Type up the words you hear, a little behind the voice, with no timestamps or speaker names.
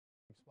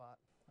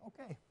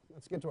Okay,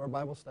 let's get to our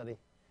Bible study.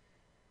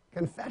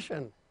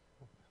 Confession.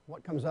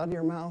 What comes out of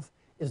your mouth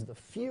is the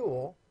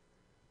fuel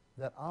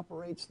that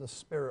operates the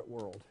spirit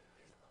world.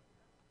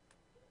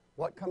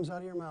 What comes out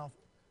of your mouth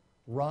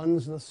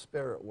runs the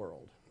spirit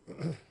world.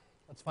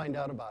 Let's find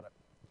out about it.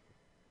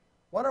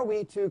 What are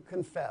we to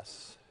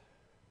confess,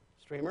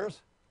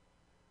 streamers?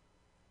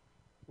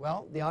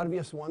 Well, the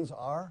obvious ones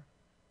are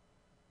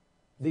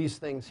these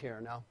things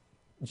here. Now,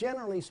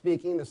 generally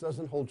speaking, this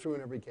doesn't hold true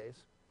in every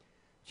case.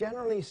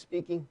 Generally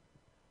speaking,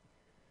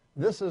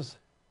 this is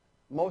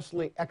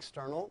mostly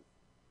external.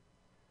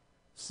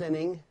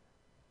 Sinning.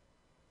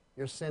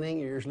 You're sinning,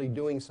 you're usually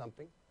doing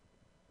something.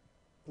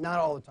 Not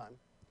all the time.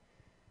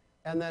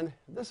 And then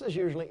this is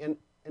usually,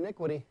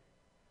 iniquity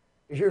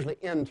is usually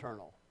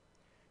internal.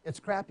 It's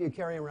crap you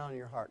carry around in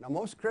your heart. Now,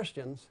 most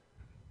Christians,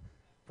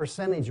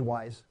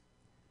 percentage-wise,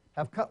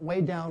 have cut way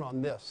down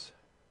on this.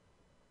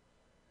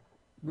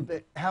 But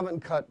they haven't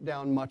cut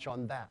down much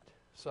on that.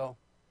 So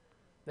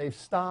they've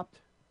stopped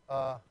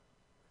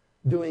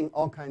doing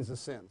all kinds of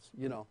sins,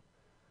 you know,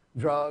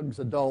 drugs,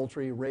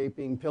 adultery,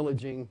 raping,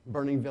 pillaging,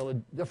 burning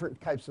village, different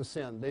types of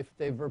sin.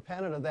 They've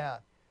repented of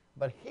that.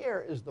 But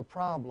here is the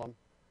problem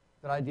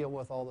that I deal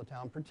with all the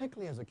time,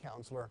 particularly as a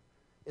counselor,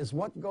 is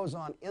what goes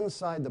on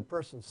inside the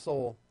person's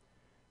soul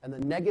and the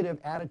negative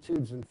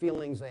attitudes and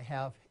feelings they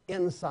have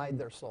inside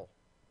their soul.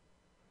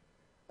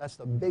 That's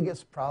the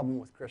biggest problem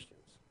with Christians.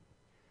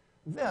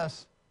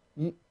 This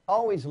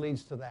always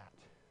leads to that.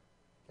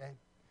 Okay?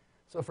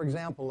 So, for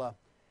example,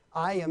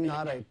 I am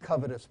not a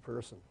covetous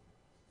person.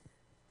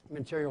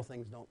 Material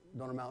things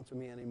don't amount to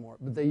me anymore,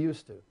 but they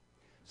used to.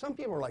 Some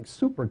people are like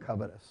super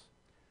covetous.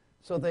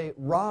 So they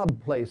rob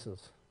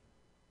places.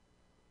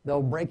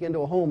 They'll break into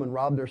a home and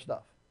rob their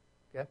stuff.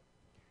 Okay?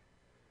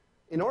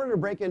 In order to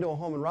break into a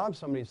home and rob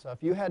somebody's stuff,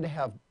 you had to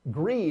have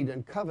greed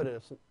and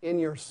covetous in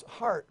your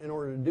heart in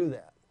order to do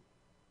that.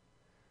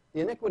 The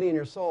iniquity in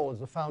your soul is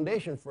the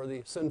foundation for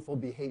the sinful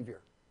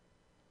behavior.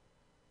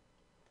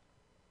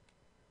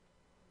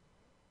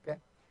 Okay?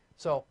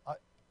 So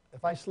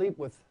if I sleep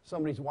with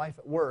somebody's wife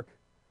at work,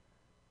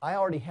 I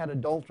already had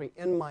adultery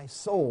in my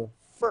soul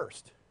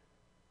first.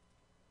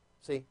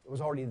 See, it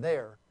was already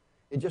there.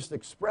 It just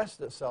expressed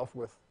itself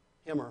with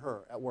him or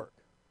her at work,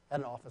 at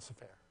an office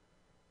affair.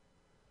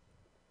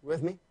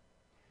 With me?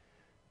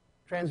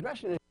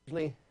 Transgression is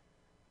usually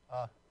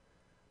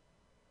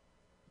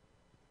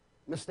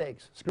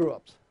mistakes,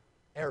 screw-ups,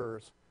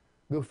 errors,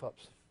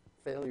 goof-ups,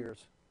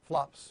 failures,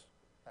 flops,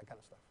 that kind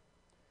of stuff.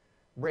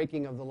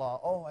 Breaking of the law.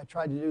 Oh, I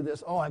tried to do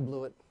this. Oh, I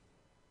blew it.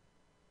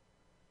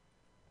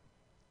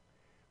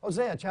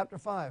 Hosea chapter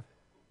 5.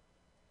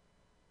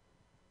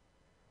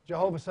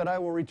 Jehovah said, I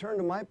will return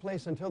to my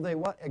place until they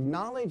what?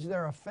 Acknowledge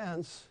their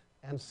offense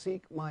and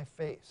seek my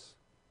face.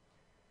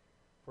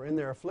 For in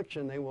their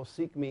affliction they will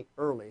seek me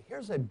early.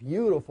 Here's a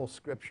beautiful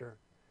scripture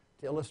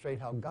to illustrate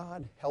how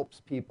God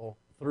helps people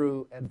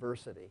through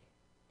adversity.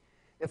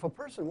 If a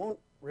person won't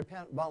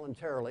repent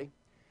voluntarily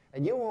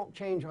and you won't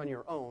change on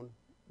your own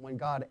when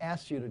God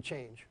asks you to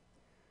change,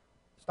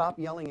 stop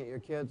yelling at your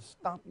kids,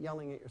 stop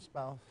yelling at your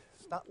spouse,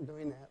 stop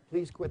doing that,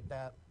 please quit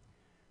that,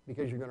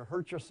 because you're going to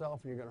hurt yourself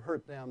and you're going to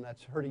hurt them,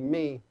 that's hurting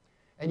me,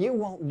 and you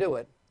won't do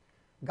it,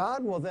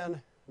 God will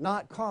then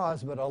not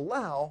cause but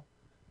allow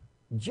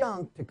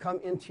junk to come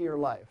into your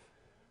life.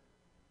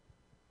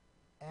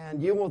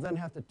 And you will then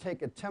have to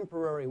take a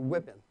temporary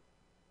whipping.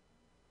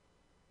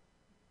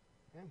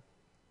 Okay?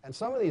 And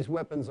some of these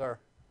whippings are,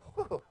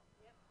 whew,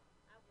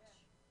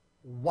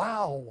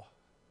 wow,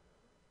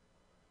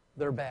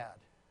 they're bad.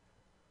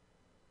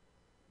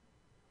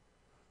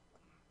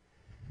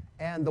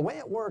 And the way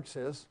it works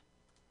is,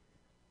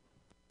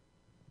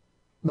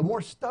 the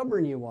more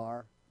stubborn you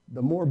are,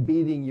 the more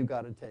beating you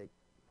got to take.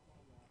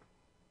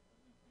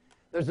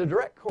 There's a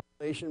direct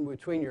correlation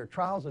between your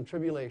trials and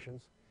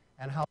tribulations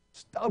and how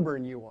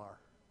stubborn you are.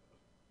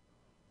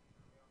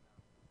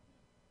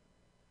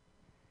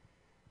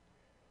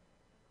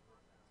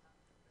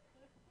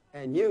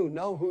 And you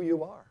know who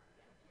you are.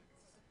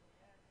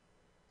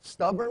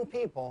 Stubborn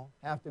people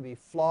have to be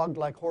flogged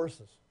like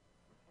horses.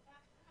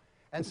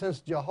 And since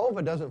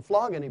Jehovah doesn't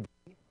flog anybody,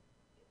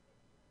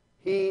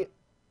 he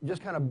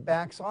just kind of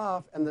backs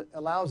off and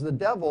allows the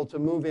devil to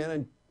move in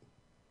and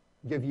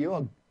give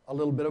you a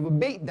little bit of a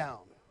beat down.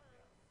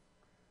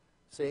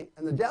 See?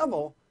 And the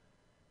devil,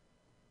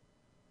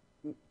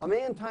 a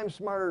million times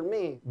smarter than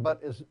me,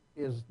 but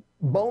is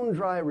bone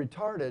dry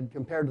retarded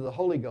compared to the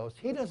Holy Ghost.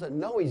 He doesn't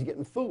know he's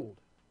getting fooled.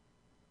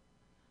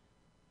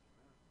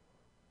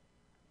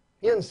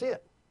 He doesn't see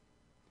it.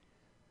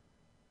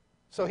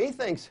 So he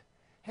thinks,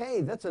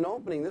 hey, that's an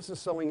opening. This is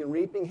sowing and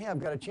reaping. Hey, I've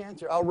got a chance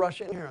here. I'll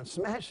rush in here and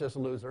smash this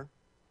loser.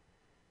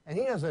 And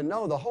he doesn't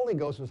know the Holy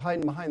Ghost was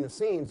hiding behind the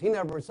scenes. He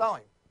never saw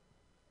him.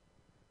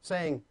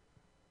 Saying,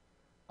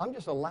 I'm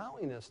just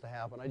allowing this to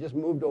happen. I just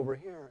moved over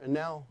here. And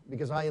now,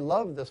 because I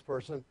love this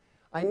person,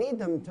 I need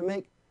them to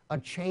make a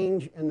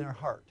change in their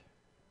heart.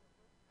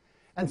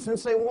 And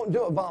since they won't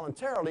do it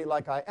voluntarily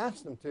like I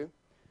asked them to,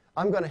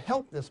 I'm going to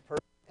help this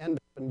person end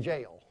up in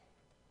jail.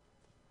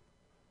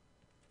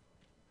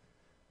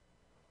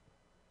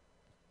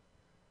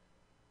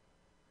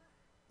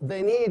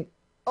 They need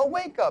a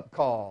wake-up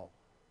call.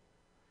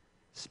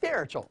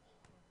 Spiritual.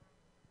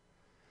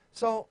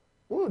 So,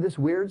 ooh, this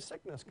weird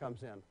sickness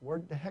comes in. Where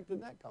the heck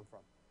did that come from?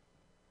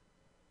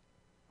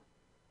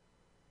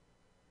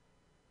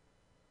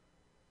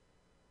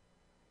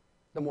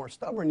 The more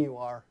stubborn you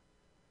are,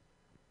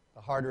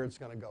 the harder it's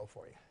going to go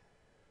for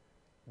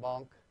you.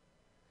 Bonk.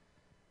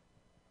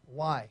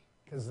 Why?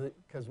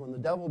 Because when the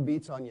devil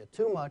beats on you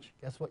too much,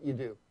 guess what you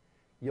do?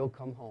 You'll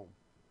come home.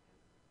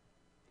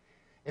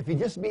 If he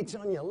just beats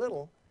on you a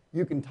little,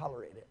 you can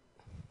tolerate it.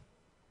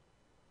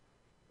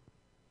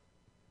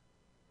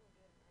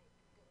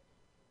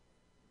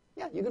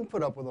 Yeah, you can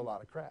put up with a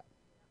lot of crap.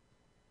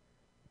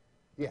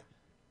 Yeah.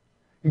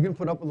 You can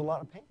put up with a lot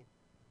of pain,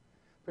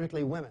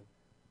 particularly women.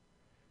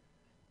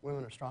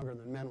 Women are stronger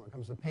than men when it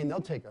comes to pain.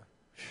 They'll take a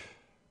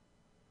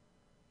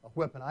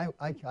whipping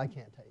I can't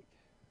take.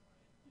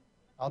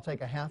 I'll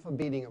take a half a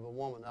beating of a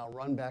woman. I'll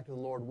run back to the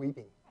Lord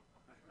weeping.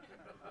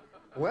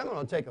 Women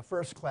will take a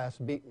first-class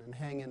beating and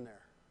hang in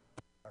there.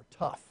 They're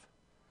tough.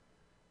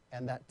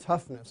 And that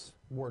toughness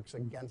works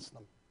against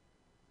them.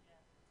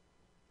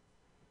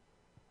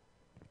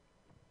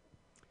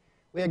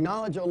 We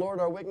acknowledge, O Lord,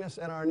 our weakness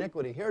and our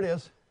iniquity. Here it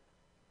is,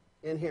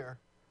 in here.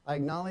 I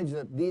acknowledge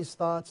that these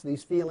thoughts,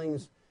 these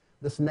feelings,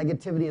 this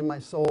negativity in my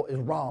soul is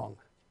wrong.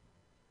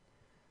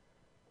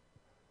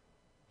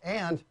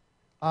 And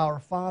our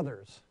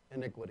father's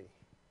iniquity.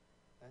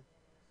 Okay?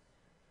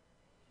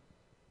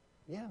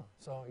 Yeah,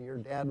 so your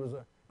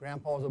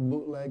grandpa was a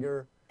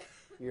bootlegger,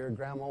 your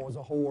grandma was a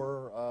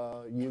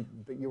whore, you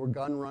were a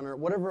gun runner,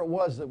 whatever it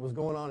was that was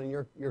going on in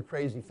your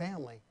crazy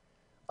family.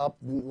 Up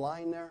the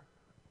line there,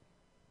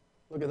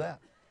 look at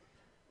that.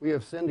 We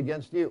have sinned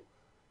against you.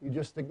 You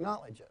just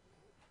acknowledge it.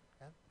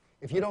 Okay?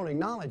 If you don't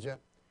acknowledge it,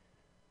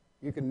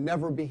 you can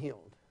never be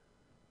healed.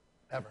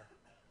 Ever.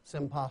 It's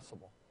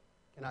impossible.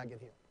 Cannot get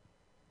healed.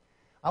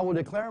 I will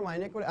declare my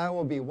iniquity. I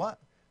will be what?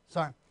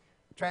 Sorry.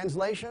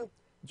 Translation,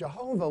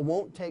 Jehovah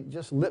won't take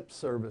just lip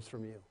service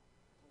from you.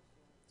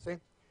 See?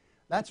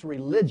 That's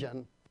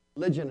religion.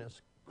 Religion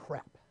is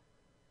crap.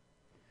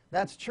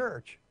 That's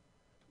church.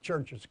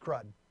 Church is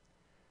crud.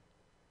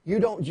 You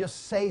don't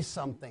just say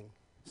something.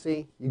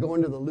 See? You go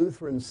into the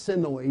Lutheran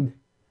Synoid.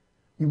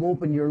 You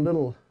open your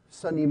little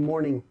Sunday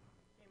morning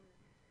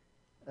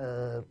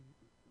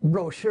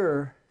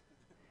brochure,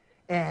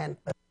 and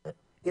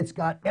it's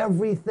got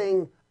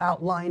everything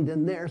outlined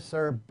in there,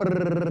 sir.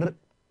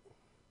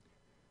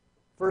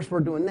 First we're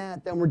doing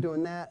that, then we're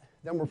doing that,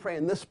 then we're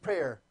praying this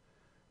prayer.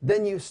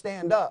 Then you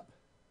stand up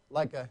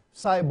like a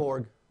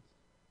cyborg.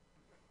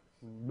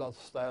 Thus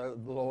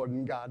saith the Lord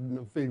and God and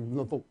the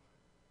faithful.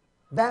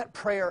 That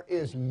prayer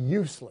is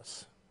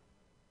useless.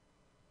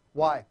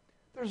 Why?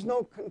 There's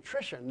no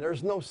contrition.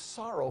 There's no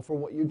sorrow for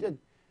what you did.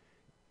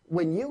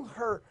 When you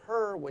hurt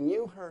her, when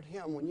you hurt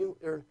him, when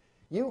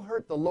you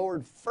hurt the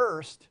Lord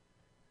first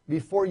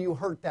before you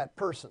hurt that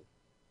person.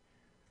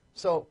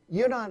 So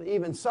you're not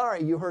even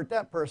sorry you hurt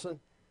that person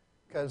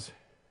because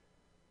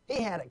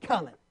he had it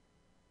coming.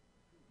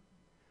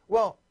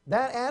 Well,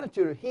 that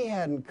attitude of he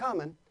hadn't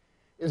coming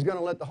is going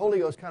to let the Holy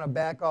Ghost kind of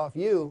back off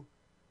you.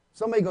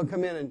 Somebody's going to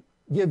come in and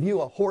give you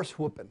a horse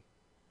whooping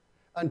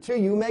until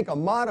you make a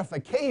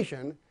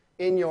modification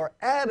in your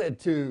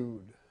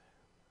attitude.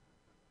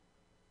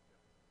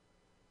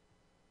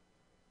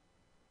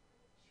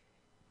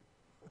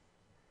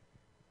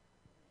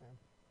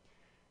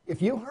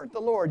 If you hurt the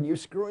Lord and you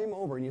screw him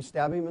over and you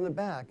stab him in the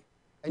back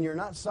and you're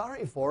not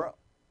sorry for it,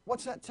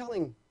 what's that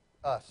telling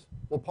us?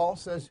 Well, Paul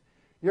says,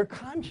 your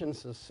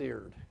conscience is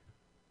seared.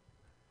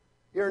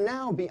 You're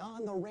now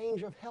beyond the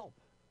range of help.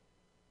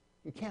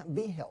 You can't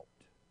be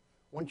helped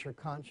once your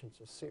conscience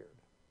is seared.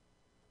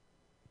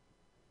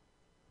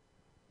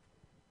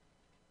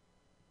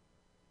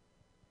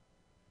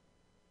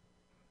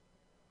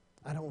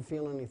 I don't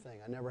feel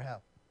anything. I never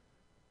have.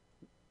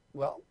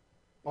 Well,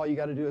 all you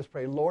got to do is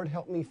pray, Lord,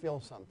 help me feel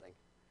something.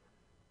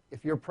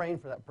 If you're praying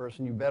for that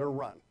person, you better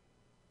run.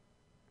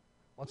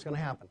 What's going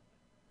to happen?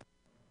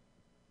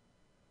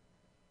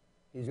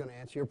 He's going to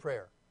answer your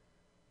prayer.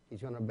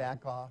 He's going to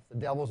back off. The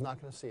devil's not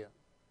going to see it.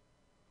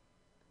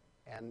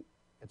 And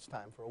it's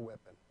time for a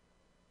whipping.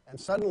 And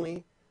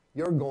suddenly,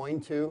 you're going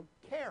to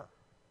care.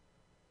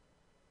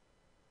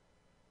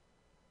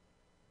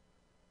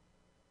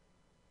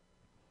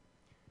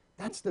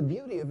 That's the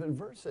beauty of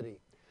adversity.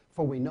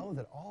 For we know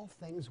that all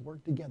things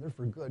work together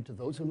for good to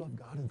those who love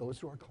God and those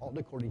who are called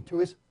according to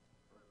his.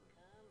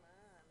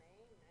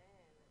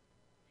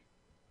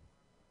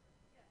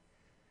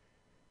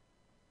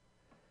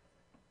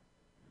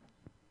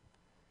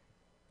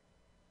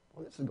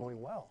 Well, this is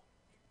going well.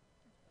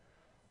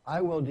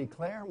 I will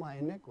declare my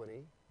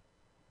iniquity.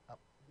 Oh,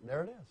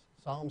 there it is,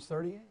 Psalms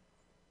 38.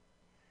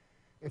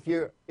 If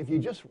you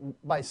just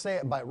say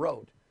it by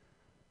rote,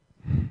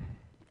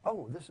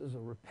 oh, this is a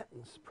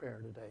repentance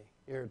prayer today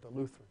here at the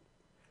Lutheran.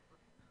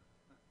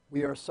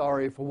 We are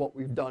sorry for what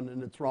we've done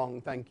and it's wrong.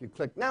 Thank you.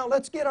 Click. Now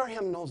let's get our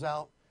hymnals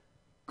out.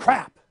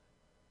 Crap.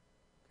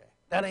 Okay.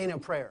 That ain't a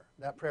prayer.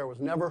 That prayer was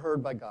never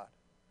heard by God.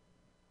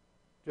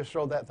 Just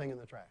throw that thing in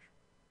the trash.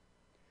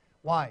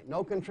 Why?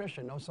 No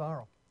contrition, no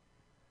sorrow.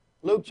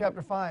 Luke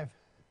chapter 5.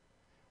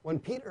 When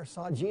Peter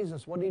saw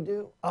Jesus, what did he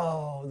do?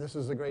 Oh, this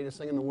is the greatest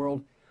thing in the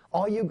world.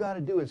 All you got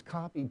to do is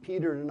copy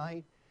Peter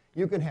tonight.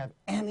 You can have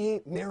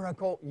any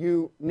miracle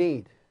you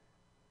need.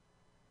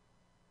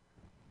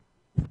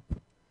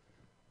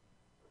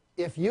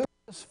 If you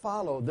just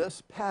follow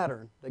this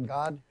pattern that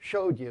God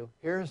showed you,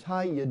 here's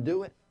how you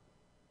do it.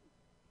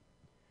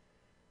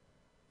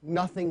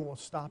 Nothing will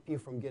stop you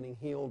from getting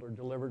healed or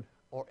delivered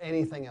or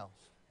anything else.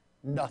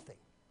 Nothing.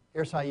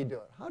 Here's how you do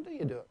it. How do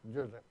you do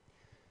it?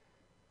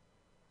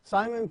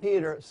 Simon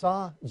Peter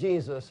saw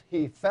Jesus.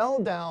 He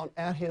fell down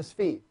at his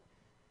feet.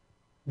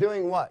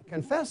 Doing what?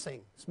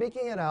 Confessing,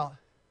 speaking it out.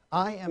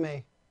 I am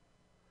a...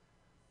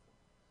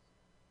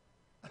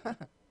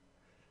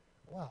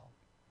 Wow.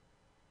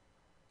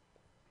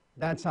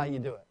 That's how you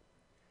do it.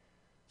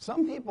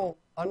 Some people,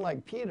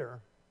 unlike Peter,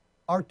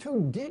 are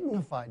too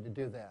dignified to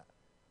do that.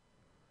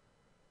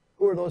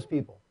 Who are those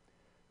people?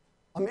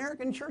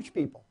 American church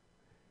people.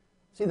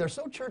 See, they're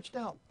so churched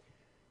out.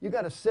 You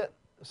got to sit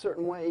a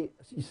certain way.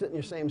 You sit in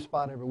your same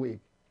spot every week.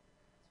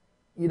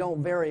 You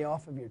don't vary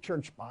off of your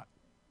church spot.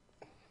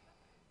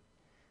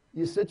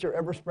 You sit your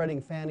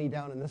ever-spreading fanny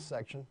down in this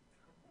section.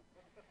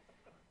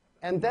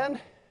 And then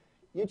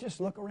you just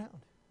look around.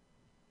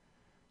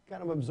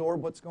 Kind of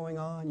absorb what's going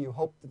on. You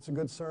hope it's a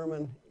good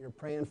sermon. You're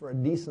praying for a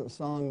decent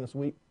song this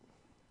week.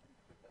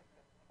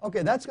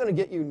 Okay, that's going to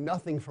get you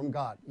nothing from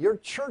God. You're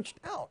churched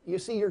out. You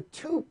see, you're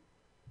too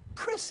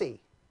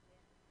prissy.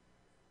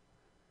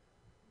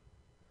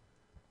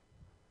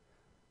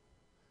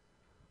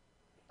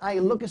 I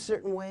look a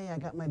certain way. I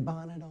got my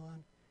bonnet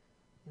on.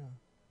 You know.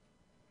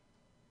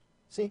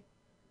 See?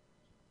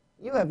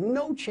 You have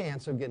no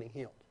chance of getting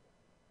healed.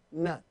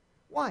 None.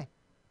 Why?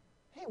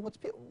 Hey, what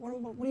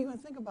are you going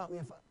to think about me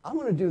if I'm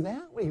going to do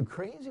that? What are you,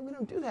 crazy? We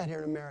don't do that here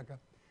in America.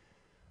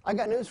 I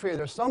got news for you.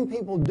 There's some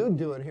people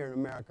do it here in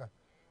America.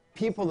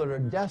 People that are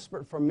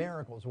desperate for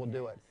miracles will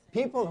do it.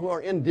 People who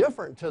are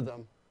indifferent to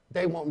them,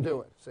 they won't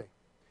do it. See,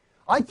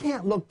 I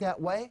can't look that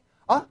way.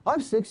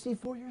 I'm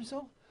 64 years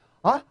old.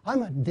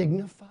 I'm a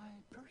dignified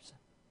person.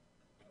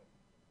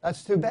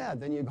 That's too bad.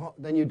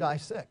 Then you die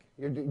sick.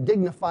 You're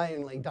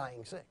dignifyingly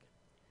dying sick.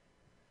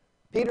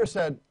 Peter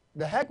said,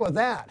 the heck with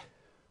that.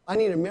 I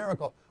need a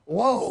miracle.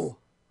 Whoa!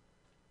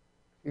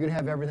 You're going to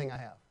have everything I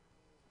have.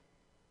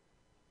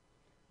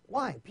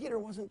 Why? Peter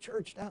wasn't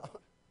churched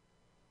out.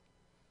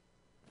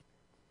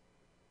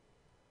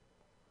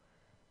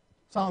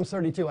 Psalm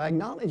 32, I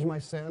acknowledge my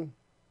sin.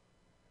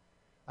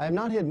 I have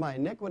not hid my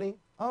iniquity.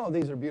 Oh,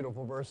 these are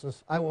beautiful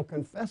verses. I will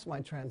confess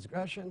my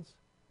transgressions.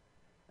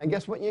 And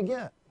guess what you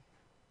get?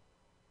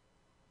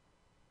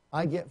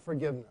 I get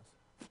forgiveness.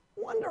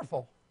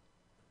 Wonderful.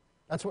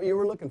 That's what you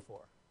were looking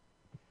for.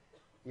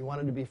 You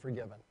wanted to be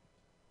forgiven.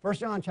 1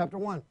 John chapter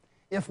 1.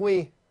 If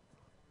we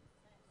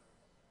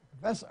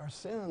confess our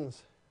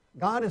sins,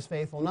 God is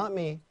faithful, not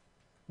me.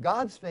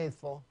 God's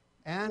faithful,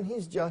 and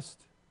He's just.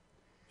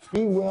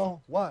 He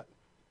will what?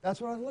 That's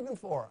what I was looking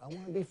for. I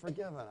want to be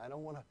forgiven. I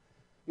don't want to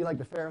be like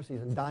the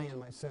Pharisees and die in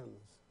my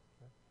sins.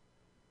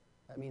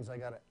 That means I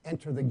got to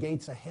enter the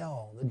gates of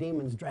hell. The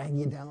demons drag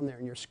you down there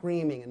and you're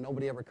screaming and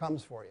nobody ever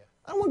comes for you.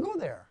 I don't want to go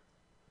there.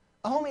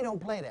 Homie,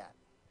 don't play that.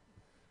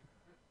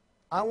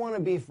 I want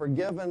to be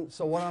forgiven,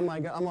 so what am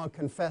I going to? I'm going to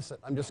confess it.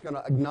 I'm just going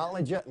to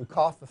acknowledge it and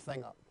cough the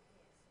thing up.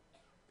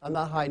 I'm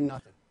not hiding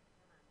nothing.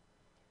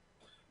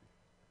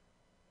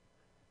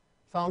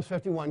 Psalms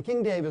 51.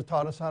 King David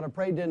taught us how to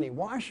pray, didn't he?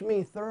 Wash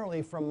me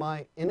thoroughly from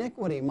my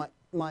iniquity,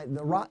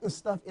 the rotten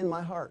stuff in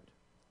my heart.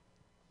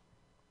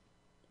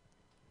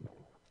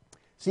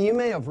 See, you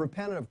may have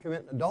repented of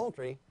committing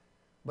adultery,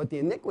 but the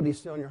iniquity is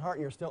still in your heart,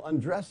 and you're still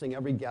undressing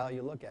every gal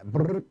you look at.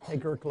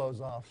 Take her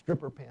clothes off, strip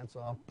her pants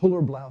off, pull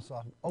her blouse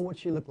off. Oh, what'd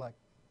she look like?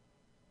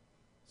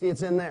 See,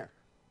 it's in there.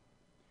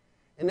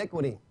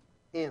 Iniquity,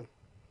 in.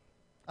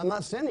 I'm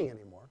not sinning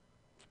anymore.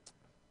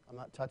 I'm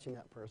not touching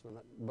that person,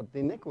 but the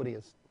iniquity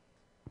is...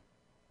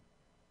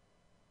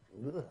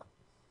 Ugh.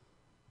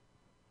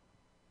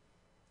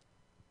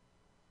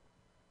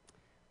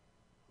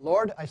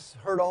 Lord, I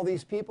hurt all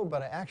these people,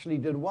 but I actually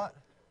did what?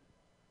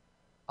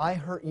 I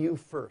hurt you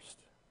first.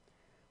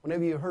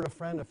 Whenever you hurt a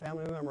friend, a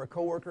family member, a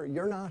coworker,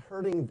 you're not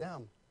hurting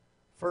them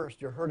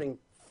first. You're hurting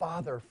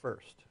Father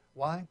first.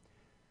 Why?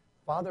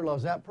 Father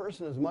loves that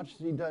person as much as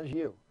He does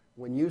you.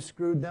 When you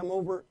screwed them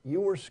over, you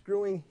were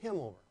screwing Him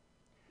over.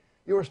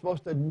 You were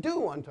supposed to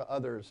do unto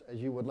others as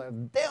you would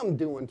let them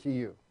do unto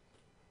you.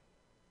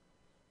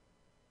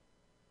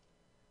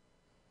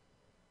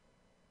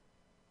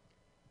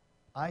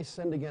 I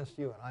sinned against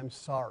you, and I'm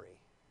sorry.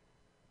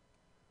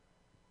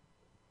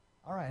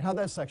 All right, how'd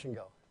that section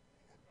go?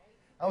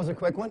 That was a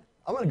quick one.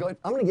 I'm going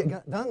to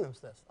get done with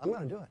this. I'm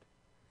going to do it.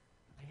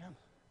 I am.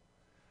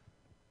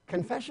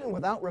 Confession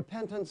without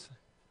repentance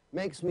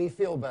makes me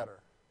feel better.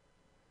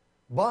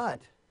 But,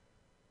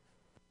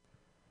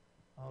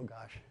 oh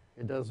gosh,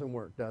 it doesn't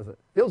work, does it?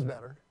 Feels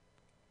better.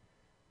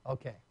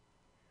 Okay.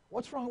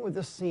 What's wrong with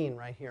this scene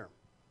right here?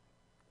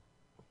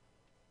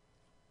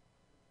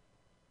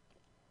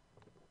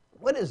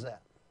 What is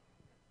that?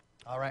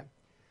 All right.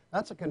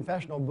 That's a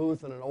confessional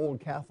booth in an old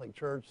Catholic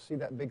church. See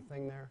that big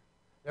thing there?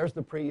 There's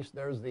the priest.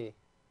 There's the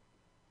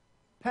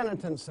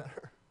penitent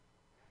center.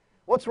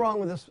 What's wrong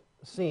with this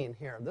scene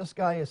here? This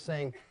guy is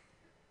saying,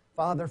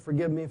 Father,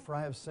 forgive me for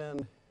I have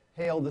sinned.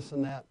 Hail, this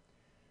and that.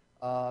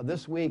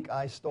 This week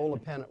I stole a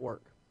pen at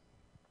work.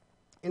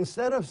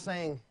 Instead of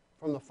saying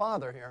from the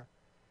Father here,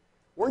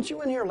 weren't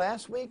you in here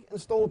last week and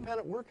stole a pen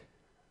at work?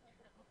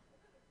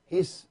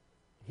 He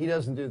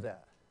doesn't do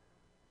that.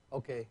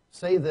 Okay,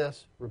 say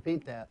this,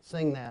 repeat that,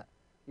 sing that,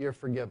 you're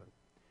forgiven.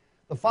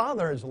 The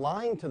Father is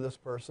lying to this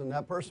person.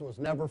 That person was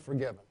never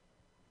forgiven.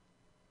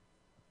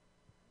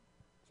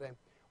 See?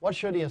 What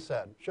should he have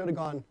said? Should have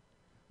gone,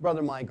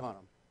 Brother Mike, on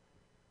him.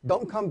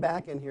 Don't come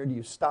back in here till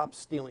you stop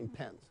stealing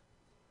pens.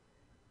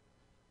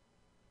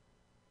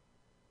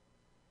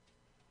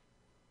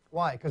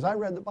 Why? Because I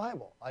read the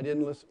Bible. I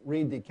didn't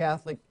read the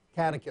Catholic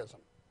Catechism.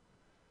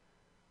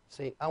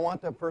 See, I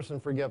want that person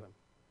forgiven.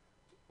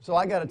 So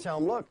I got to tell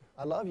him, look,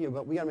 I love you,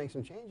 but we got to make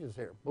some changes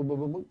here. Boop, boop,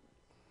 boop, boop.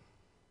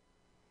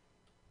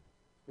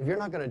 If you're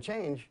not going to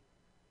change,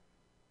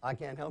 I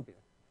can't help you.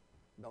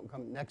 Don't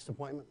come next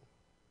appointment.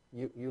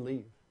 You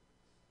leave.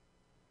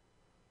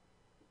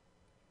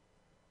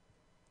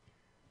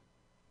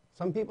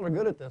 Some people are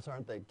good at this,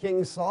 aren't they?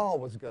 King Saul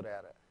was good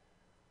at it.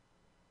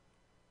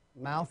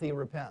 Mouthy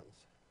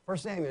repents. 1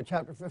 Samuel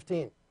chapter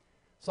 15.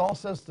 Saul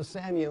says to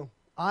Samuel,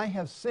 I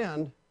have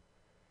sinned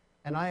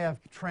and I have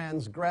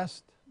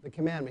transgressed the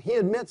commandment. He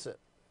admits it.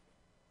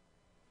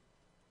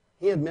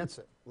 He admits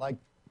it, like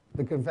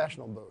the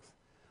confessional booth.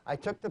 I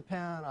took the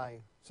pen, I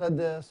said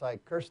this, I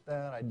cursed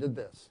that, I did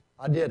this.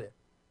 I did it.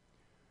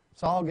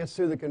 Saul gets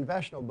through the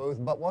confessional booth,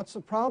 but what's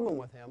the problem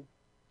with him?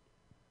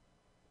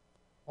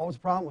 What was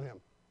the problem with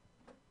him?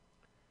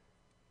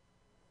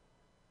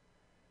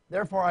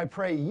 Therefore I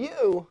pray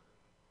you,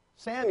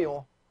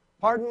 Samuel,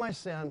 pardon my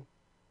sin,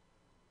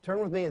 turn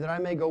with me that I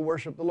may go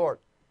worship the Lord.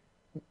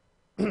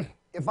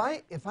 If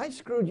I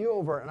screwed you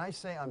over and I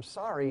say I'm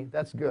sorry,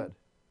 that's good.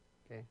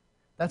 Okay?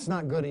 That's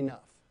not good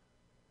enough.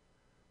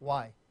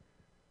 Why?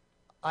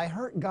 I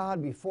hurt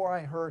God before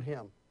I hurt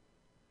him.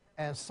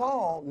 And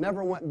Saul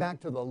never went back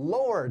to the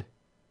Lord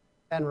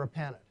and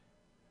repented.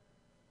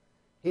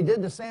 He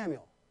did to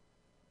Samuel.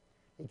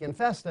 He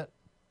confessed it,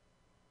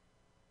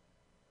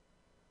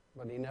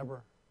 but he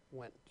never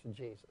went to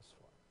Jesus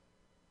for it.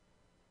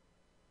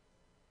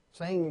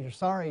 Saying you're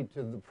sorry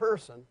to the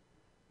person,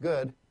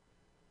 good.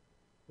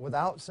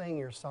 Without saying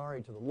you're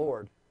sorry to the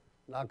Lord,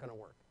 not going to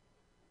work.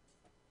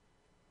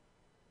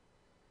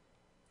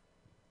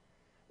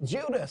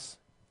 Judas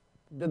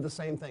did the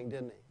same thing,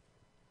 didn't he?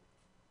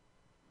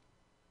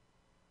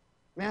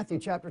 Matthew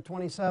chapter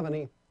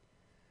 27,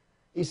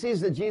 he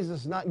sees that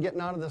Jesus is not getting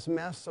out of this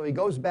mess, so he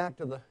goes back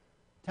to the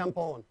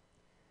temple and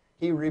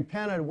he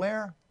repented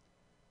where?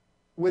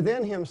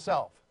 Within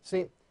himself.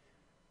 See,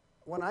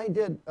 when I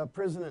did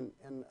prison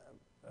and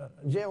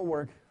jail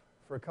work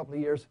for a couple of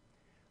years,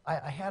 I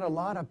had a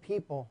lot of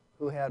people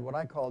who had what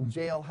I call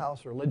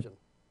jailhouse religion.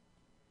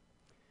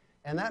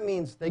 And that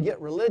means they get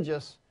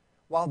religious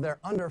while they're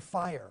under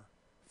fire,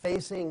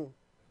 facing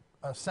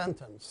a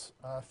sentence,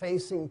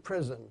 facing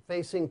prison,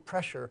 facing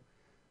pressure,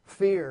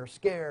 fear,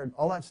 scared,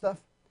 all that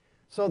stuff.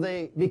 So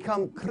they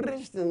become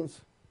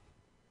Christians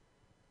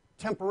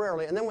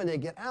temporarily, and then when they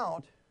get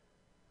out,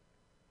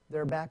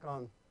 they're back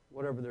on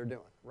whatever they're doing,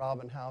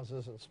 robbing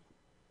houses and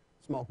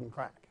smoking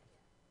crack.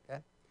 Okay?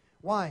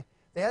 Why?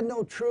 They had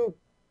no true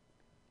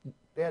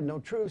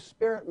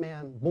spirit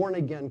man, born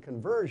again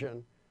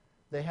conversion.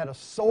 They had a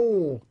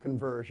soul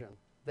conversion.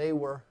 They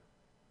were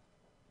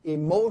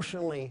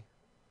emotionally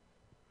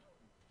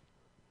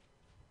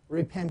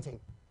repenting.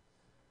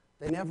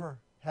 They never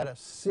had a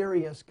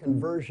serious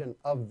conversion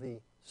of the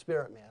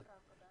spirit man.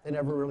 They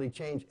never really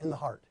changed in the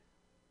heart.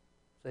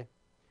 See?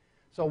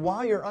 So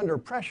while you're under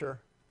pressure,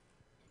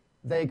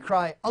 they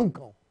cry,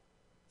 uncle.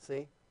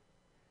 See?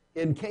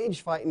 In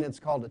cage fighting, it's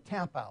called a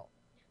tap out.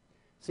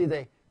 See,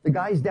 the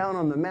guy's down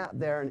on the mat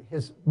there, and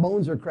his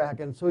bones are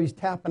cracking, so he's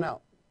tapping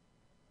out.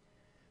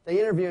 They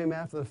interview him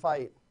after the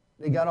fight.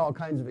 They got all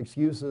kinds of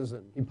excuses,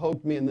 and he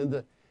poked me, and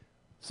then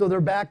so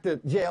they're back to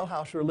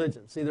jailhouse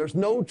religion. See, there's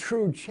no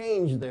true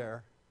change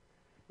there.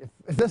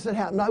 If this had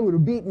happened, I would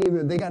have beaten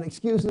him. They got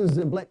excuses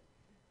and blame.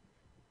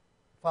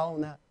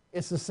 Following that?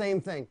 It's the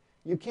same thing.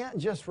 You can't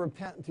just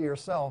repent to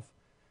yourself,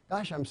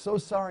 gosh, I'm so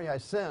sorry I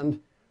sinned.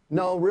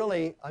 No,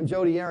 really, I'm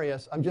Jody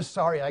Arias. I'm just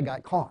sorry I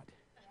got caught.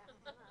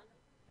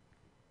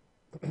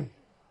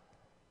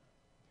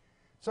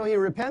 So he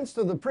repents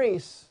to the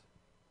priests,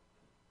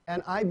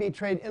 and I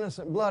betrayed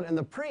innocent blood. And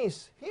the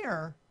priests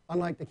here,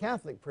 unlike the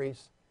Catholic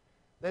priests,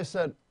 they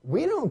said,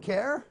 we don't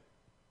care.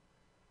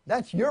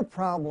 That's your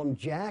problem,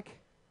 Jack.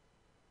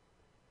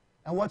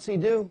 And what's he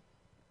do?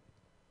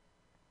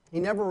 He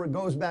never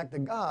goes back to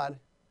God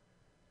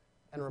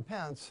and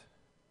repents.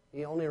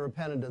 He only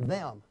repented to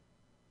them.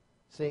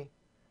 See?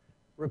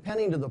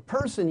 Repenting to the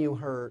person you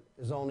hurt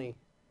is only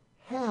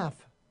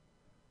half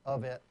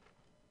of it.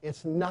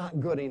 It's not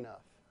good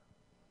enough.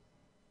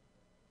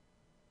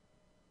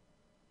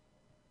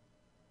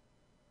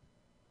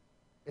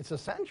 It's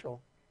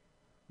essential,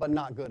 but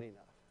not good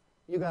enough.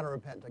 You got to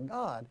repent to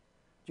God.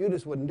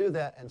 Judas wouldn't do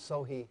that, and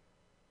so it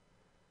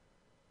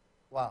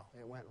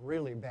went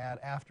really bad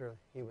after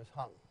he was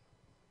hung.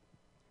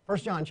 1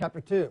 John chapter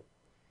 2.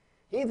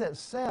 He that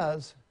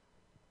says,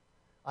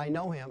 I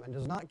know him, and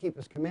does not keep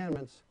his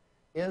commandments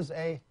is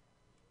a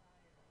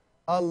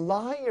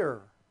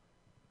liar.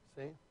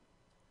 See?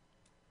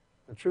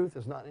 The truth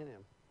is not in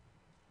him.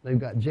 They've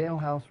got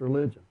jailhouse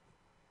religion.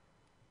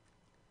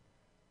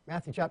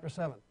 Matthew chapter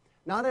 7.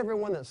 Not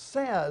everyone that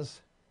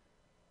says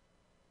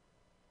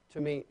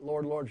to me,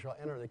 Lord, Lord, shall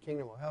enter the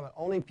kingdom of heaven.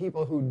 Only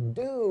people who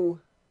do.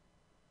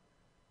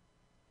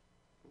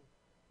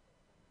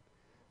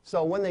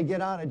 So when they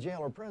get out of jail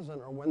or prison,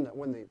 or when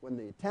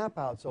the tap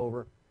out's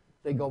over,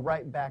 they go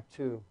right back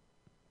to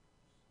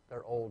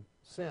their old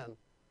sin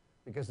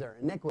because their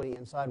iniquity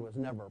inside was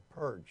never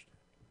purged.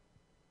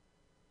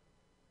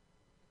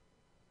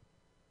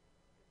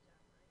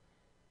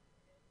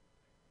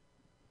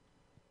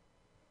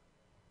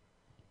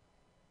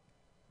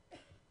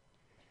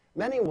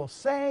 Many will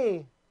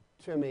say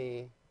to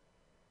me,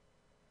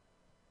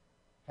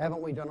 haven't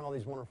we done all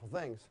these wonderful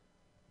things?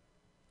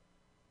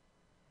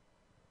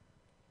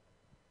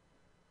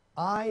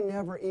 I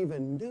never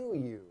even knew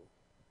you.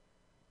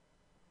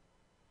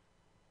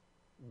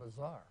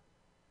 Bizarre.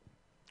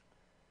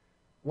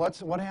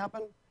 What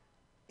happened?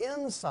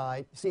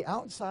 Inside, see,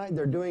 outside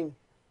they're doing,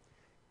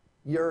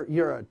 you're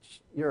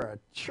a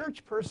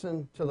church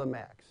person to the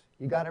max.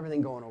 You got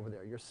everything going over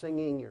there. You're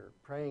singing, you're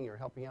praying, you're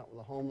helping out with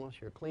the homeless,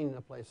 you're cleaning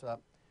the place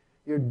up.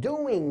 You're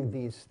doing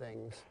these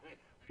things.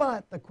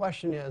 But the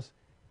question is,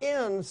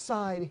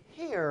 inside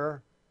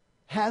here,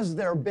 has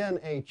there been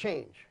a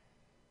change?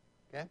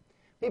 Okay?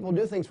 People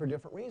do things for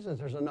different reasons.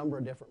 There's a number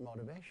of different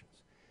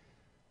motivations.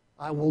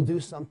 I will do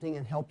something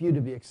and help you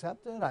to be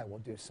accepted. I will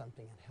do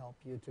something and help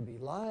you to be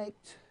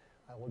liked.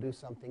 I will do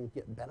something to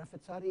get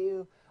benefits out of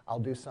you. I'll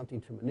do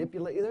something to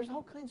manipulate you. There's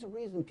all kinds of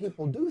reasons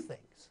people do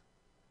things.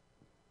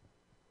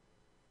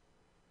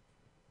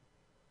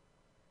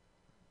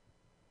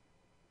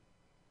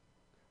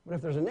 But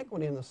if there's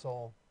iniquity in the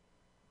soul,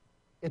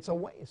 it's a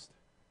waste.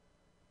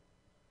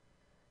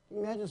 Can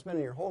you imagine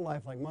spending your whole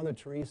life like Mother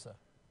Teresa,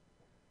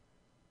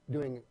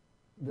 doing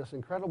this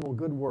incredible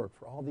good work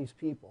for all these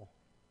people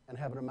and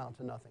have it amount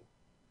to nothing?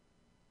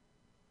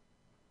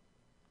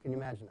 Can you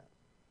imagine that?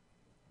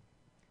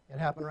 It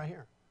happened right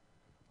here.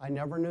 I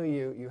never knew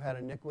you. You had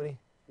iniquity.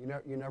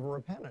 You never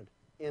repented.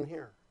 In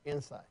here,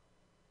 inside.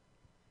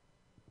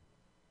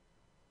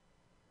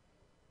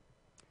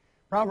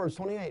 Proverbs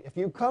 28. If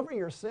you cover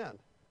your sin,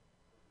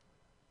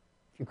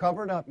 if you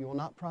cover it up, you will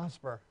not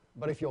prosper.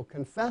 But if you'll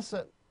confess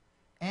it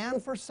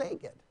and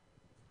forsake it.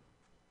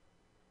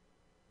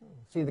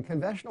 See, the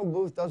confessional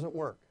booth doesn't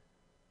work.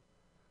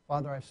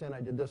 Father, I've sinned.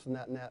 I did this and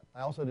that and that.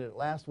 I also did it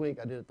last week.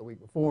 I did it the week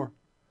before.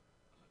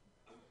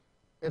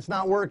 It's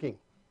not working.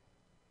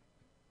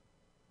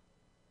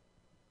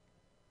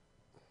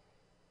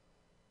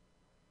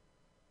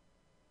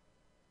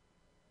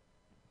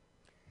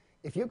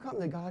 If you come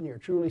to God and you're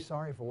truly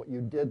sorry for what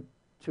you did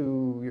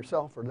to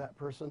yourself or that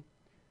person,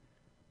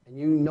 and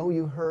you know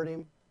you hurt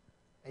him,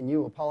 and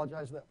you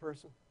apologize to that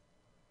person,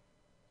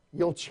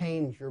 you'll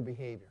change your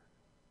behavior.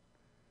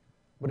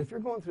 But if you're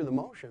going through the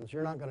motions,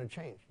 you're not going to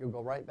change. You'll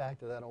go right back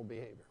to that old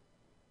behavior.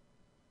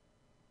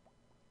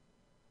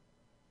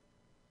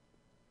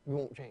 You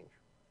won't change.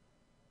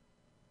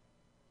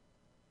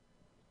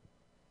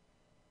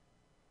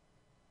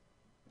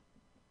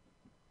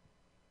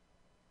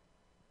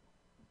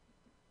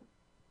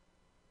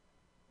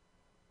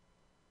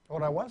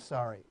 But I was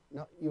sorry.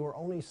 No, you were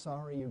only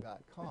sorry you got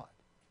caught.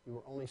 You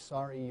were only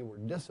sorry you were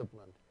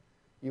disciplined.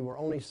 You were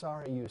only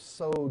sorry you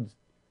sowed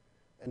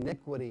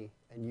iniquity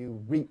and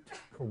you reaped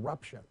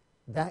corruption.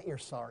 That you're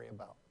sorry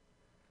about.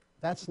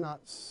 That's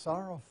not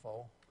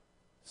sorrowful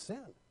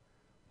sin.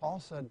 Paul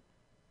said,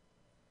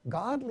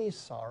 godly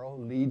sorrow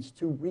leads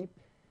to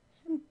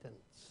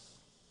repentance.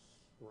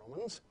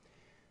 Romans,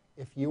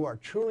 if you are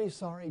truly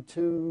sorry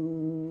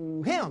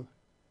to him,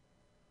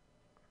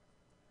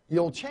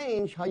 you'll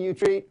change how you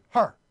treat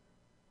her.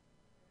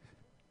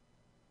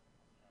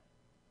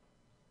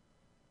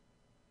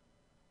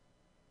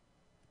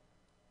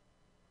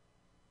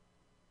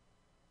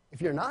 If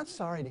you're not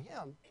sorry to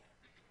him,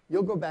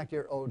 you'll go back to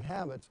your old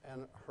habits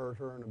and hurt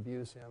her and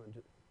abuse him.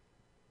 And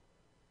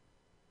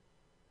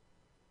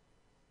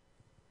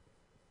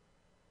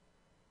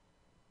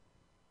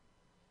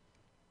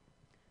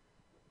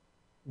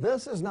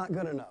this is not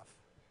good enough.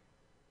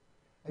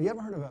 Have you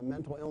ever heard of a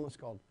mental illness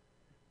called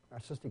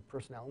narcissistic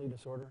personality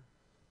disorder,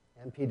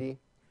 NPD?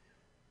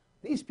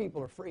 These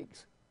people are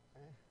freaks.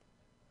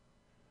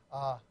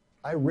 Okay?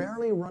 I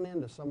rarely run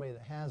into somebody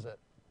that has it,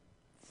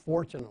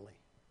 fortunately.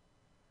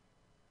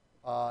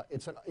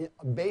 It's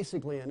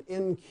basically an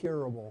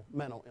incurable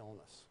mental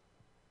illness.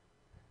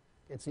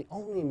 It's the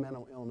only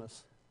mental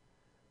illness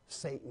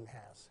Satan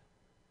has.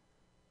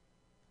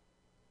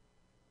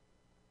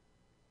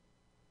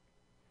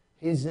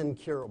 He's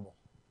incurable.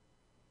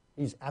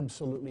 He's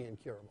absolutely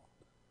incurable.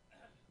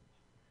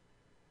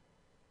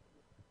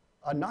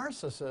 A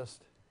narcissist,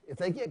 if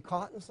they get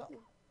caught in something,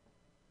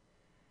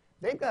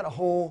 they've got a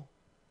whole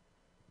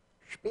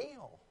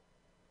spiel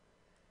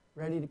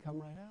ready to come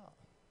right out.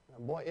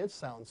 And boy, it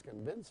sounds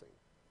convincing.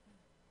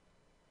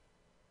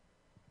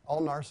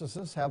 All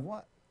narcissists have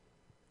what?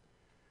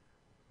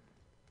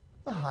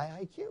 A high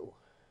IQ.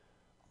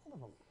 All of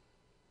them.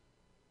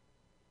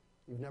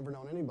 You've never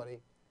known anybody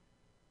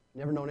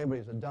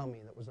who's a dummy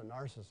that was a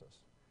narcissist.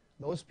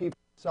 Those people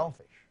are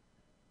selfish.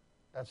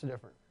 That's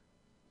different.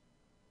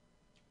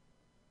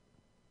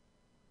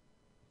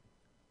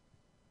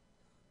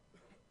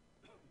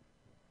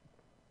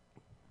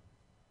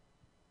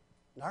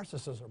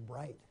 Narcissists are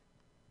bright.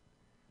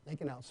 They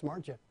can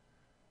outsmart you.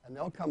 And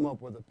they'll come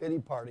up with a pity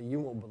party you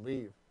won't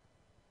believe.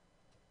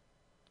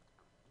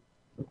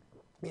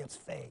 It's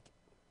fake.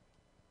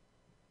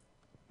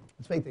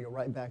 It's fake. They go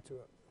right back to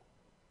it.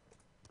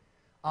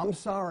 I'm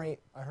sorry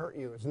I hurt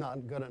you is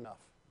not good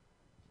enough.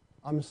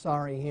 I'm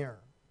sorry here.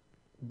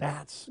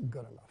 That's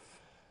good enough.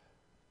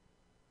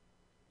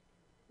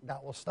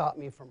 That will stop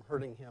me from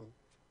hurting him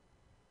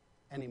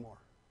anymore.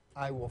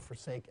 I will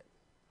forsake it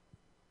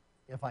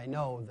if I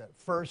know that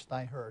first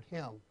I hurt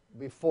him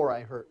before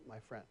I hurt my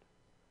friend.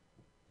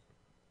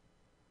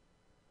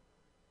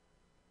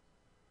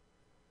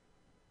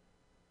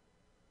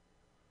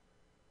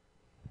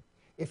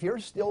 If you're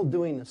still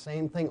doing the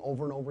same thing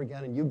over and over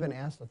again and you've been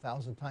asked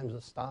 1,000 times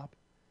to stop,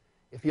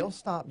 if you'll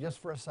stop just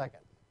for a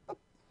second,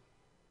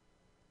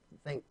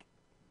 think.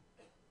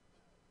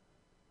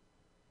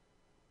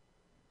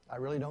 I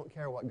really don't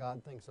care what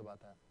God thinks about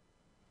that.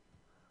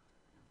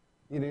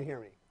 You didn't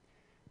hear me.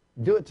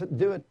 Do it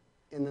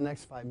in the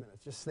next 5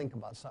 minutes. Just think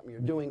about something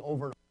you're doing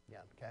over and over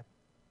again,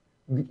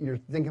 okay? You're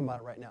thinking about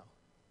it right now.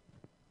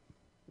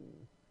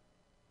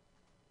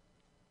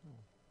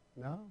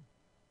 No,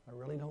 I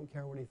really don't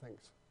care what he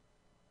thinks.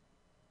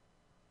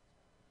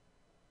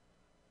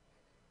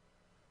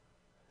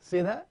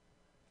 See that?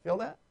 Feel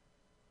that?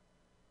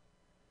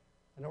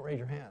 And don't raise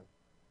your hand.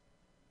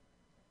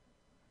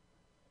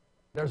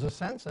 There's a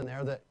sense in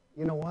there that,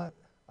 you know what?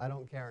 I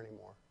don't care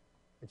anymore.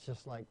 It's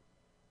just like,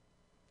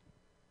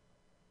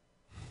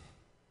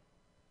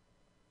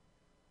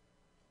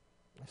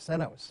 I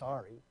said I was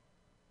sorry.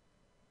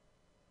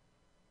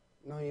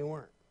 No, you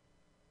weren't.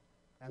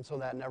 And so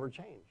that never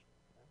changed.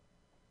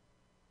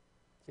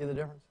 See the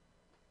difference?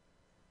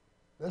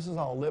 This is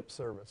all lip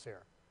service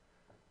here.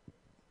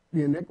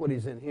 The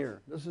iniquity's in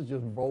here. This is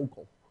just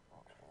vocal.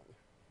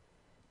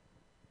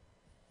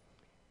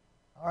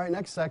 All right,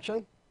 next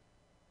section.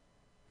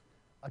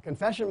 A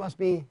confession must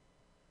be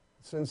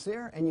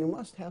sincere, and you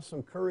must have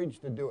some courage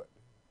to do it.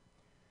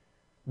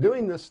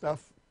 Doing this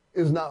stuff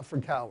is not for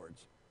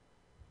cowards.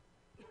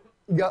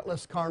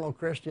 Gutless, carnal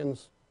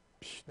Christians,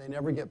 they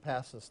never get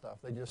past this stuff.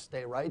 They just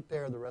stay right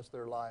there the rest of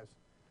their lives.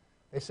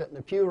 They sit in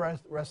the pew the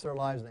rest of their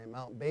lives, and they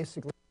amount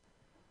basically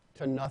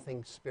to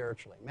nothing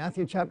spiritually.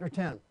 Matthew chapter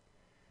 10.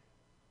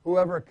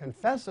 Whoever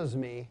confesses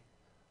me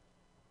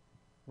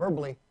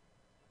verbally,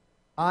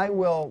 I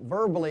will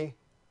verbally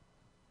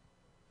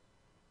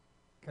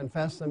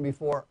confess them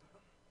before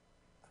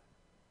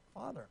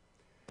Father.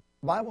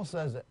 The Bible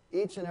says that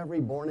each and every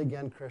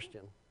born-again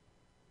Christian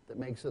that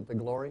makes it to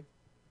glory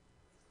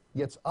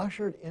gets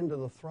ushered into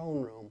the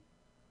throne room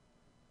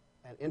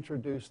and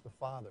introduced to the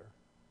Father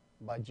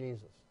by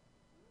Jesus.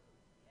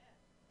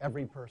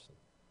 Every person.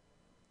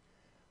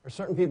 There are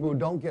certain people who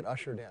don't get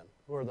ushered in.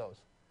 Who are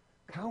those?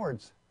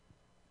 Cowards.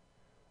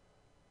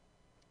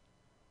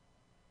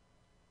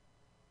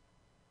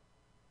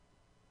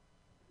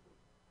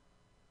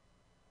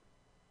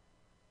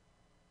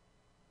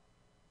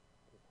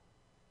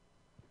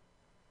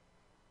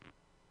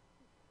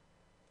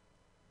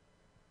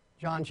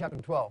 John chapter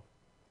 12.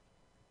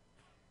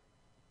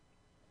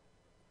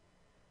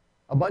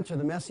 A bunch of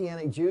the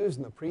Messianic Jews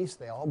and the priests,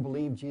 they all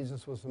believed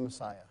Jesus was the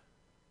Messiah.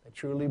 They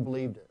truly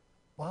believed it.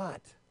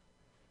 But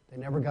they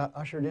never got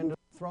ushered into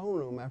the throne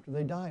room after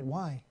they died.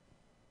 Why?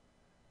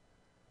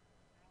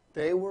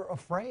 They were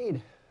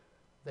afraid.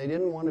 They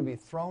didn't want to be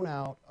thrown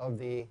out of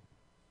the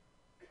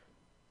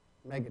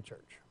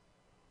megachurch.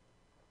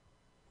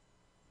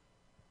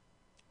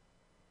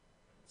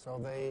 So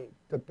they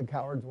took the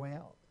coward's way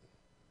out.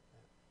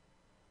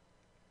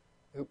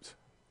 Oops.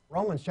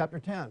 Romans chapter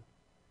 10.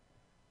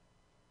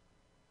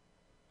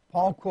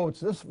 Paul quotes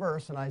this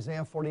verse in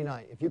Isaiah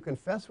 49. If you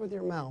confess with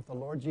your mouth the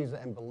Lord Jesus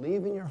and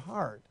believe in your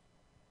heart,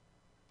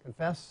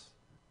 confess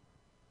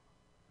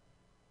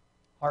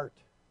heart,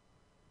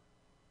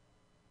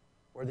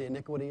 where the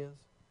iniquity is,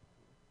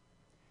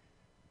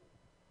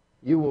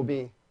 you will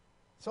be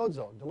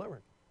sozo,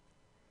 delivered.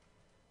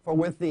 For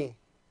with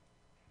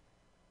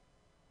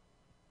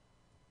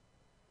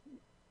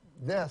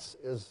this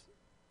is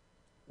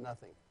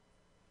nothing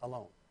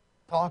alone.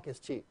 Talk is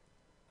cheap.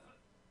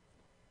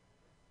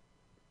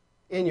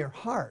 In your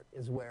heart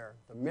is where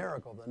the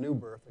miracle, the new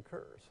birth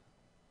occurs.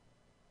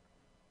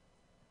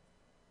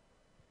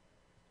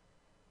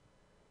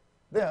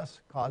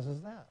 This causes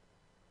that,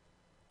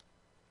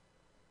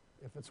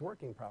 if it's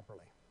working properly.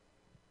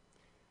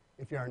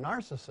 If you're a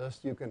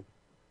narcissist, you can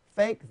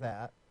fake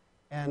that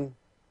and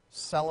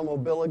sell them a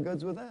bill of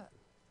goods with that.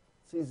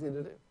 It's easy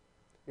to do.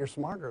 You're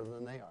smarter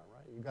than they are,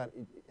 right? You got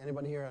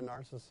anybody here a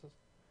narcissist?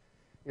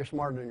 You're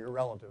smarter than your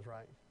relatives,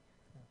 right?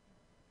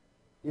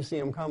 You see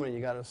them coming,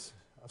 you got a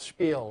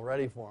spiel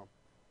ready for them.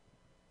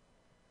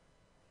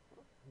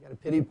 You got a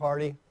pity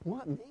party.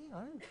 What, me?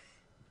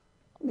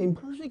 I'm being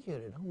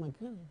persecuted. Oh, my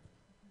goodness.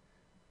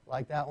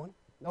 Like that one?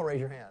 Don't raise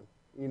your hand.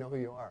 You know who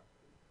you are.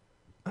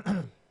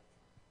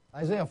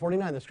 Isaiah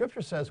 49, the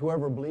scripture says,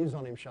 whoever believes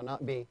on him shall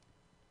not be.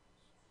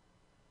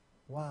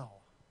 Wow.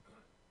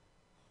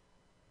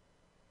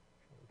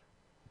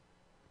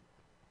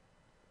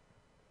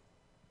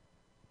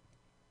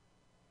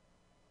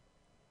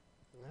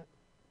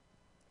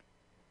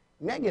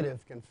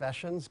 Negative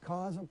confessions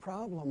cause a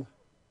problem.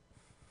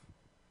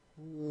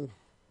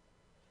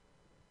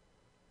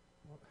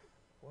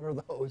 What are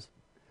those?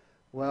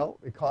 Well,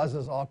 it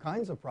causes all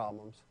kinds of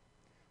problems.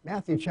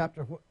 Matthew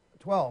chapter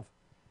 12.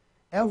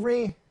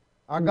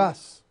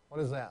 Argus,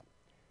 what is that?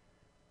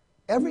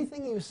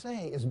 Everything you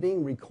say is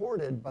being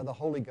recorded by the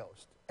Holy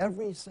Ghost.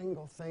 Every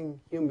single thing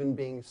human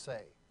beings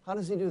say. How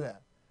does he do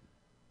that?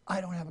 I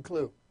don't have a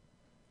clue.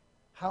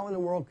 How in the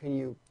world can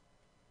you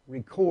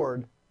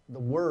record the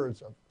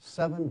words of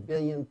 7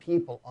 billion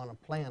people on a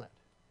planet?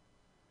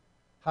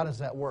 How does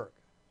that work?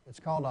 It's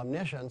called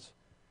omniscience.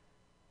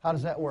 How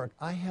does that work?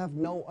 I have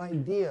no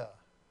idea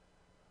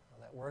how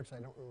that works.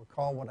 I don't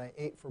recall what I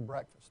ate for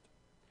breakfast.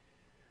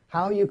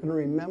 How you can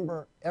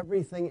remember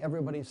everything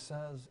everybody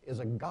says is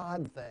a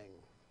God thing.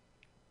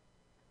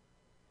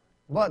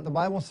 But the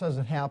Bible says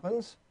it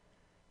happens.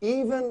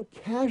 Even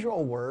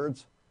casual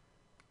words,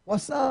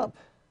 what's up?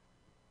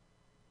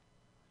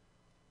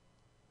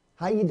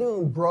 How you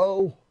doing,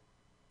 bro?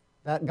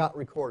 That got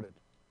recorded.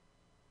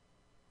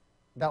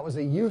 That was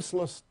a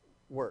useless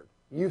word.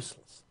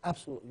 Useless.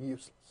 Absolutely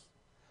useless.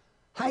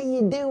 How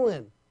you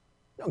doing?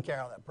 Don't care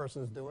how that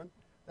person's doing.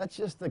 That's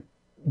just a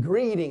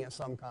greeting of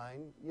some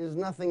kind. There's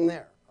nothing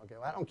there. Okay,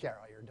 well, I don't care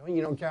how you're doing.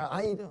 You don't care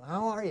how you doing.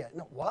 How are you?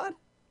 No, what?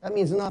 That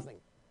means nothing.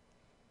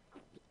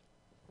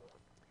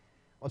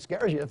 What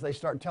scares you if they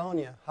start telling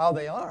you how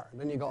they are.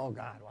 Then you go, oh,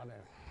 God, what?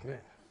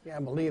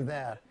 Can't believe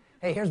that.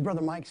 Hey, here's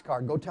Brother Mike's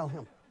card. Go tell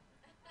him.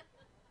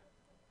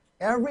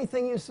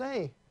 Everything you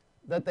say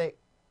that they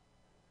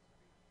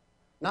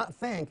not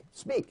think,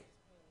 speak.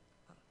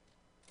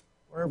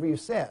 Wherever you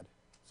said,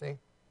 see?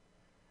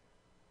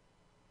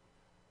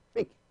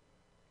 Speak.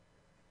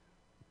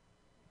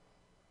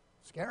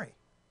 Scary.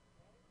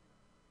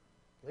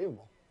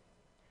 Unbelievable.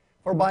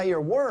 For by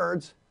your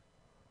words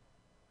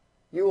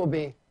you will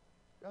be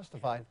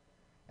justified,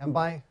 and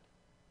by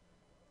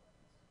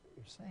what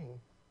you're saying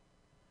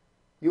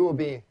you will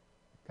be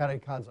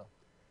karikazo.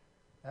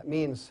 That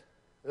means,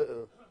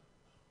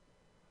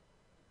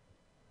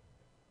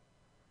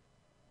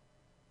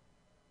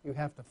 you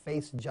have to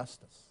face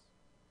justice.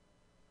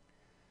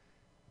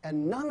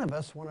 And none of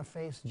us want to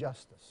face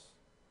justice.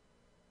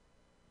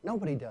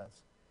 Nobody does.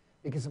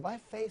 Because if I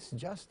face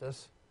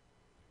justice,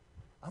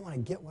 I want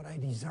to get what I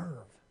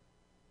deserve.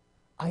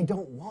 I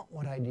don't want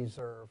what I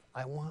deserve.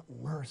 I want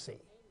mercy.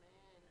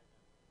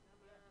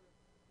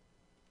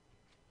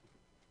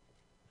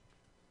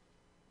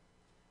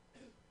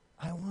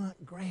 I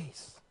want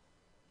grace.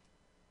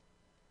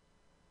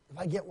 If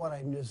I get what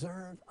I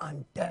deserve,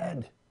 I'm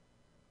dead.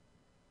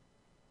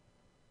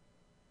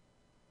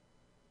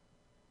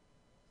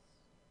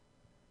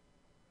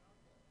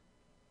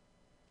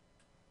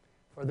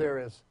 For there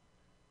is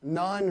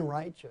none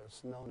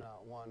righteous, no,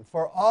 not one.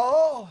 For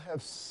all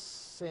have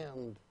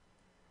sinned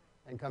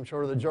and come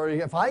short of the glory.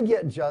 If I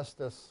get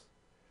justice,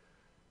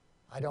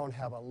 I don't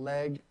have a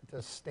leg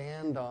to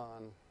stand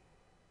on.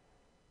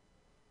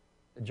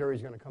 The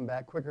jury's going to come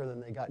back quicker than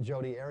they got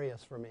Jodi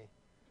Arias for me.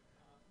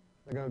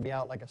 They're going to be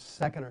out like a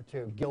second or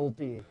two.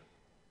 Guilty.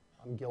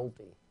 I'm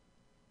guilty.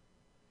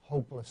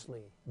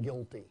 Hopelessly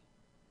guilty.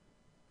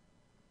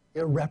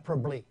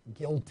 Irreparably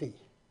guilty.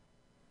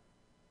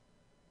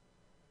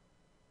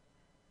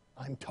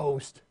 I'm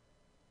toast.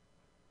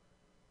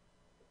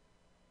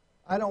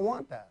 I don't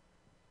want that.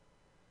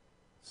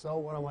 So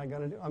what am I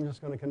going to do? I'm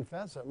just going to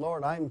confess it.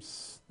 Lord,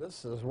 this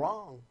is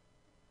wrong.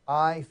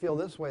 I feel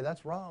this way.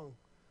 That's wrong.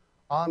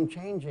 I'm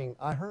changing.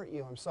 I hurt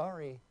you. I'm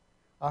sorry.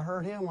 I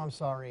hurt him. I'm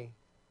sorry.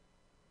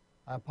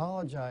 I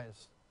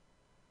apologize.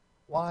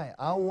 Why?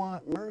 I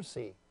want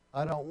mercy.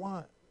 I don't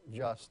want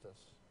justice.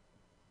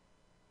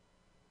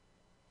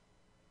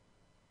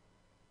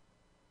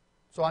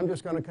 So I'm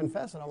just going to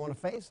confess it. I want to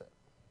face it.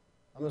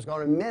 I'm just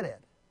going to admit it.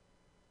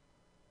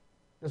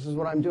 This is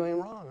what I'm doing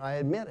wrong. I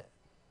admit it.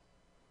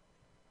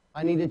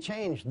 I need to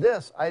change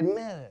this. I admit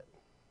it.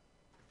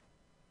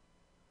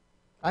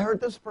 I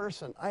hurt this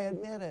person. I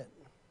admit it.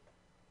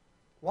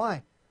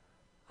 Why?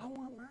 I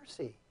want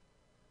mercy.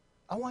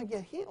 I want to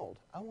get healed.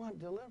 I want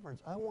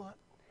deliverance. I want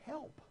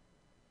help.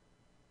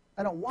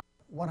 I don't want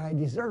what I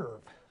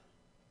deserve.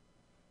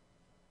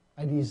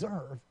 I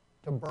deserve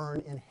to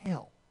burn in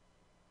hell.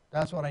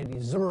 That's what I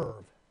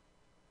deserve.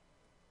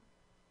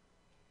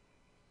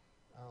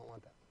 I don't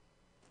want that.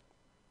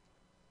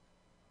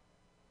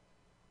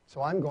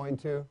 So I'm going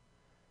to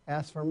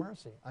ask for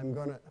mercy. I'm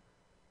going to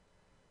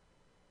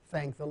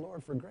thank the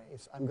Lord for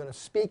grace. I'm going to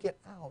speak it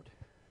out.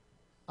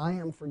 I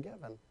am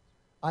forgiven.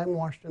 I'm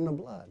washed in the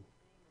blood.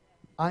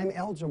 I'm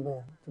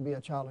eligible to be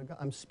a child of God.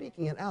 I'm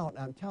speaking it out.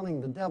 I'm telling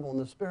the devil in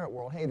the spirit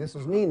world, hey, this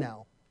is me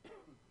now.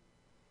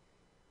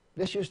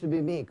 This used to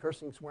be me,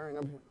 cursing, swearing,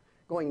 I'm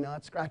going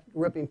nuts,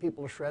 ripping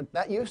people to shreds.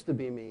 That used to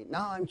be me.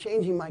 Now I'm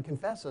changing my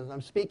confessions.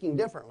 I'm speaking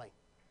differently.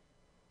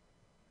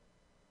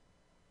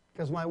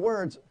 Because my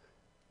words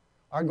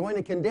are going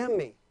to condemn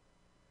me.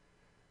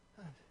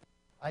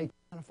 I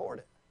can't afford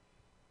it.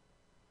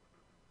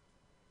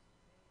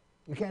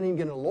 You can't even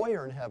get a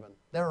lawyer in heaven.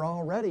 They're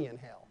already in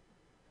hell.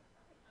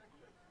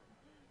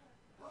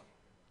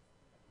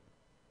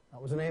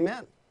 That was an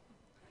amen.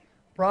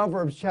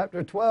 Proverbs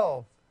chapter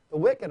 12. The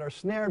wicked are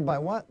snared by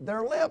what?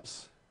 Their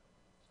lips.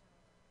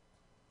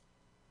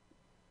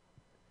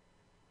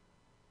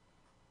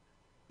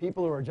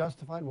 People who are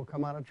justified will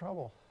come out of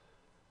trouble.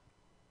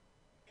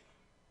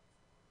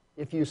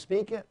 If you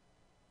speak it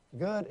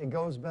good, it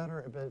goes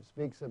better. If it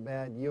speaks it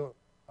bad, you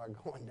are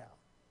going down.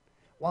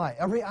 Why?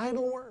 Every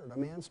idle word a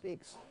man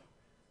speaks,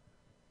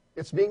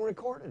 it's being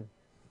recorded.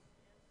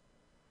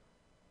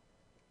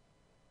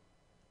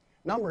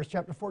 Numbers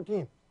chapter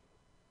 14.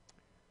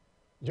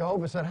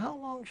 Jehovah said, how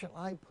long shall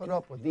I put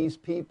up with these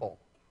people?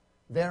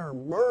 They're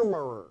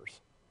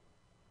murmurers.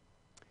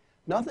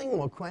 Nothing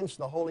will quench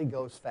the Holy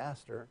Ghost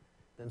faster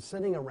than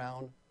sitting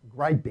around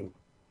griping.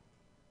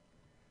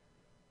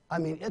 I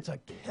mean, it's a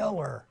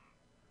killer.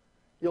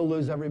 You'll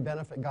lose every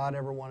benefit God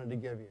ever wanted to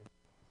give you.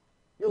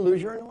 You'll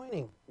lose your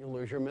anointing. You'll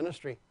lose your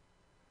ministry.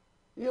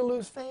 You'll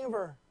lose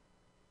favor.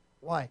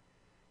 Why?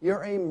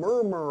 You're a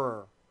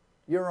murmurer.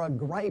 You're a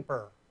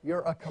griper.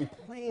 You're a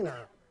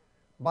complainer.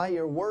 By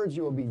your words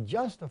you will be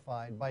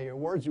justified. By your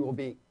words you will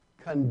be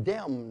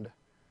condemned.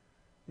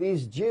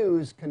 These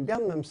Jews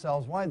condemned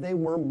themselves. Why? They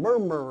were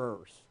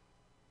murmurers,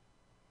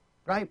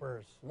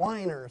 gripers,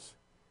 whiners.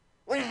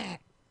 I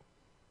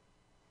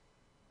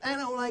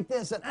don't like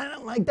this and I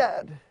don't like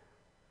that.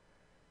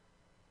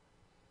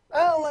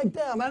 I don't like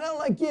them. I don't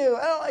like you.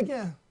 I don't like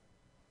you.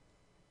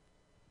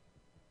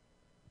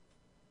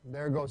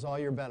 There goes all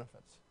your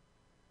benefits.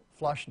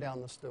 Flushed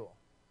down the stool.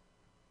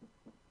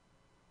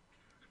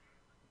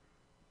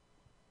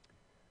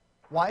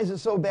 Why is it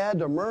so bad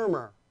to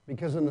murmur?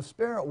 Because in the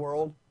spirit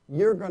world,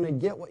 you're going to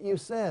get what you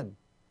said.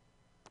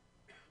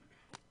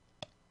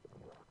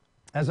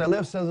 As I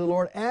live, says the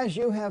Lord, as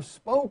you have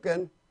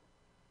spoken,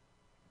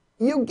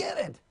 you get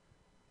it.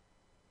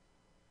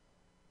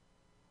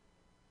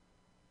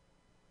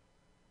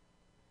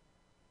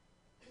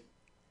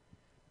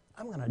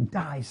 I'm going to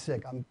die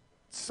sick. I'm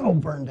so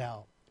burned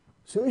out.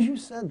 As soon as you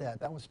said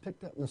that, that was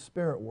picked up in the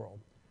spirit world.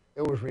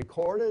 It was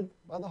recorded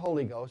by the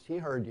Holy Ghost. He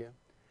heard you.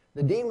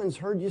 The demons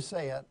heard you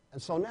say it,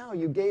 and so now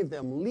you gave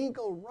them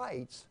legal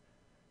rights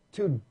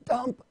to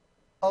dump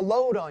a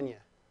load on you.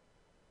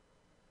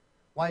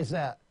 Why is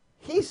that?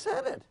 He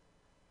said it.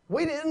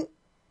 We didn't.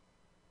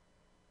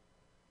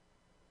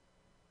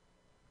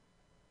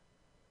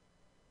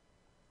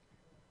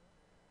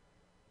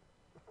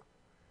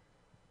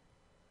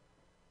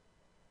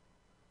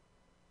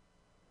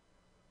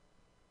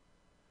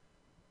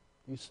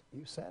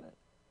 You said it.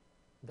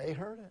 They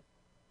heard it.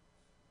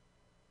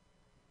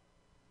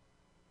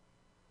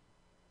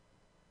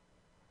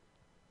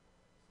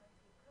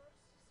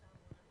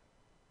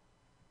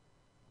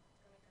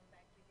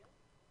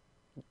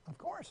 Of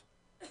course.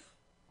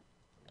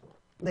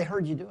 They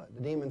heard you do it.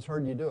 The demons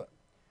heard you do it.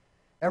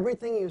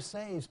 Everything you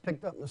say is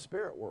picked up in the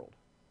spirit world.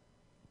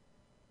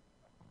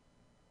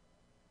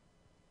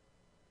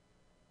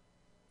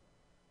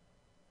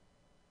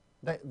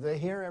 They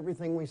hear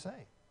everything we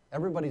say.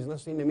 Everybody's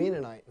listening to me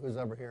tonight who's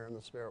ever here in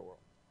the spirit world.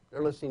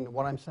 They're listening to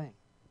what I'm saying.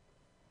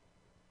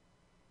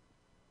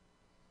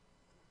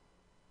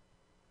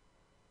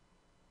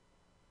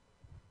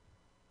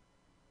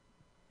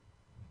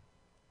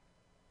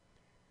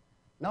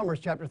 Numbers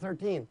chapter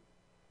 13.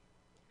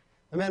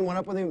 The men went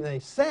up with him and they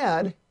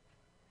said,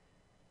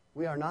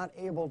 we are not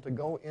able to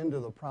go into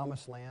the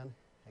promised land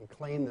and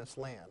claim this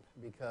land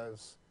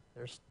because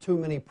there's too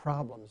many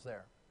problems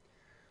there.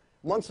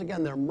 Once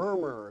again, they're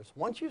murmurers.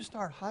 Once you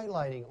start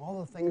highlighting all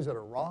the things that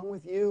are wrong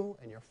with you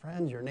and your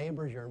friends, your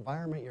neighbors, your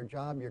environment, your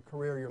job, your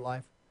career, your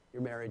life,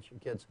 your marriage, your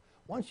kids,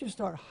 once you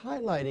start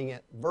highlighting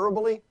it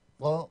verbally,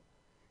 well,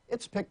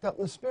 it's picked up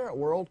in the spirit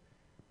world,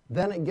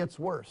 then it gets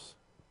worse.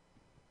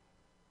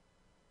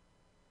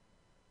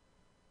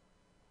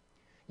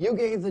 You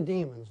gave the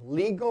demons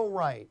legal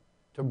right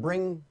to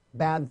bring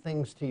bad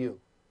things to you.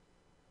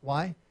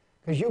 Why?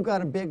 Because you've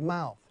got a big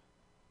mouth.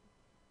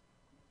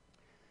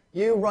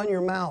 You run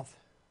your mouth,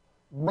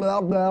 blah,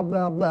 blah,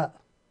 blah, blah.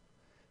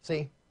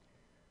 See,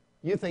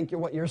 you think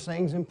what you're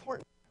saying is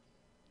important.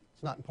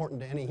 It's not important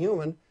to any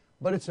human,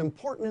 but it's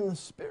important in the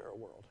spirit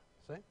world.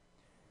 See?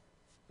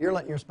 You're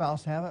letting your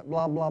spouse have it,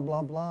 blah, blah,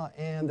 blah, blah,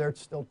 and they're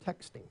still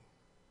texting.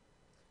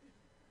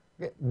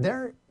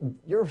 Okay,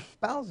 your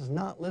spouse is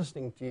not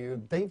listening to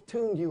you. They've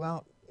tuned you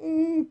out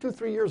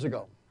 2-3 years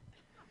ago.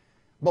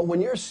 But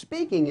when you're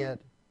speaking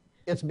it,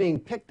 It's being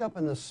picked up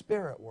in the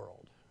spirit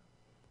world.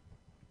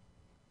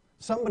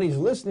 Somebody's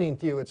listening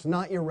to you. It's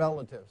not your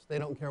relatives. They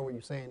don't care what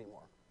you say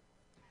anymore.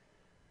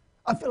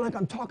 I feel like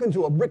I'm talking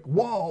to a brick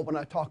wall when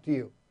I talk to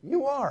you.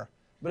 You are.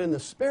 But in the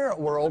spirit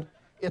world,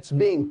 it's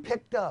being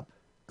picked up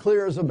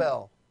clear as a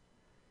bell.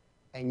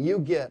 And you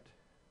get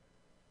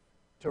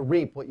to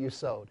reap what you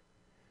sowed.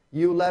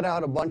 You let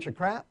out a bunch of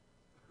crap.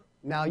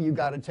 Now you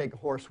got to take a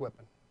horse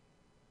whipping.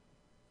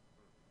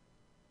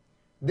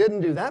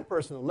 Didn't do that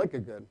person a lick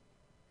of good.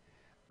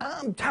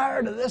 I'm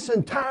tired of this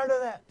and tired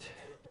of that.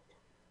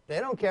 They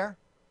don't care.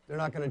 They're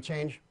not going to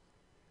change.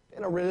 They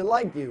don't really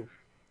like you.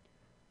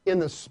 In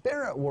the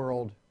spirit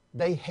world,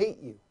 they hate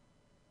you.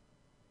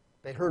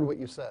 They heard what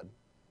you said.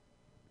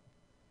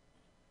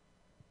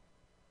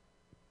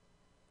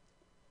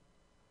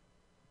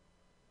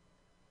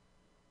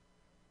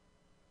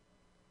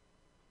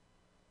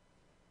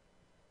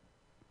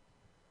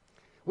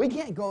 We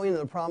can't go into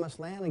the promised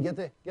land and get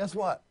there. Guess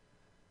what?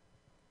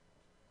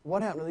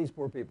 What happened to these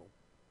poor people?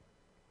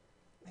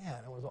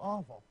 Man, it was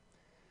awful.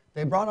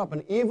 They brought up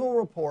an evil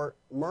report,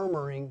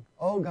 murmuring,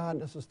 oh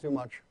God, this is too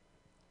much.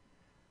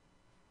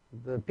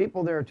 The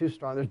people there are too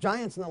strong. There's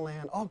giants in the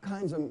land, all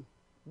kinds of...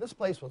 This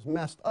place was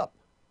messed up.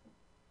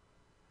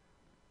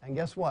 And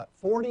guess what?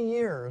 40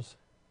 years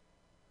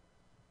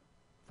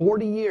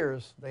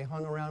they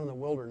hung around in the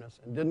wilderness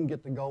and didn't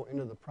get to go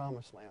into the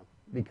promised land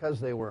because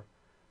they were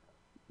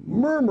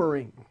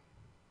murmuring.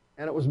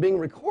 And it was being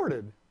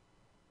recorded.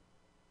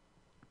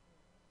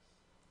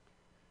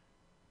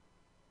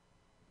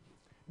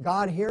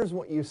 God hears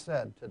what you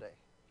said today.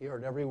 He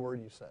heard every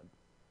word you said.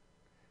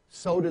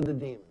 So did the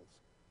demons.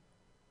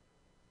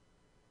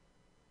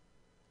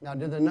 Now,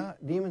 did the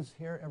demons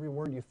hear every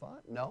word you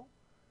thought? No.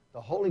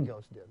 The Holy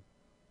Ghost did.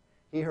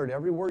 He heard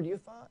every word you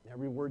thought and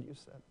every word you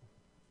said.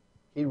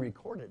 He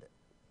recorded it.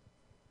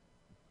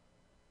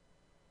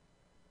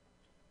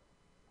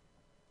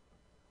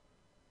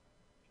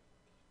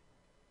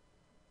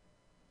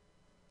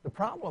 The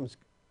problems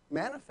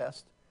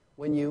manifest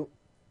when you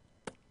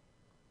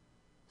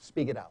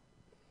speak it out.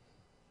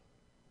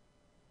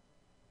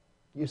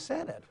 You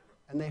said it,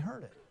 and they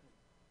heard it.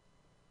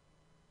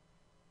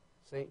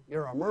 See,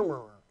 you're a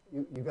murmurer.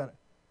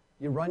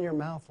 You run your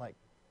mouth like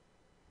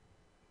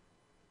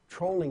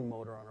trolling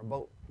motor on a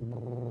boat.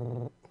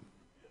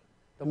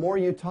 The more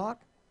you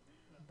talk,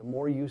 the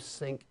more you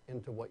sink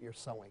into what you're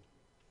sowing.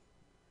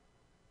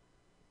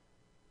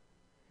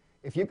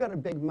 If you've got a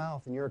big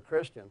mouth and you're a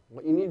Christian,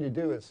 what you need to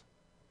do is,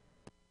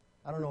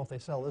 I don't know if they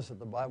sell this at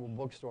the Bible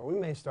bookstore. We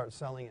may start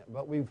selling it,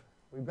 but I'm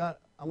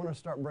going to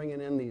start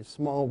bringing in these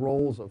small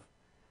rolls of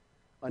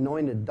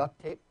anointed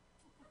duct tape.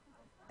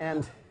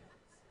 And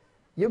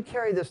you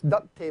carry this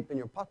duct tape in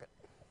your pocket.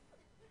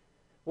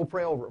 We'll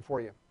pray over it for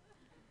you.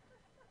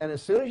 And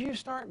as soon as you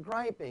start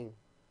griping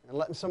and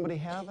letting somebody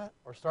have it,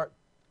 or start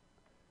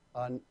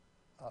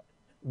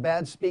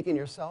bad speaking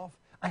yourself,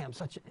 I am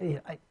such an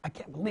idiot. I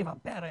can't believe how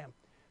bad I am.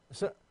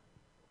 So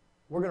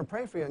we're going to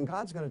pray for you, and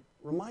God's going to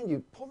remind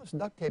you, pull this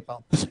duct tape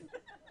out.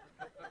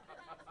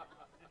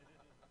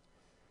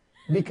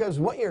 Because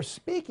what you're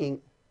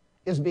speaking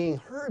is being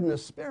heard in the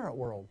spirit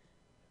world.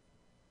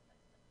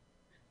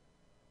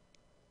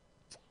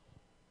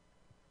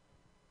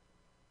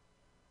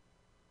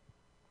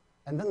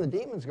 And then the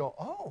demons go,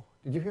 oh,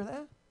 did you hear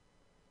that?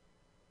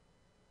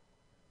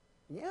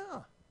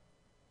 Yeah.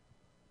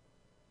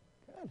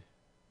 Good.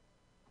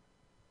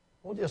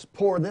 We'll just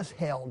pour this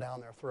hell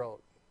down their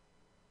throat.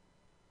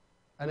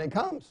 And it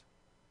comes.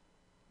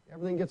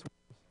 Everything gets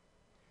worse.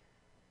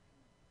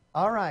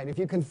 All right, if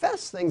you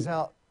confess things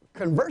out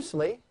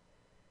conversely,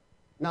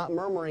 not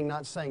murmuring,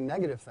 not saying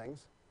negative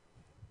things,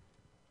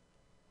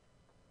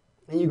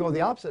 and you go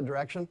the opposite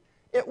direction,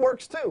 it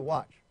works too.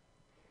 Watch.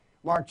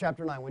 Mark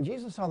chapter 9. When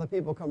Jesus saw the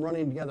people come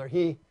running together,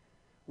 he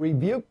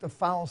rebuked the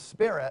foul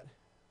spirit,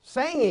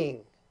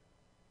 saying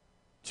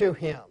to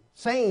him,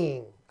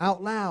 saying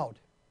out loud.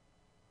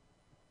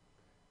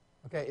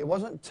 Okay, it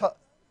wasn't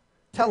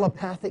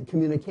telepathic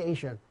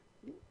communication.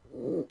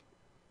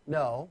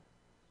 No.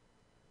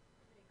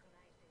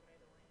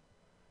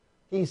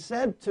 He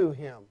said to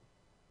him,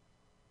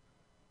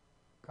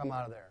 come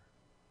out of there.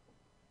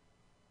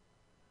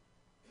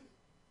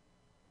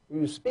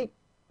 You speak.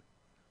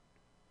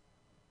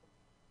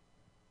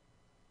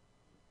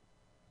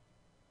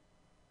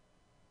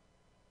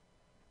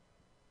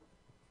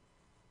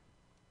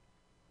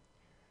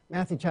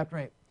 Matthew chapter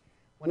 8.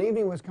 When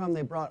evening was come,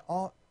 they brought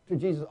to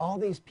Jesus all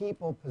these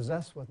people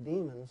possessed with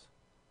demons.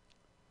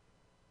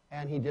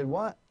 And he did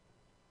what?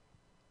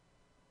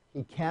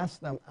 He cast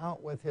them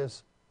out with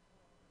his...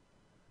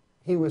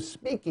 He was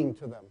speaking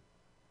to them.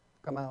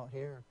 Come out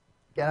here.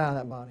 Get out of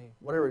that body.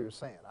 Whatever he was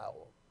saying.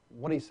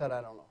 What he said,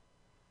 I don't know.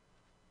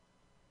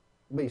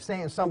 But he's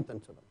saying something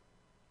to them.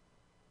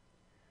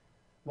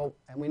 Well,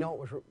 and we know it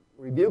was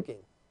rebuking.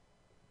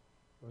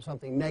 It was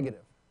something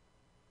negative.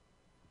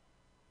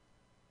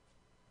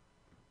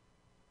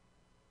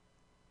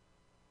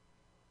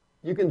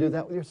 You can do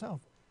that with yourself.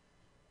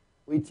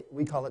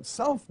 We call it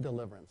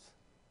self-deliverance.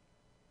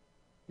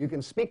 You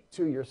can speak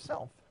to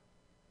yourself.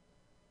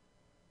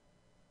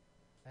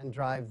 and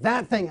drive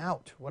that thing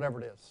out,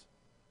 whatever it is.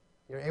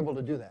 You're able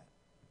to do that.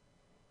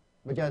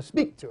 But you got to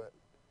speak to it.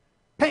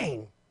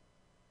 Pain,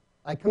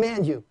 I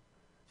command you.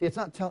 See, it's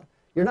not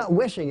you're not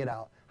wishing it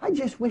out. I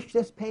just wish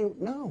this pain.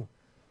 No.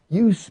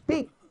 You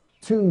speak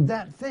to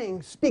that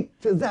thing. Speak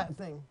to that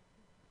thing.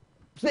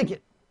 Speak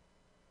it.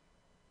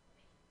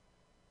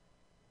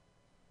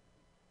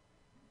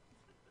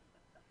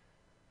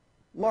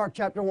 Mark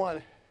chapter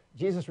 1,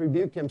 Jesus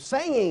rebuked him,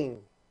 saying,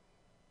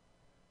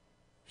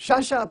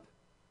 shush up,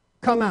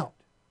 come out.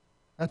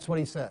 That's what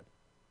he said.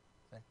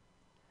 Okay.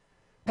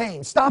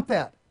 Pain, stop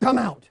that, come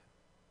out.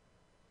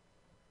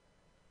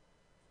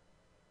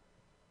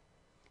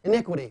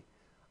 Iniquity,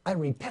 I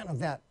repent of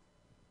that.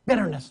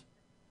 Bitterness,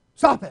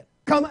 stop it,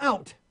 come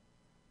out.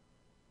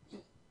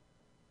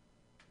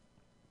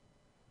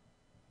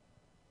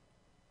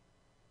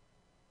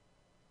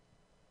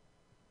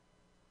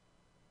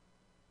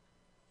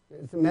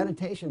 The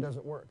meditation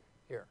doesn't work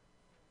here.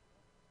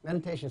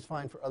 Meditation is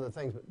fine for other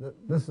things, but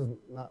this is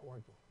not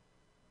working.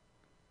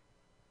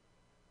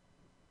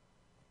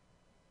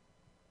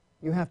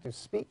 You have to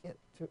speak it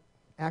to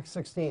Acts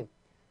 16.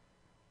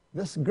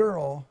 This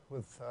girl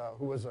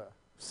who was a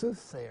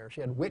soothsayer,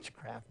 she had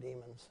witchcraft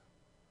demons.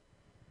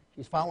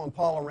 She's following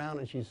Paul around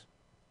and she's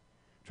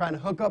trying to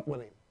hook up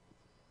with him.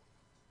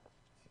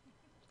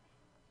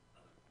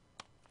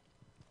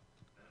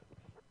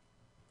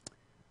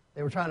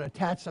 They were trying to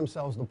attach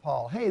themselves to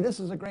Paul. Hey, this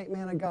is a great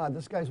man of God.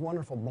 This guy's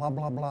wonderful, blah,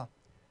 blah, blah.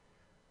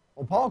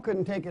 Well, Paul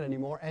couldn't take it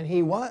anymore, and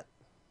he what?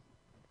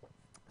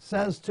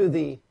 Says to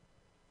the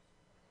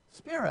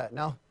Spirit.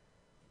 Now,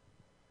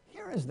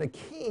 here is the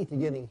key to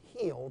getting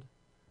healed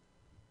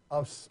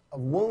of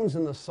wounds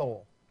in the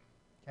soul.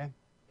 Okay?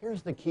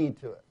 Here's the key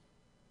to it.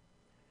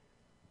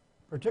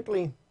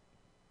 Particularly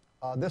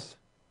this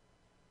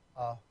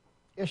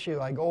issue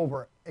I go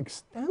over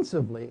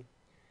extensively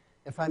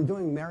if I'm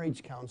doing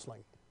marriage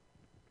counseling.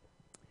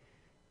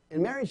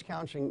 In marriage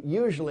counseling,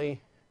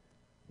 usually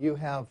you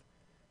have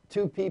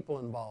two people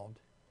involved.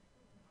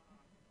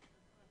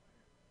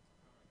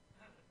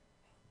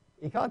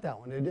 You caught that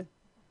one, did you?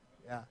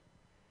 Yeah.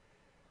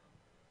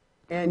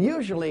 And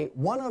usually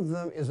one of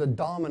them is a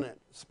dominant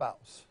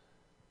spouse.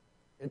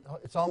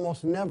 It's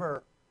almost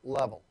never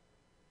level.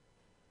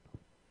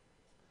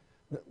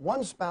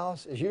 One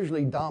spouse is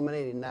usually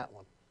dominating that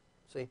one.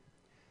 See?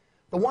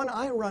 The one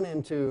I run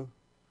into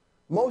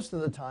most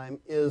of the time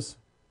is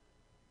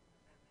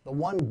the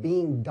one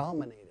being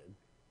dominated.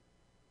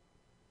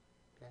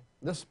 Okay?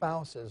 This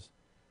spouse is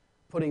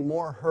putting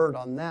more hurt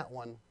on that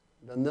one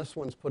than this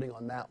one's putting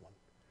on that one.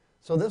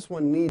 So this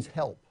one needs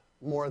help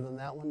more than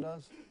that one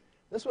does.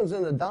 This one's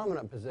in the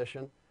dominant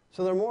position,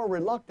 so they're more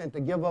reluctant to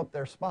give up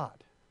their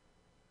spot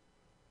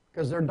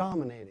because they're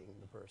dominating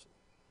the person.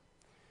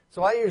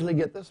 So I usually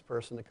get this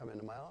person to come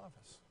into my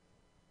office.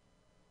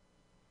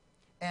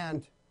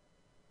 And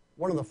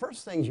one of the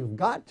first things you've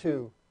got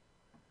to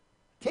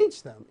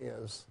teach them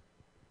is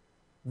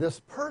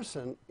this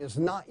person is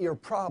not your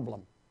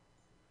problem.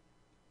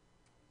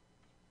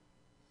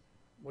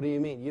 What do you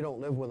mean? You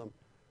don't live with them.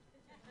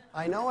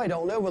 I know I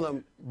don't live with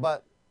them,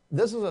 but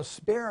this is a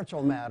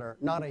spiritual matter,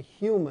 not a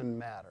human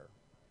matter.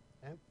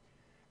 Okay?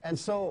 And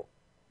so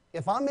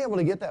if I'm able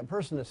to get that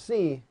person to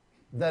see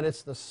that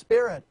it's the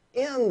spirit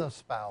in the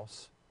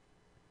spouse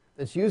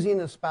that's using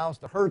the spouse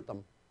to hurt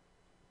them,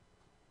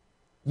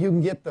 you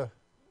can get the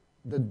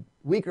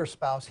weaker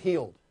spouse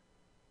healed.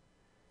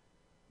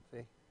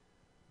 See?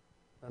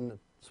 Then it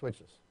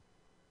switches.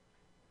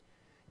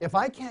 If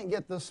I can't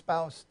get this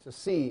spouse to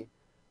see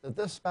that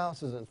this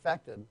spouse is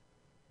infected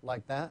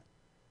like that,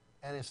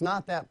 and it's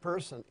not that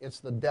person,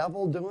 it's the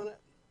devil doing it,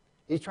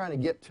 he's trying to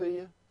get to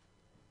you,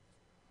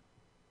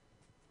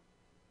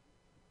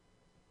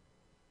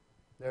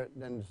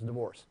 then it's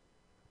divorce.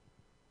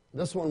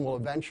 This one will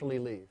eventually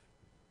leave,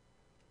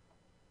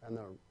 and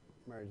the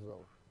marriage is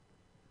over.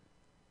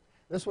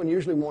 This one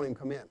usually won't even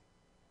come in.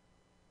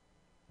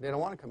 They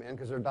don't want to come in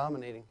because they're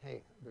dominating.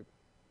 Hey,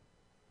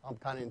 I'm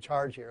kind of in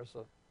charge here,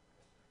 so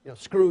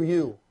screw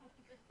you.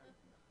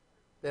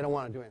 They don't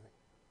want to do anything.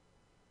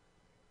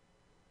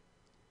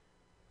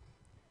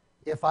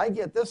 If I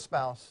get this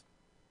spouse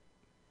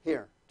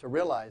here to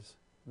realize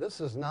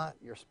this is not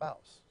your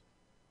spouse,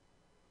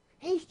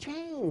 he's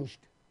changed.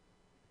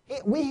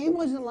 He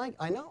wasn't like,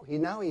 I know,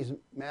 now he's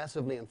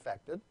massively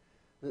infected.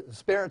 The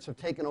spirits have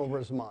taken over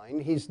his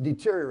mind. He's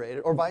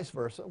deteriorated, or vice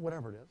versa,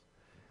 whatever it is.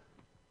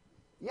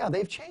 Yeah,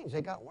 they've changed.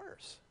 They got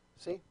worse.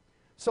 See?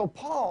 So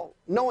Paul,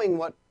 knowing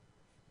what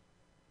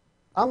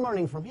I'm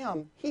learning from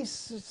him, he's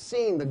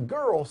seeing the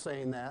girl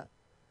saying that.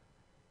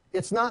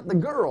 It's not the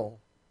girl.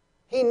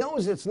 He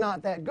knows it's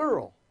not that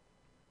girl.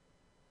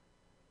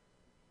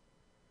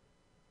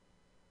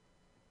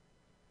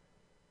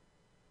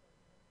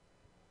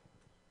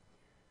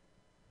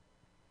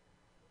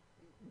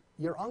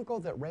 Your uncle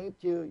that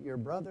raped you, your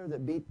brother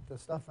that beat the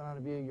stuff out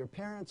of you, your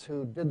parents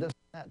who did this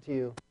and that to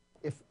you,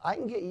 if I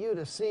can get you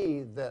to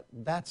see that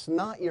that's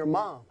not your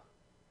mom,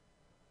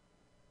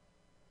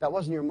 that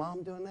wasn't your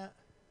mom doing that,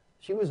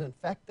 she was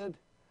infected,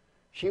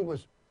 she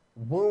was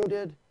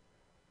wounded,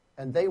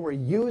 and they were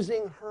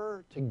using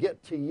her to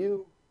get to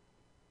you,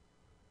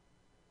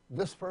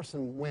 this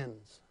person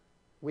wins.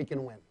 We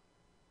can win.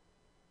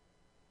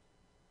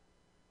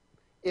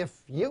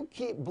 If you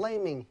keep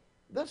blaming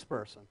this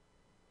person,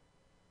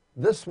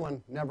 this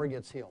one never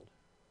gets healed.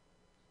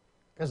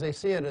 Because they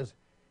see it as,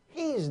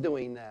 he's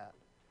doing that.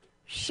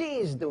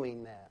 She's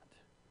doing that.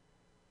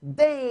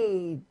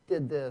 They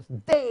did this.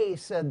 They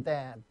said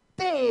that.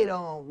 They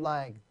don't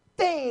like.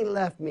 They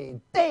left me.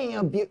 They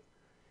abuse.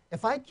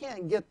 If I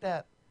can't get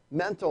that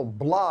mental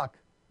block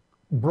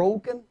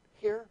broken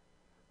here,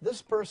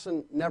 this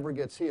person never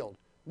gets healed.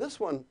 This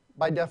one,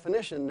 by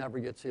definition, never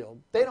gets healed.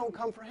 They don't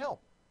come for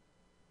help.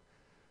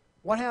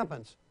 What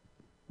happens?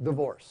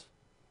 Divorce.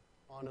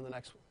 On to the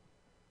next one.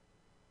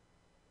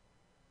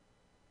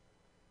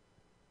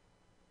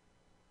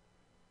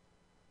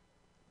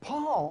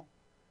 Paul,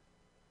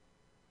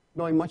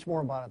 knowing much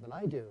more about it than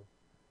I do,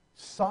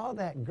 saw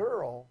that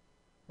girl,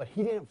 but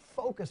he didn't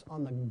focus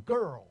on the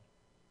girl.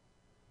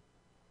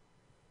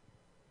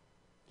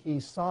 He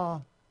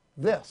saw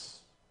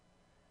this.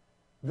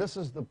 This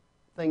is the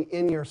thing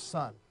in your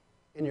son,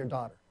 in your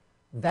daughter.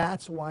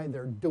 That's why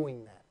they're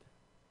doing that.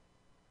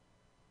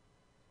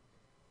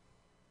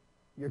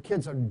 Your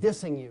kids are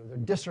dissing you. They're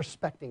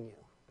disrespecting you.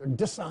 They're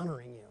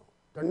dishonoring you.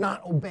 They're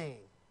not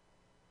obeying.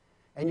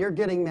 And you're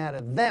getting mad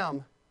at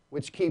them,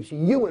 which keeps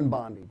you in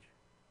bondage.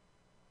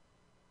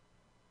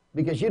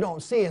 Because you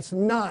don't see it's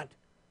not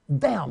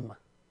them.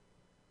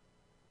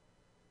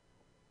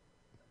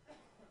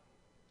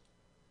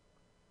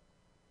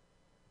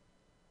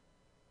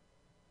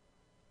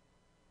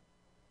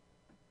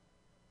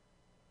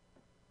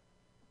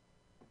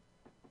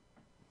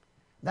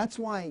 That's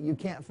why you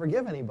can't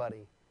forgive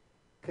anybody,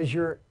 because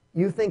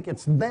you think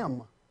it's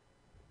them.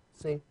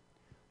 See?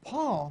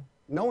 Paul,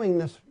 knowing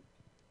this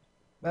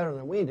better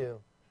than we do,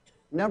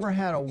 never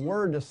had a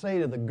word to say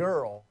to the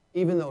girl,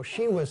 even though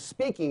she was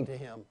speaking to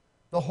him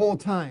the whole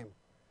time,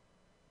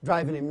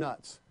 driving him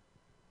nuts.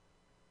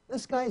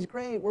 This guy's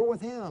great. We're with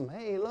him.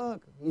 Hey,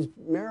 look, he's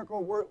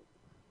miracle.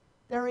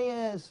 There he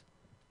is,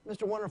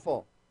 Mr.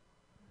 Wonderful.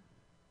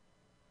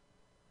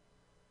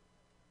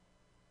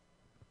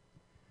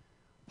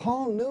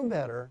 Paul knew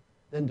better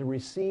than to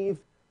receive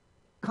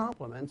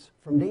compliments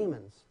from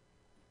demons.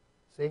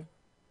 See?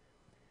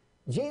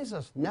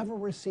 Jesus never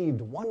received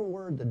one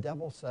word the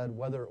devil said,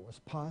 whether it was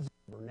positive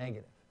or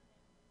negative.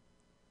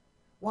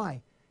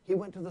 Why? He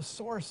went to the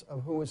source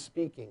of who was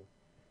speaking.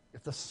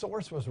 If the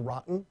source was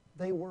rotten,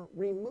 they were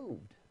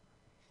removed.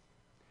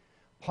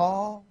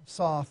 Paul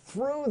saw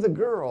through the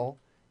girl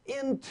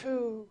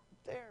into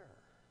there.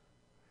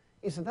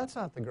 He said, that's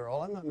not the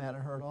girl. I'm not mad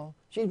at her at all.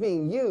 She's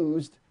being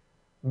used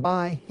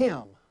by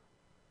him.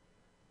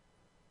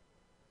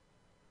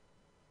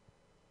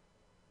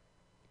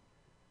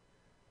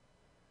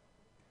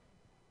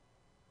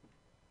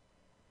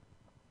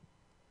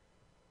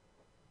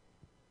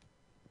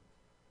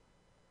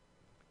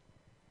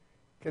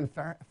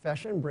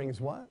 Confession brings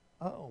what?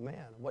 Oh,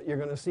 man, what you're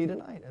going to see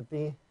tonight at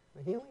the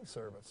healing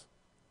service.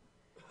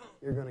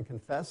 You're going to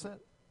confess it.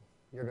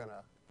 You're going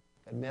to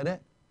admit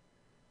it.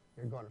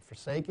 You're going to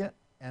forsake it.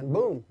 And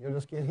boom, you'll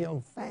just get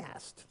healed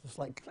fast. Just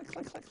like click,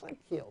 click, click, click,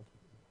 healed.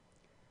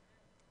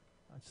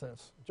 Watch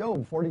this.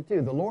 Job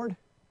 42. The Lord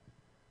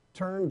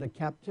turned the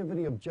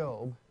captivity of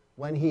Job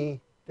when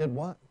he did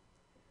what?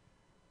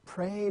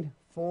 Prayed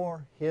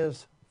for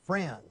his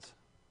friends.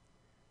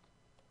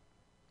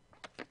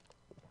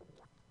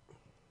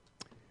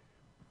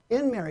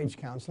 In marriage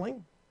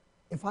counseling,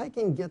 if I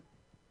can get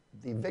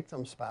the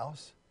victim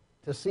spouse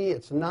to see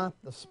it's not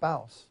the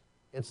spouse,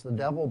 it's the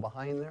devil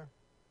behind there,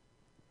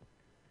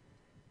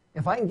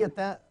 if I can get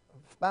that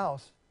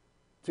spouse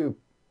to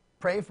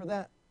pray for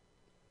that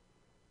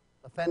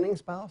offending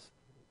spouse,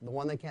 the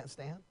one they can't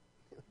stand,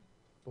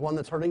 the one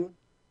that's hurting them,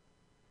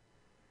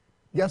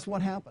 guess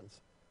what happens?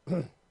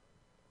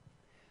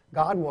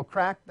 God will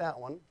crack that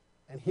one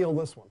and heal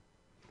this one.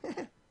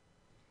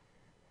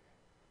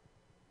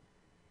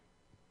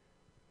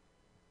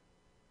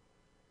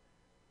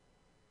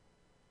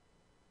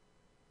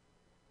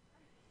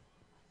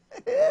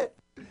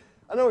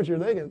 I know what you're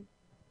thinking.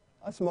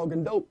 I'm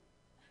smoking dope.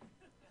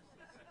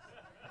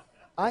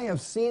 I have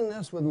seen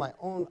this with my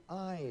own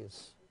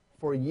eyes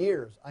for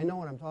years. I know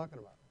what I'm talking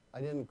about. I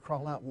didn't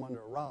crawl out from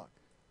under a rock.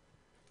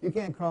 You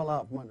can't crawl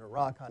out from under a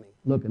rock, honey,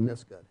 looking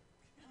this good.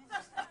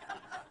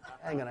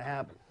 Ain't going to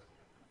happen.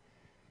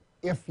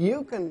 If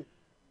you can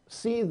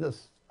see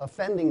this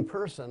offending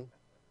person,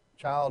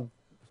 child,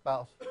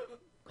 spouse,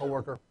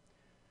 coworker,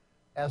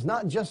 as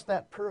not just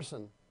that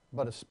person,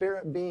 but a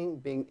spirit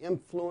being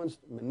influenced,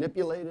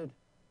 manipulated,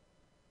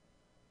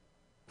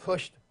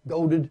 pushed,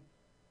 goaded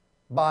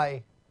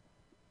by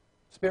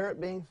spirit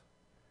beings,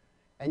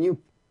 and you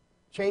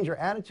change your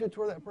attitude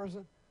toward that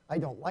person, I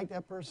don't like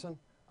that person,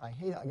 I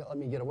hate it, let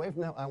me get away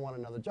from them, I want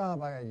another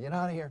job, I got to get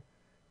out of here.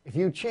 If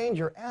you change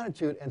your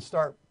attitude and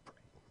start praying,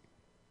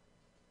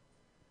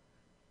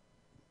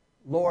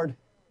 Lord,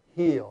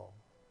 heal,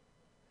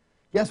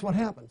 guess what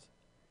happens?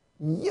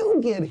 You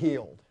get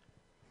healed.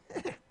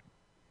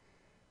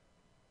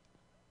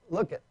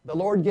 look at, the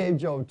Lord gave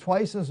Job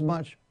twice as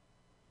much.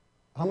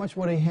 How much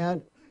would he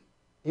had?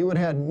 He would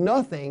have had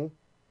nothing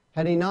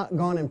had he not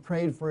gone and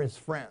prayed for his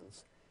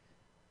friends.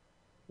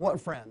 What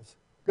friends?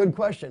 Good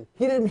question.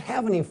 He didn't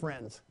have any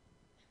friends.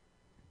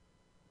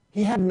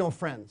 He had no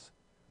friends.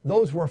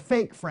 Those were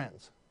fake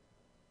friends.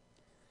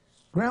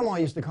 Grandma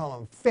used to call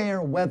them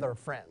fair weather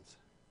friends.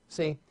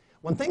 See,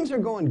 when things are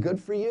going good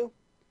for you,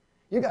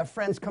 you got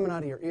friends coming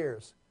out of your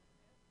ears.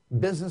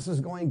 Business is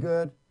going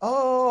good.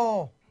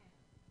 Oh,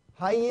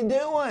 how you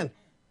doing?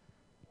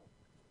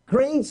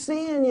 Great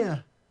seeing you.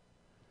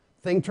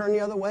 Thing turned the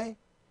other way.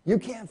 You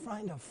can't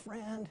find a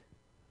friend.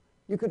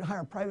 You could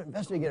hire a private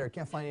investigator.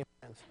 Can't find any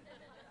friends.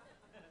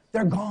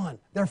 They're gone.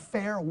 They're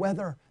fair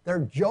weather. They're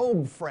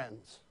Job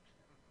friends.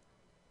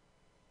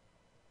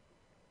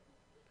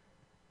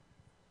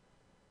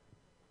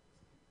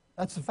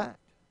 That's a fact.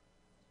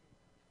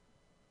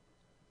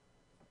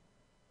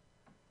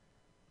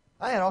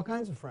 I had all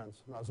kinds of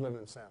friends when I was living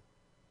in Sam.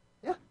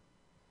 Yeah,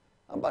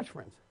 a bunch of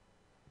friends.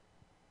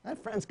 I had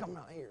friends coming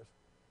out of ears.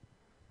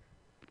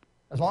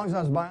 As long as I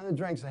was buying the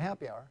drinks at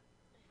happy hour.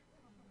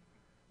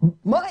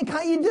 Mike,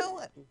 how you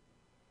doing?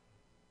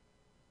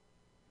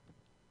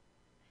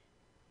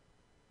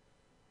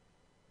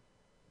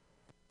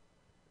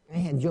 I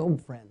had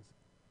Job friends.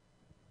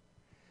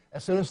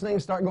 As soon as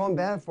things start going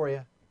bad for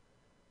you,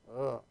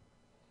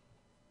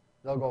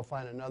 they'll go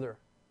find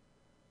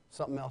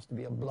something else to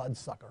be a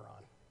bloodsucker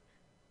on.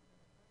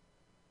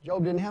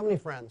 Job didn't have any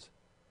friends,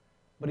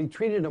 but he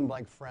treated them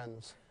like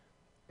friends.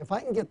 If I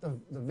can get the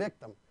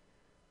victim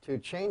to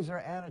change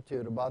their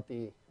attitude about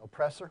the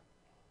oppressor,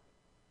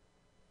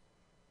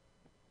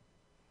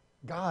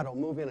 God will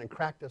move in and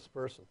crack this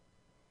person.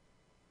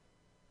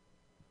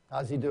 How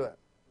does he do it?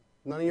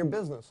 None of your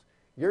business.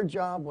 Your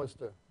job was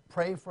to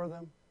pray for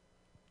them,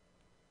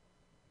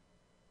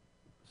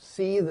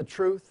 see the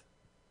truth.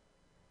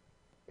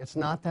 It's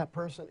not that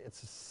person,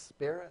 it's a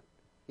spirit.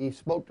 He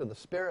spoke to the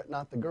spirit,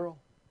 not the girl.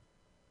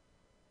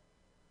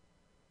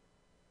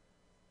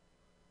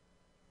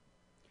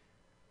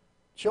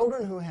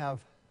 Children who have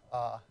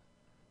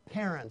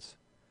parents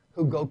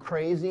who go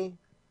crazy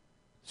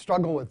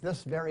struggle with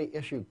this very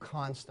issue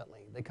constantly.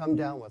 They come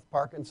down with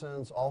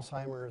Parkinson's,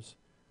 Alzheimer's,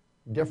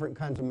 different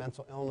kinds of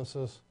mental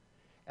illnesses.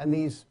 And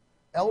these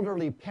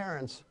elderly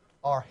parents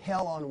are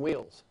hell on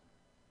wheels.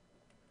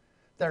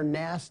 They're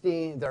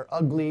nasty, they're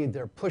ugly,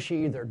 they're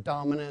pushy, they're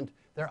dominant,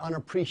 they're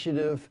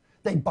unappreciative,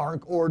 they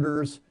bark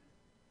orders,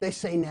 they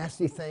say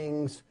nasty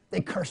things,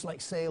 they curse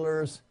like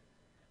sailors.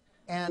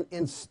 And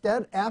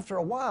instead, after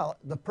a while,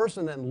 the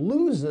person then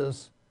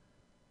loses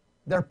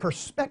their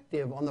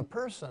perspective on the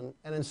person,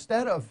 and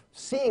instead of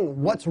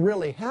seeing what's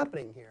really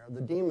happening here,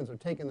 the demons are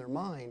taking their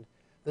mind,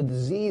 the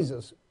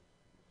diseases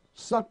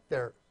suck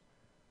their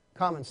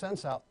common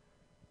sense out,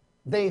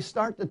 they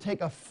start to take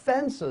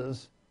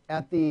offenses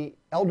at the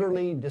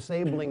elderly,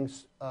 disabling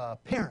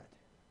parent.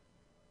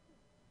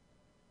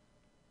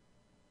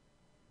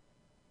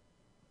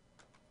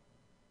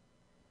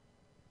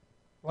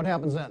 What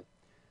happens then?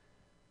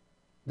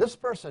 This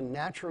person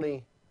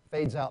naturally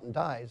fades out and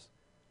dies.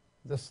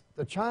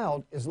 The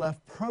child is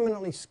left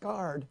permanently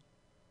scarred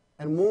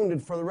and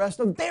wounded for the rest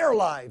of their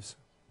lives.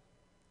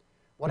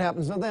 What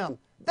happens to them?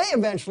 They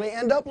eventually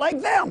end up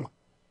like them.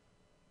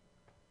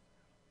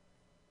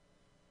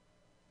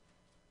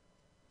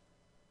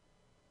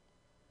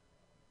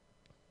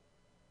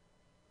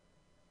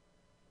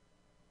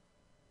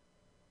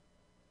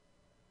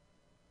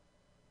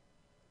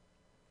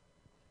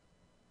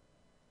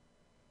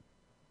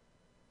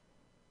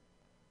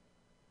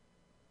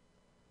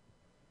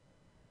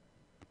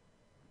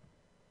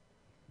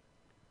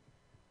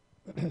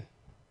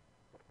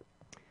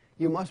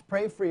 You must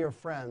pray for your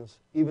friends,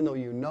 even though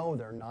you know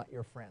they're not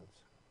your friends.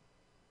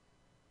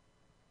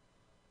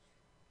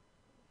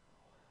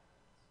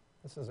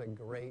 This is a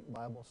great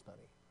Bible study.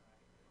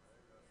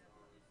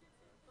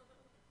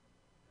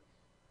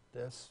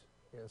 This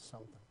is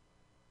something.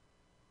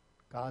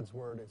 God's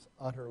Word is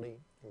utterly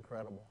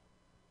incredible.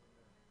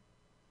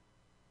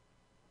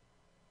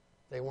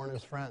 They weren't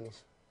his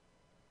friends.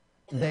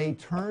 They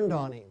turned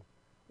on him.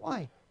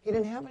 Why? He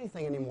didn't have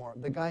anything anymore.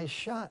 The guy's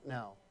shot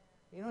now.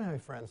 You don't have any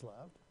friends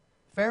left.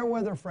 Fair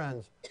weather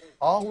friends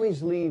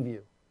always leave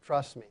you.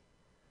 Trust me.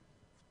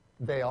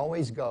 They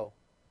always go.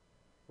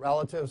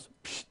 Relatives,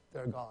 psh,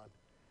 they're gone.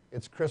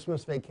 It's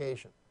Christmas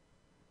vacation.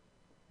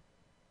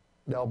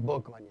 They'll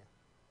book on you.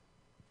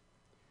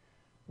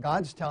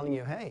 God's telling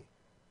you, hey,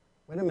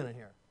 wait a minute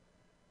here.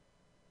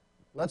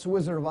 Let's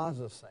Wizard of Oz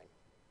this thing.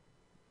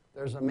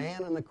 There's a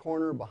man in the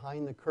corner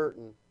behind the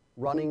curtain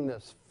running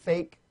this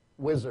fake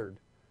wizard.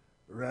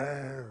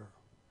 Rare.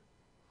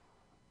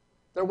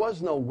 There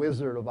was no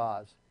Wizard of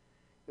Oz.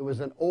 It was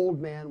an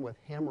old man with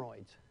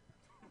hemorrhoids.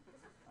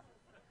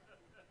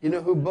 You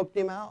know who booked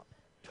him out?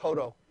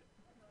 Toto.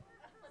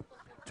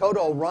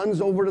 Toto runs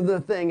over to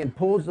the thing and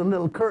pulls the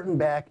little curtain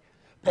back.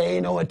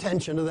 Pay no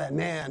attention to that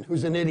man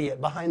who's an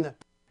idiot behind the...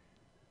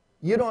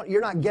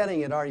 You're not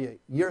getting it, are you?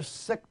 Your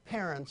sick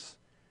parents,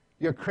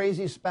 your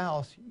crazy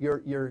spouse,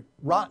 your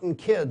rotten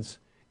kids,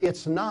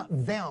 It's not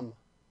them.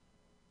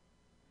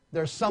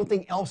 There's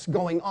something else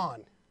going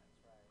on.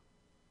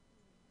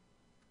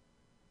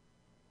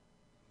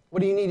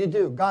 What do you need to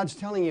do? God's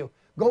telling you,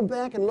 go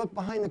back and look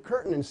behind the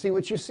curtain and see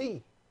what you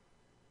see.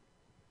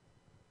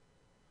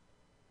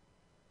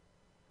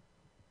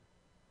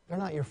 They're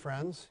not your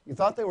friends. You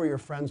thought they were your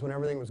friends when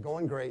everything was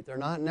going great. They're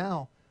not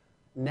now.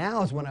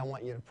 Now is when I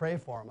want you to pray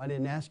for them. I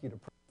didn't ask you to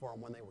pray for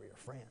them when they were your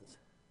friends.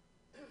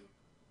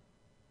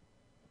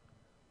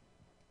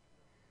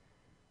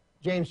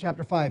 James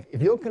chapter 5.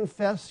 If you'll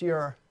confess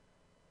your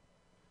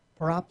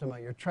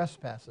paroptoma, your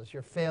trespasses,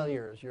 your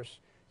failures,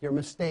 your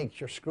mistakes,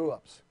 your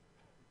screw-ups,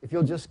 if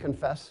you'll just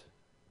confess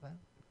that,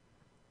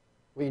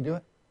 will you do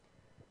it?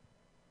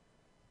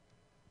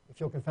 If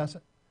you'll confess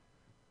it,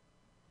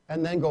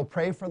 and then go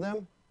pray for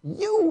them,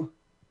 you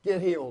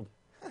get healed.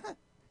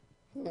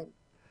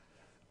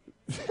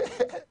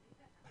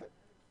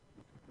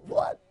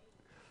 What?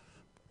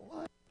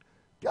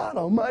 God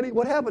almighty,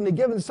 what happened to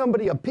giving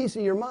somebody a piece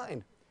of your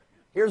mind?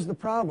 Here's the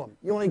problem.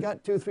 You only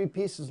got 2 or 3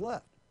 pieces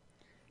left.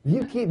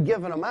 You keep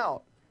giving them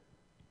out,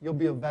 you'll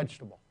be a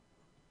vegetable.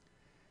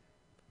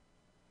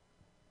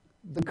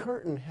 The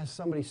curtain has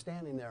somebody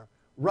standing there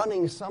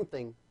running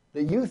something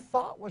that you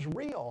thought was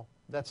real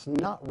that's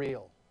not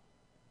real.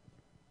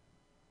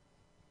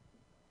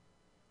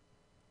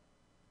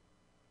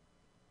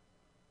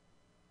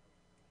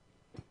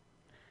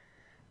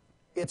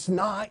 It's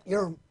not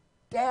your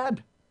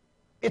dad.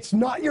 It's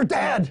not your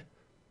dad.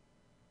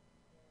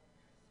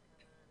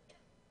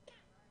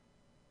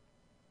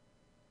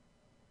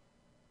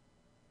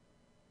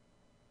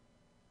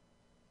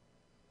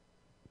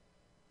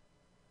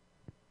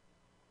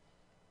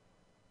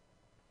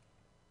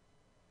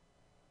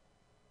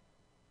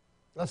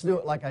 Let's do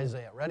it like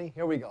Isaiah. Ready?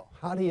 Here we go.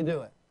 How do you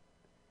do it?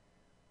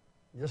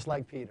 Just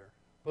like Peter.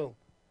 Boom.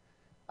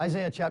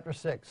 Isaiah chapter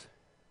 6.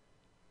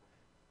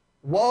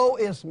 Woe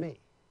is me.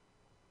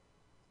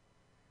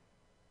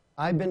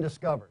 I've been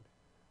discovered.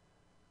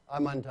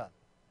 I'm undone.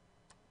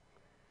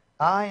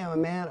 I am a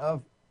man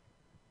of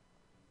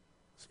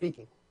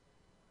speaking.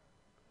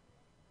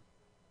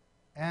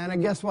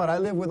 And guess what? I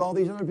live with all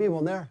these other people,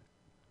 and they're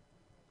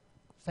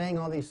saying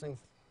all these things.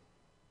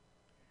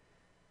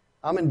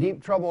 I'm in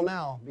deep trouble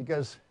now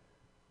because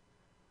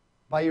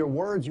by your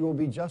words you will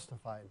be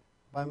justified.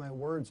 By my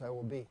words I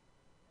will be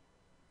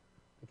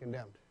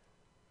condemned.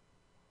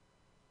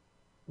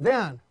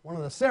 Then, one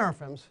of the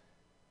seraphims,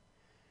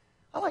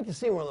 I'd like to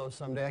see one of those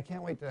someday. I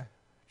can't wait to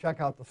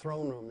check out the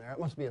throne room there. It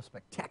must be a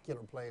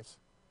spectacular place.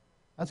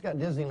 That's got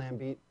Disneyland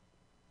beat.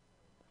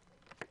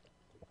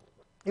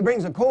 He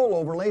brings a coal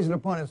over, lays it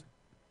upon his,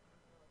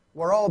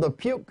 where all the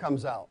puke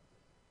comes out.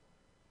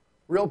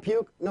 Real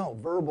puke? No,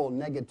 verbal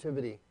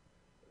negativity.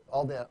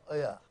 All that,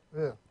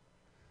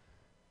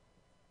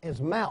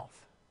 his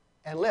mouth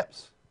and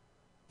lips.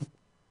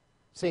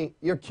 See,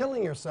 you're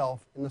killing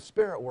yourself in the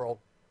spirit world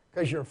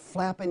because you're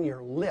flapping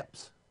your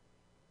lips.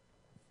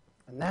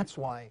 And that's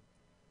why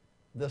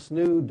this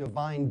new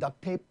divine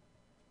duct tape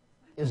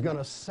is going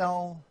to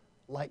sell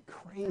like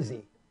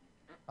crazy.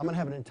 I'm going to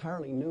have an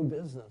entirely new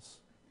business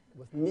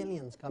with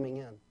millions coming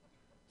in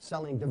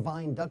selling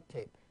divine duct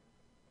tape.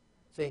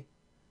 See,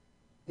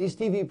 these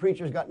TV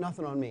preachers got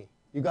nothing on me.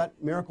 You got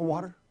miracle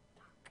water?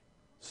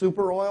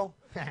 Super oil?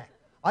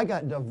 I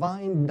got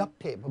divine duct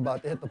tape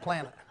about to hit the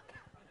planet.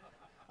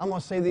 I'm going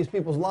to save these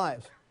people's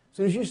lives. As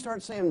soon as you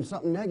start saying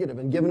something negative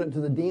and giving it to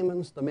the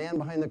demons, the man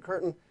behind the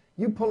curtain,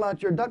 you pull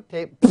out your duct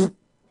tape.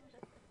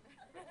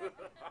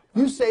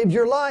 You saved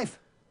your life.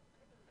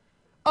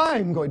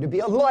 I'm going to be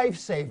a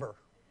lifesaver.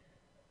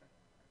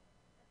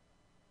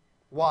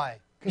 Why?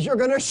 Because you're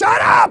going to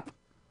shut up!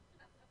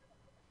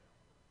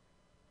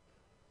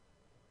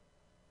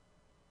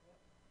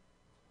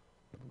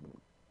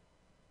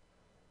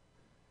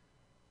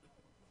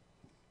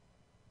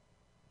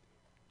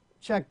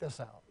 Check this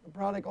out. The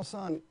prodigal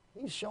son,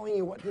 he's showing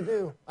you what to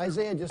do.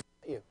 Isaiah just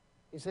taught you.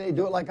 He said, hey,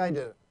 do it like I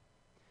did it.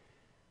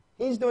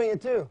 He's doing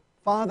it too.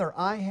 Father,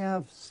 I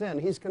have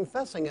sinned. He's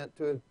confessing it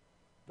to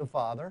the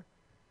Father.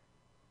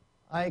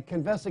 I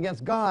confess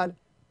against God.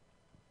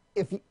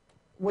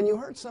 When you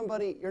hurt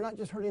somebody, you're not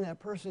just hurting that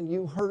person,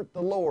 you hurt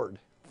the Lord.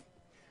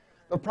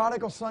 The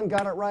prodigal son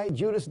got it right.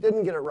 Judas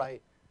didn't get it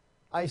right.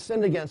 I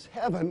sinned against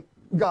heaven,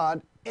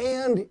 God,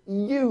 and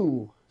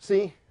you.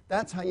 See,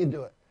 that's how you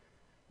do it.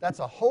 That's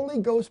a Holy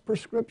Ghost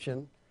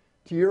prescription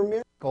to your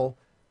miracle.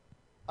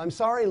 I'm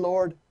sorry,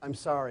 Lord. I'm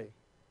sorry.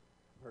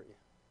 Hurt you.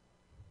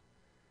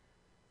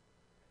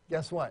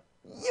 Guess what?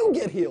 You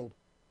get healed.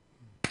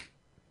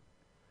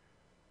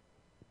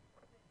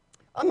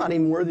 I'm not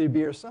even worthy to be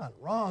your son.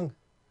 Wrong.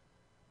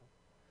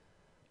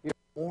 You're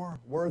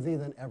more worthy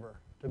than ever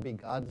to be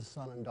God's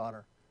son and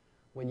daughter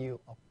when you,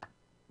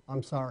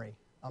 I'm sorry.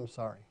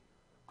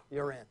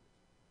 You're in.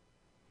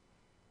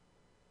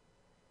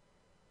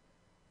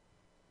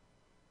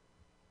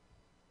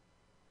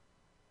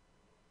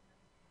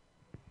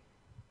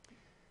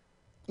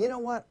 You know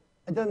what?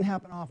 It doesn't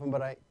happen often,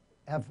 but I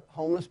have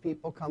homeless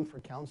people come for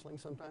counseling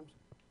sometimes.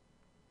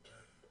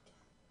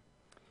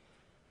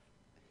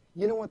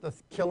 You know what the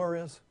killer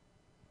is?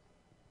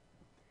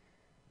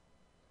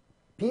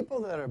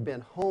 People that have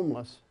been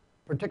homeless,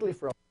 particularly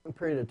for a long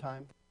period of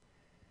time,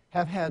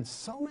 have had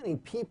so many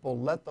people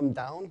let them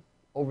down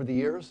over the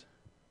years.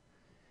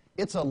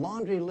 It's a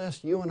laundry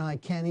list you and I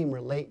can't even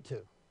relate to.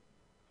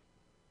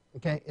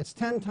 Okay? It's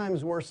 10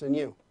 times worse than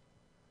you,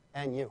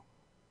 and you,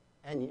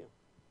 and you.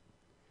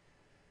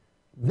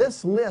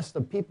 This list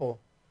of people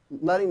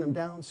letting them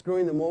down,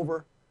 screwing them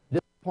over,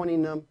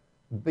 disappointing them,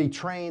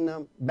 betraying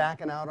them,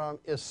 backing out on them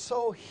is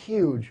so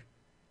huge.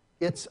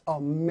 It's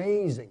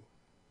amazing.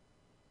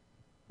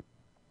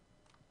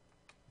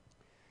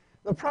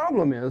 The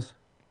problem is,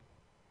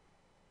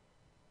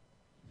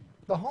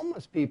 the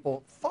homeless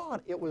people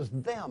thought it was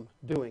them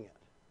doing it.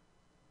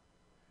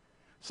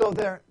 So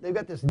they've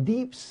got this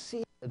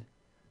deep-seated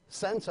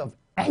sense of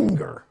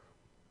anger.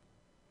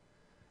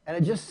 And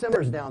it just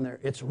simmers down there.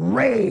 It's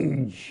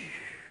rage.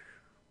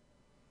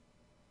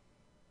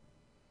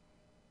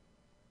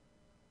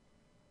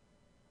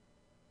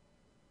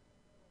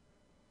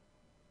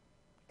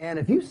 And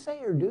if you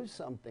say or do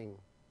something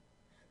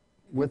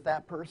with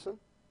that person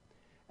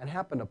and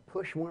happen to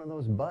push one of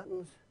those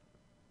buttons,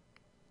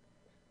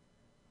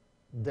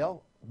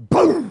 they'll,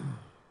 boom,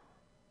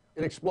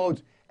 it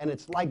explodes. And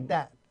it's like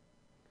that.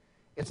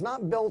 It's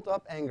not built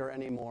up anger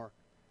anymore.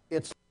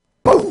 It's,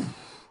 boom,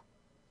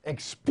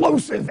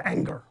 explosive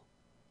anger.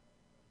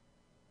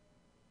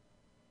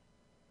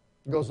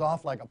 It goes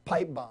off like a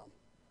pipe bomb.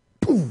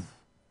 Poof,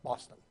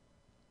 Boston.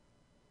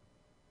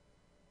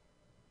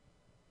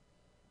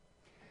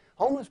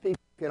 Homeless people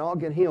can all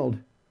get healed.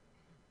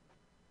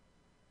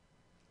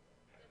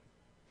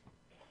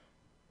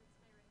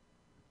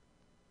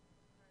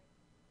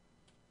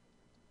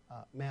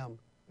 Ma'am,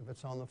 if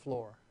it's on the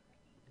floor,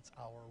 it's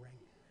our ring.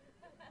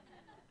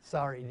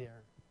 Sorry,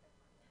 dear.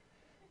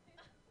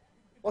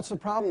 What's the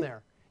problem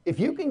there? If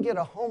you can get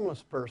a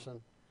homeless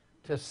person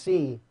to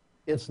see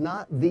it's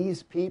not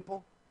these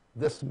people,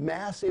 this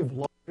massive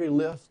laundry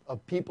list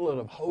of people that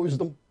have hosed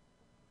them,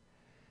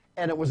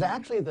 and it was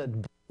actually the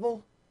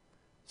devil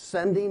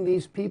sending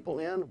these people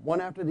in,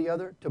 one after the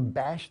other, to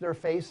bash their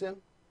face in,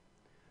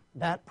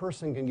 that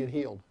person can get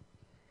healed.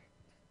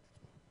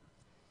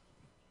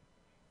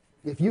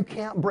 If you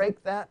can't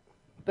break that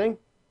thing,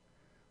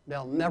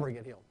 they'll never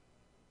get healed.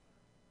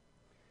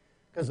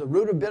 Because the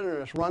root of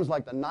bitterness runs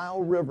like the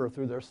Nile River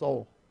through their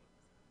soul.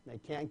 They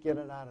can't get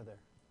it out of there.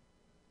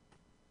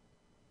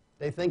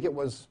 They think it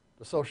was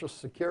the Social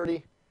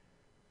Security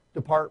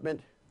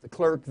Department, the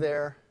clerk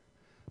there,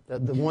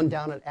 the one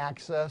down at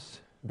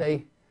Access.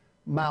 They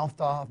mouthed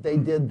off, they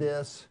did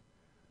this.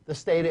 The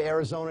state of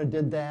Arizona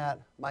did that.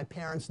 My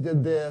parents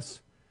did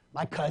this.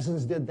 My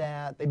cousins did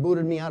that. They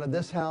booted me out of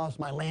this house.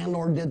 My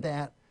landlord did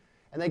that.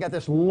 And they got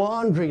this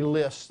laundry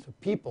list of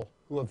people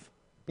who have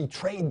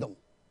betrayed them.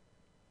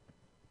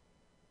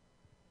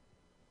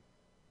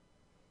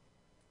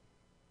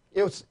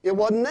 It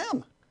wasn't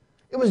them.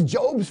 It was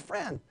Job's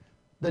friend.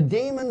 The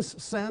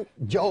demons sent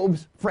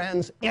Job's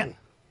friends in.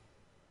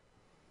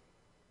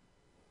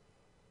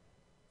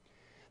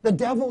 The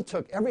devil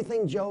took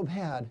everything Job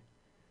had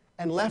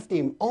and left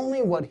him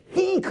only what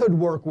he could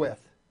work with.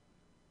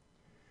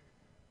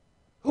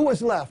 Who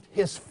was left?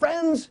 His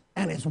friends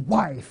and his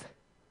wife.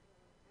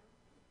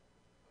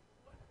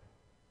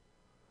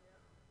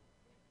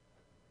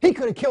 He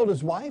could have killed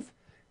his wife,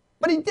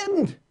 but he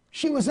didn't.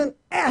 She was an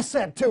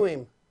asset to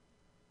him.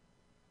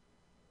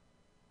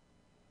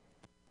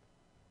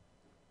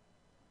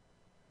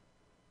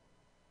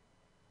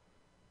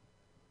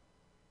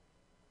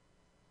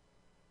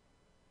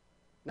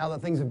 Now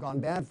that things have gone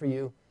bad for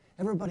you,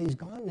 everybody's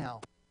gone now,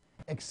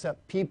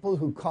 except people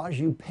who cause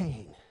you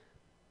pain.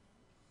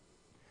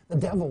 The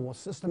devil will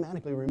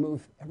systematically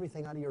remove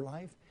everything out of your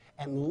life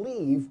and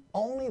leave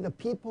only the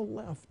people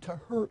left to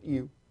hurt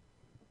you.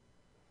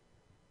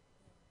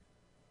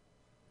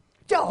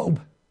 Job,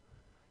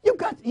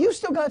 you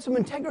still got some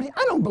integrity?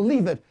 I don't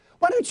believe it.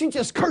 Why don't you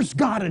just curse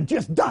God and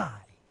just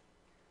die?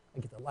 I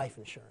get the life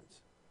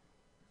insurance.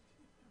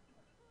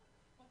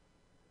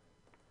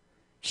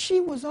 She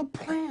was a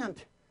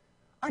plant.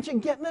 Aren't you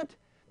getting it?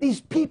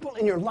 These people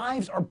in your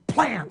lives are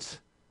plants.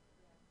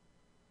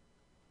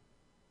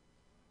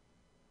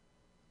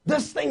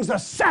 This thing's a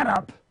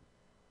setup.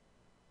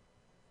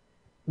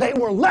 They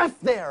were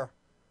left there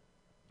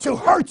to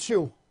hurt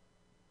you.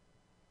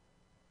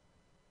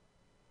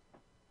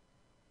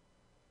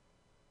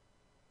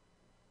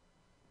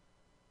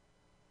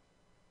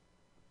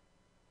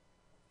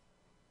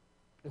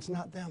 It's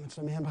not them, it's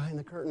the man behind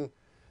the curtain.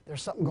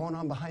 There's something going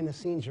on behind the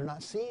scenes you're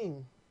not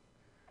seeing.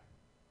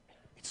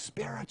 It's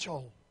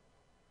spiritual.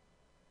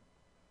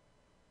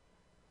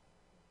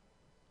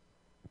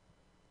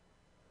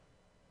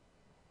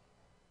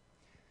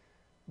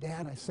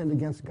 Dad, I sinned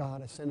against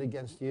God. I sinned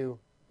against you.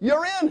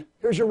 You're in.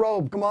 Here's your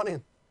robe. Come on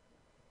in.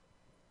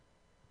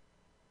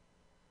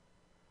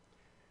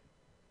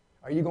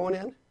 Are you going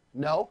in?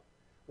 No.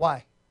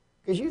 Why?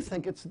 Because you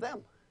think it's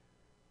them.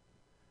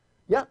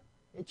 Yeah,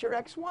 it's your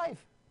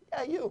ex-wife.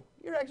 Yeah,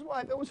 your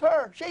ex-wife. It was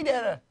her. She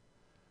did it.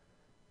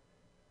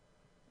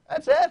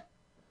 That's it.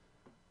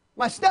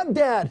 My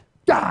stepdad,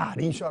 God,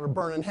 he should have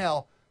burned in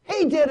hell.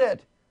 He did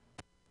it.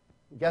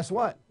 Guess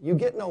what? You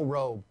get no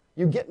robe.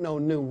 You get no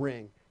new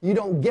ring. You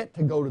don't get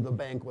to go to the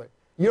banquet.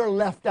 You're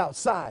left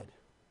outside.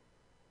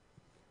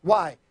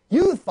 Why?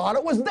 You thought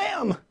it was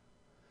them.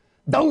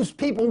 Those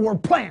people were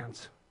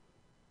plants.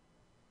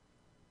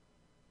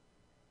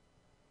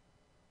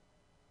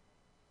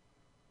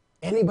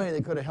 Anybody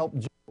that could have helped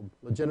Job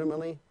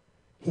legitimately,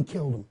 he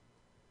killed them.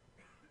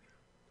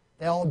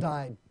 They all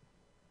died.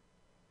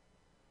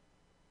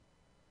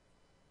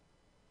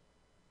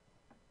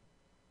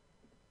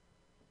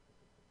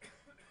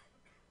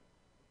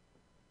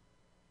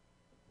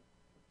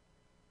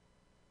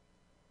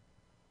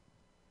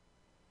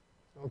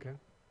 Okay.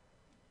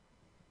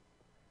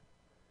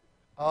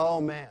 Oh,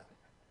 man.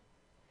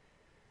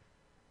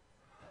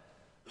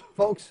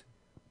 Folks,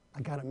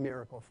 I got a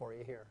miracle for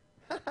you here.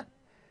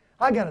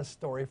 I got a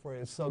story for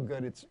you. It's so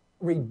good. It's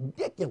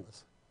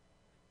ridiculous.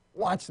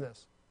 Watch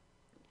this.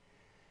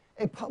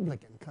 A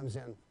publican comes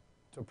in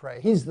to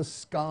pray. He's the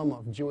scum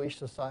of Jewish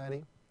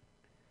society.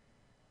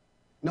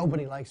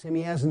 Nobody likes him.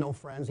 He has no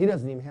friends. He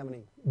doesn't even have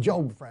any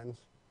Job friends.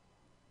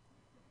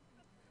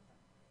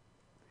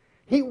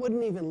 He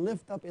wouldn't even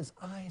lift up his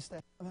eyes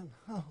to heaven.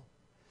 Oh,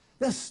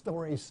 this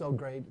story is so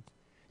great.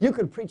 You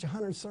could preach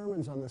 100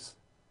 sermons on this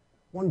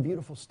one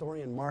beautiful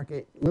story in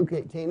Luke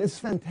 18. It's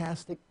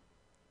fantastic.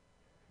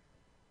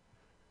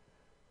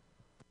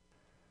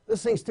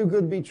 This thing's too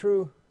good to be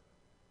true.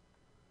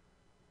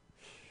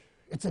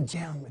 It's a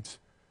gem.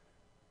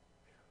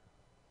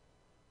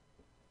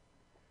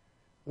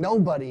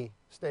 Nobody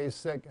stays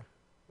sick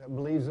that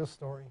believes this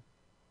story.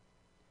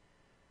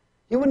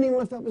 He wouldn't even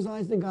lift up his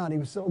eyes to God. He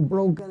was so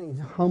broken,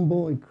 he's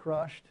humble, he's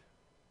crushed,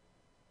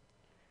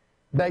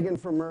 begging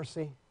for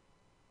mercy,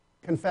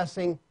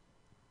 confessing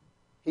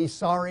he's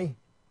sorry.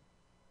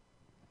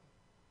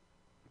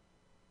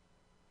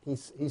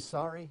 He's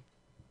sorry.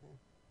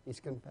 He's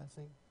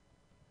confessing.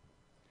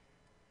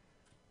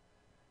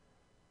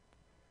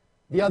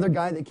 The other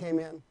guy that came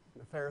in,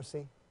 the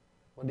Pharisee,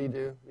 what did he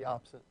do? The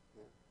opposite.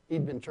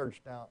 He'd been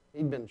churched out.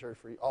 He'd been in church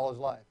for all his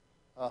life.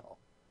 Uh-oh.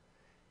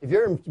 If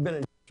you've been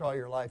in church all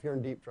your life, you're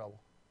in deep trouble.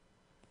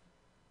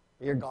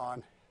 You're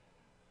gone.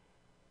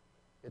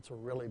 It's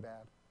really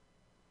bad.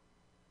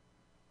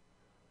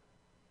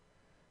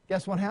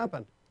 Guess what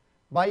happened?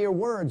 By your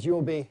words you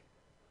will be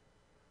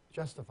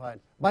justified.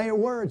 By your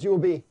words you will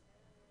be.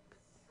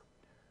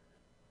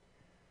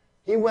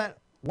 He went,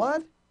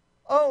 what?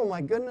 Oh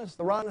my goodness,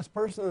 the rottenest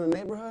person in the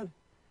neighborhood?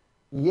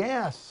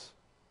 Yes.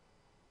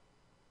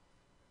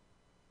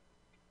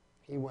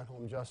 He went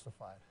home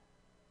justified.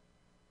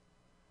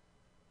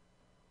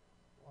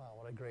 Wow,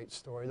 what a great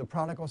story. The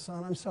prodigal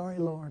son, I'm sorry,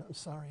 Lord. I'm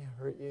sorry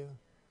I hurt you.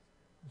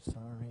 I'm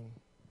sorry.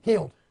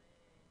 Healed.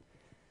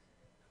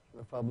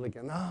 The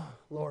publican, oh,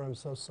 Lord, I'm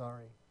so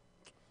sorry.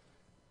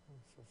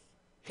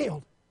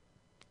 Healed.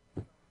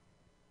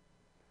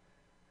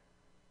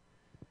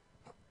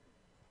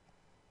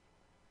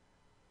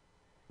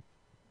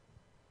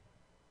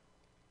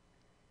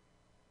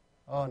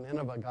 Oh,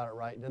 Nineveh got it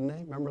right, didn't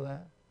they? Remember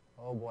that?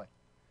 Oh, boy.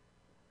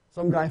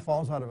 Some guy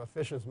falls out of a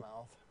fish's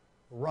mouth,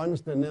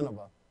 runs to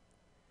Nineveh,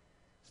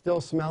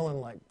 still smelling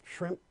like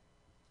shrimp,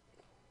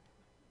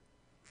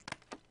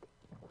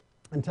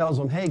 and tells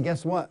them, hey,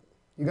 guess what?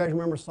 You guys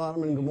remember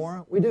Sodom and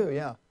Gomorrah? We do,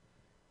 yeah.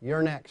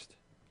 You're next.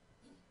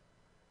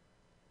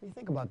 What do you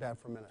think about that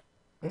for a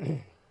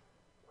minute?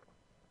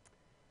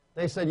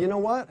 They said, you know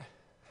what?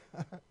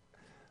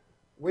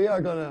 We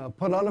are going to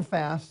put on a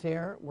fast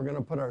here. We're going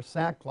to put our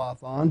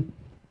sackcloth on.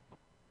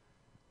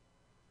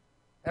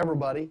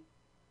 Everybody.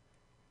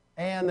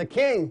 And the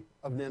king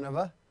of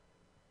Nineveh,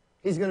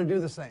 he's going to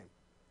do the same.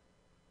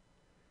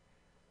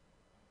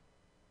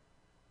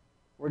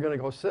 We're going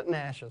to go sit in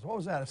ashes. What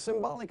was that? A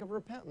symbolic of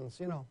repentance,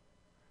 you know.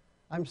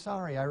 I'm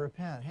sorry, I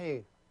repent.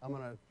 Hey, I'm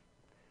going to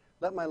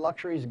let my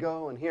luxuries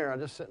go, and here, I'll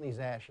just sit in these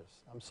ashes.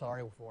 I'm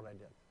sorry for what I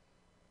did.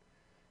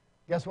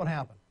 Guess what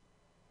happened?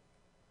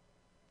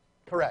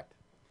 Correct.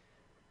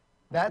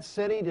 That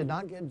city did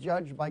not get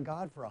judged by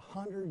God for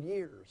 100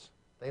 years.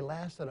 They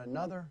lasted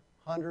another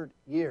 100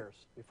 years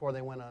before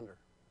they went under.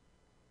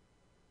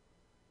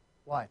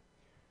 Why?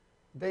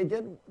 They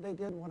did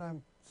what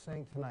I'm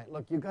saying tonight.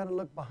 Look, you've got to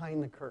look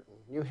behind the curtain.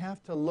 You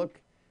have to look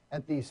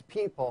at these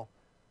people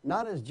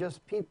not as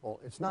just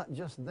people. It's not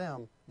just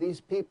them.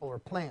 These people are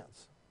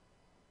plants.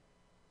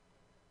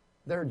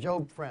 They're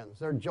Job's friends.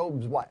 They're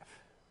Job's wife.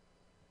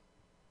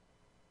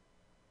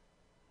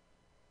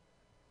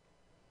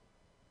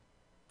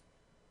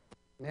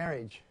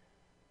 Marriage.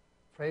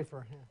 Pray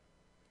for him.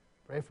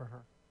 Pray for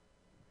her.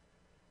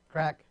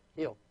 Crack,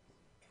 heal.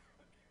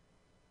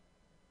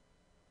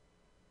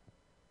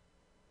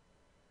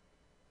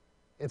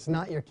 It's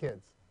not your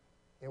kids.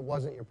 It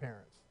wasn't your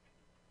parents.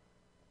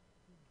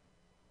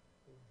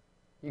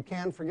 You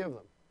can forgive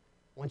them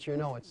once you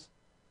know it's.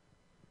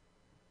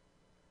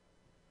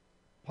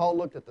 Paul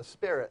looked at the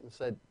spirit and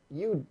said,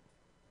 it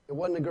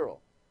wasn't a girl.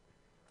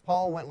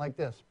 Paul went like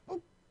this.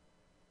 Boop.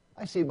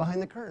 I see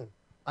behind the curtain.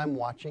 I'm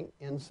watching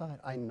inside.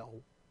 I know.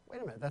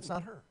 Wait a minute, that's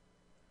not her.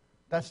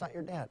 That's not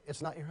your dad.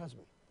 It's not your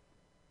husband.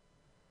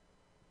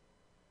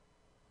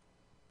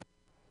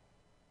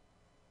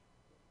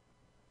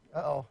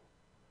 Uh-oh.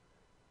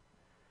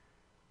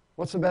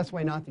 What's the best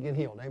way not to get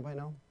healed? Anybody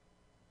know?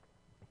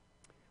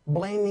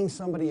 Blaming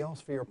somebody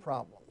else for your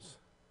problems.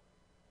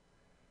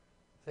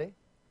 See?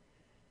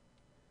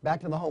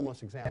 Back to the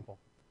homeless example.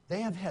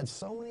 They have had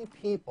so many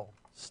people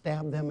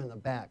stab them in the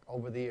back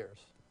over the years,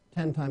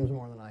 10 times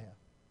more than I have.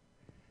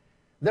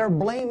 They're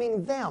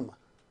blaming them.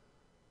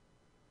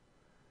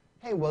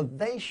 Hey, well,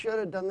 they should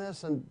have done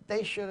this, and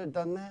they should have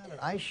done that, and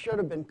I should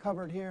have been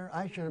covered here,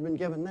 I should have been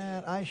given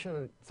that,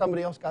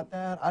 somebody else got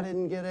that, I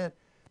didn't get it,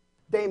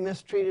 they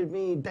mistreated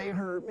me, they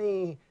hurt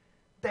me,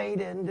 they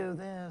didn't do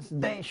this,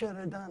 they should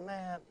have done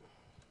that.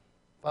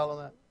 Follow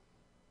that?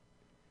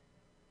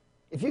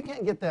 If you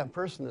can't get that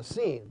person to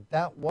see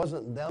that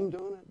wasn't them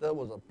doing it, that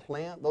was a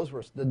plant,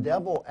 the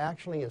devil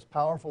actually is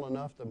powerful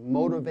enough to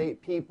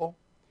motivate people.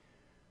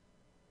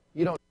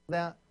 You don't know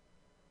that?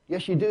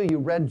 Yes, you do. You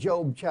read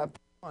Job chapter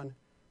 1.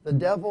 The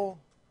devil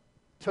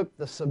took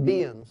the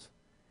Sabaeans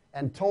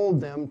and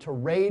told them to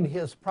raid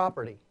his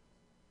property.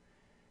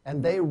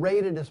 And they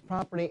raided his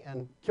property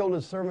and killed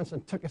his servants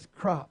and took his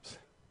crops.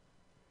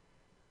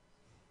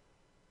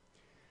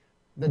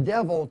 The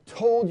devil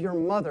told your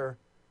mother,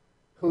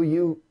 who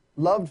you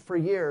loved for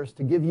years,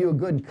 to give you a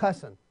good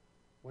cussing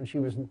when she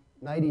was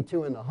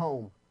 92 in the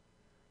home.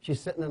 She's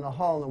sitting in the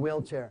hall in a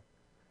wheelchair.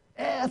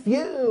 F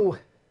you!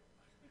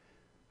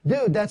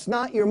 Dude, that's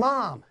not your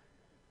mom.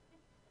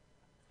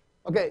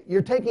 Okay,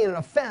 you're taking an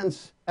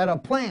offense at a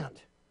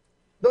plant.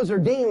 Those are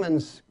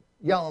demons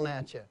yelling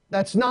at you.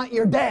 That's not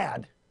your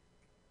dad.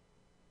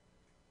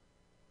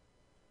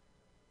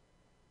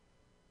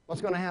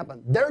 What's going to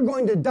happen? They're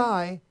going to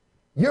die.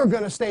 You're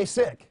going to stay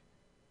sick.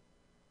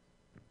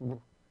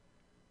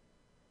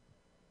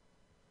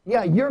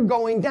 Yeah, you're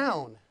going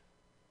down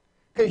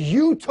because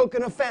you took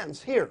an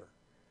offense here.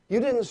 You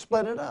didn't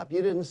split it up.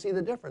 You didn't see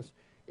the difference.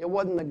 It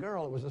wasn't the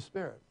girl, it was the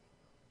spirit.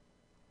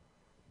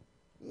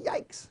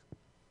 Yikes.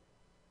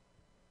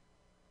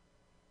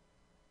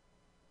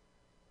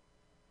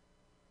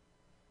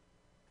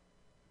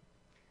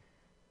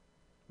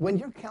 When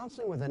you're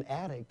counseling with an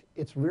addict,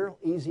 it's real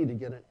easy to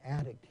get an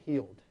addict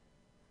healed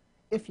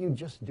if you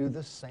just do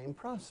the same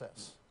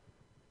process.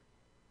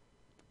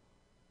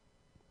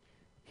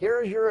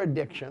 Here's your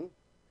addiction.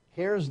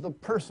 Here's the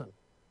person.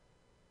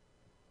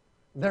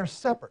 They're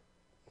separate.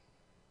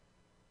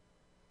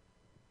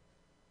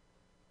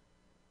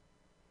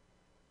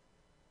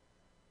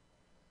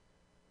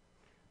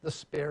 The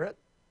spirit,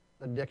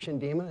 the addiction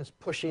demon, is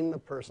pushing the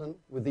person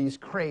with these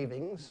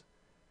cravings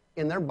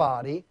in their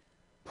body,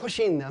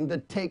 pushing them to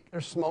take or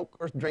smoke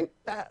or drink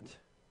that.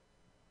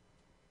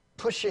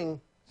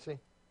 Pushing, see?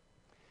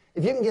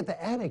 If you can get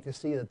the addict to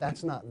see that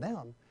that's not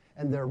them,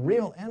 and their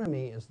real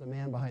enemy is the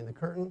man behind the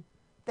curtain,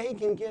 they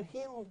can get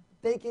healed.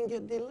 They can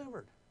get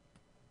delivered.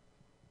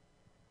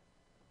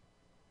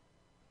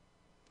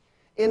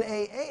 In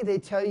AA, they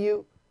tell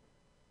you,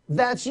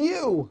 that's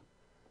you.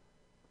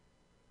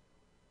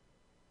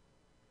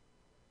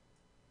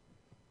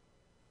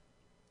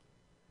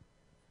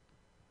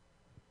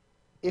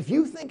 If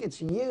you think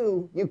it's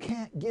you, you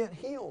can't get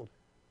healed.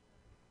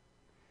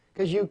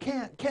 Because you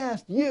can't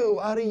cast you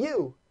out of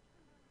you.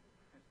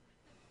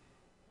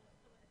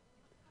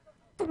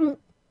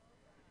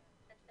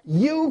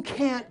 You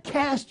can't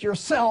cast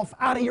yourself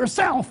out of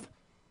yourself.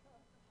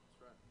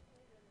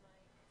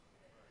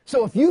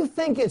 So if you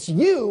think it's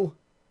you,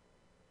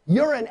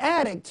 you're an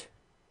addict.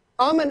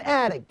 I'm an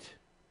addict.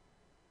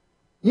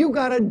 You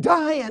got to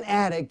die an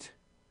addict.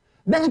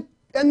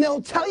 And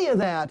they'll tell you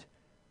that.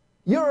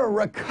 You're a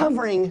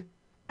recovering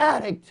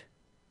addict.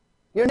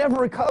 You're never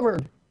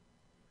recovered.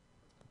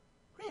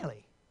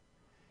 Really?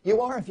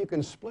 You are if you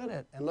can split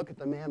it and look at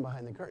the man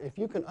behind the curtain. If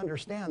you can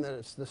understand that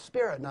it's the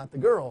spirit, not the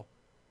girl,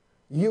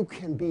 you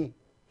can be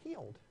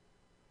healed.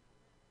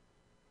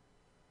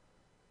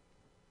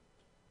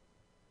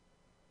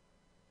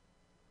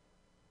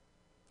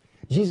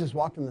 Jesus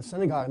walked in the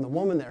synagogue, and the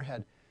woman there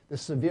had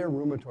this severe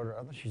rheumatoid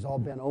arthritis. She's all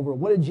bent over.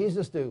 What did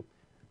Jesus do?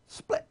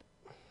 Split.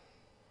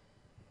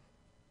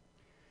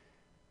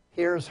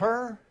 Here's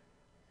her.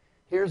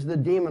 Here's the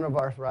demon of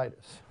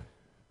arthritis.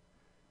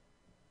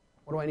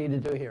 What do I need to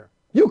do here?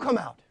 You come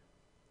out.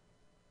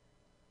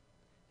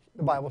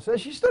 The Bible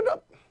says she stood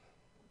up.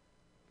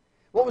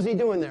 What was he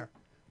doing there?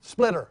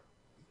 Split her.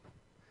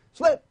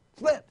 Split,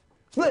 split,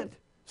 split,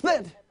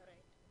 split,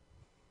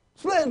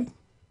 split.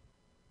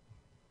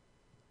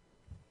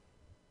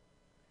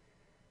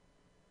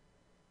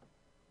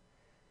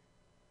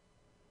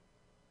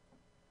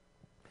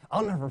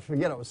 I'll never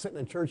forget, I was sitting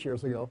in church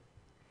years ago,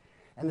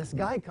 and this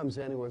guy comes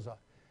in who was a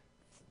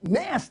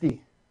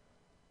nasty,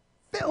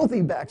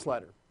 filthy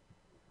backslider.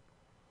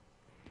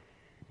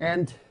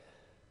 And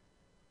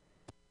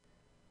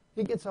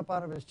he gets up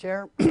out of his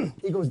chair.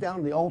 He goes down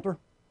to the altar,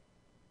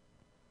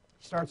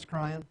 starts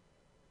crying.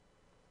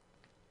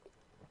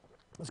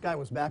 This guy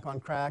was back on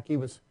crack. He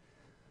was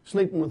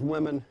sleeping with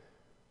women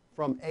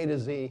from A to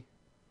Z.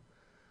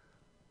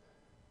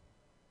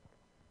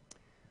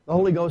 The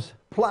Holy Ghost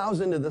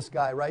plows into this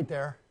guy right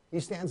there.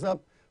 He stands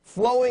up,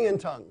 flowing in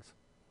tongues.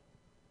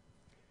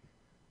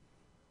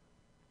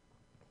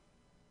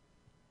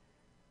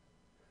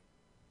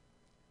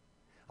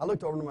 I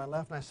looked over to my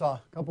left and I saw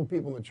a couple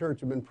people in the church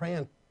who've been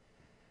praying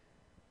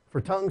for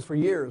tongues for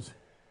years.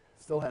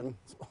 Still hadn't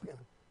spoken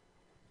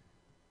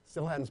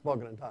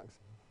in tongues.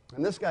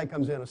 And this guy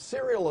comes in, a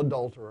serial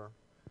adulterer,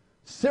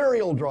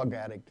 serial drug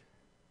addict,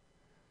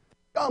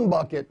 gum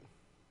bucket,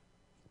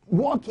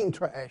 walking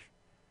trash,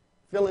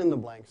 fill in the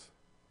blanks.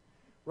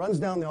 Runs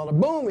down the altar,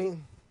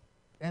 booming,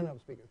 and I'm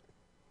speaking.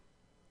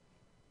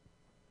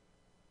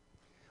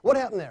 What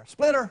happened there?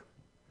 Splitter.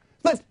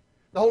 Split.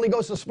 The Holy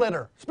Ghost is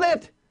splitter.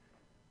 Split.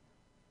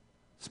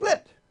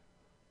 Split.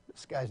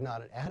 This guy's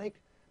not an addict.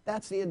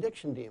 That's the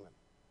addiction demon.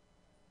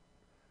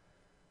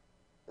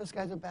 This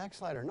guy's a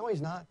backslider. No,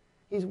 he's not.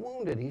 He's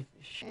wounded. He's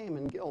shame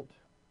and guilt.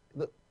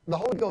 The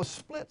Holy Ghost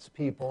splits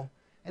people,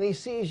 and he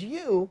sees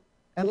you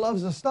and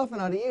loves the stuffing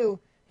out of you.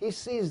 He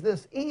sees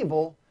this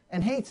evil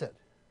and hates it.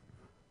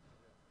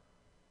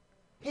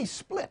 He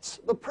splits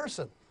the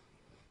person.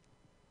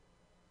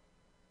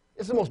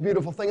 It's the most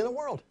beautiful thing in the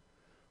world.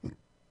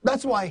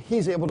 That's why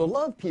he's able to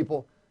love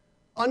people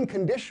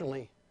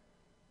unconditionally.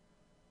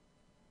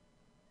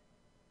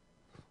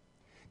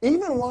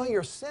 Even while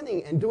you're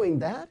sinning and doing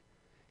that,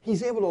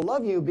 he's able to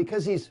love you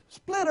because he's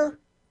splitter.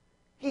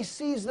 He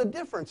sees the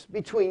difference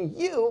between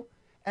you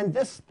and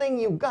this thing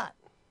you've got.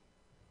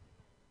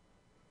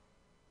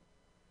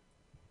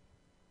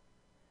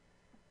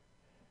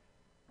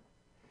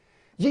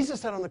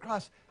 Jesus said on the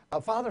cross,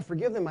 Father,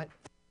 forgive them, I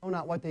know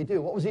not what they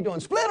do. What was he doing?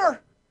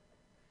 Splitter!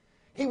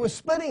 He was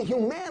splitting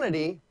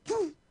humanity.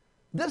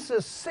 This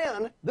is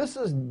sin.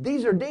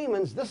 These are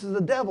demons. This is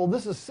the devil.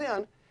 This is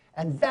sin.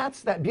 And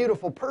that's that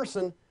beautiful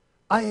person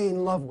I ain't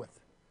in love with.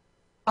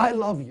 I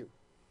love you.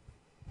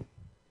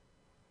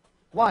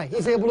 Why?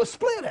 He's able to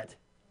split it.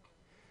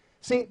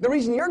 See, the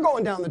reason you're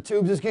going down the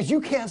tubes is because you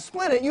can't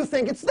split it. You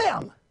think it's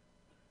them.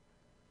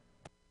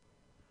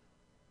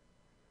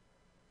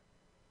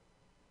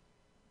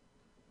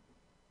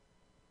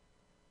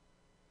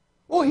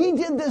 Well, he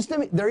did this to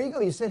me. There you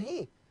go. You said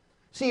he.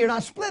 See, you're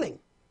not splitting.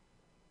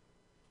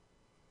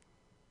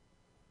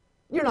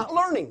 You're not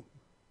learning.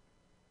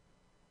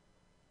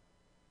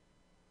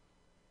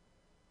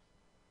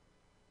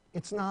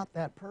 It's not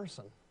that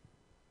person.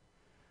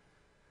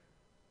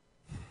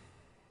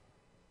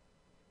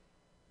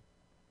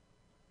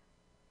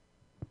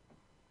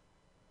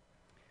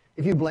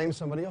 If you blame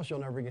somebody else, you'll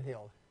never get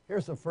healed.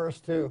 Here's the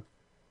first two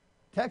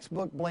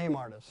textbook blame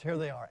artists. Here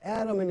they are,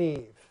 Adam and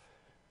Eve.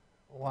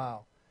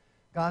 Wow.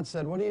 God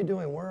said, what are you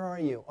doing? Where are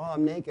you? Oh,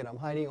 I'm naked. I'm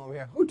hiding over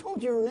here. Who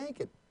told you you were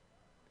naked?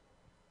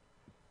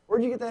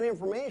 Where'd you get that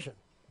information?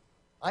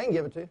 I can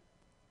give it to you.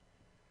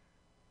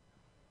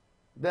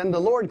 Then the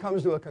Lord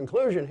comes to a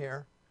conclusion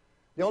here.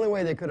 The only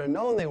way they could have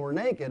known they were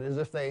naked is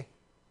if they...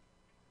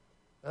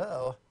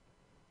 Uh-oh.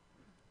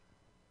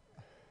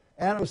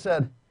 Adam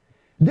said,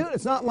 dude,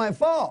 it's not my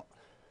fault.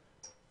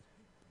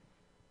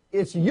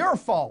 It's your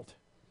fault.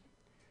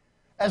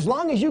 As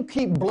long as you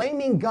keep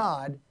blaming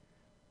God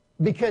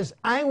because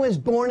I was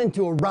born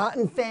into a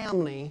rotten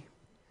family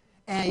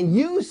and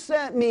you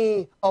sent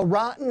me a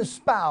rotten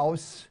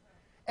spouse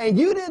and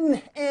you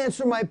didn't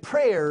answer my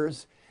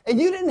prayers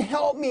and you didn't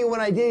help me when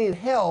I needed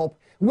help,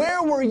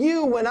 where were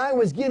you when I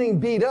was getting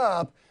beat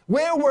up?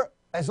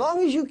 As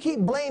long as you keep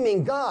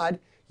blaming God,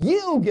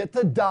 you get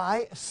to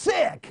die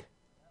sick.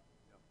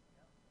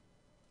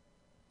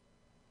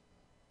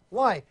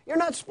 Why? You're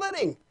not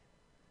splitting.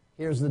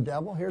 Here's the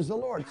devil, here's the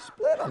Lord.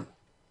 Split them.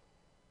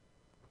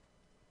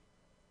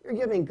 You're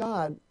giving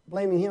God,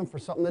 blaming him for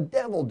something the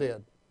devil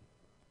did.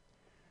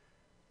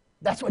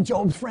 That's what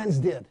Job's friends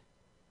did.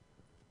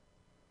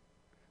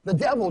 The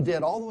devil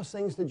did all those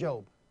things to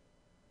Job.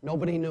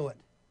 Nobody knew it.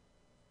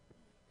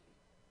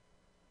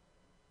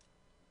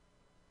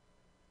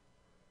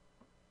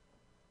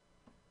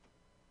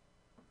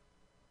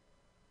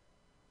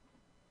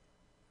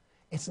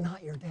 It's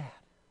not your dad.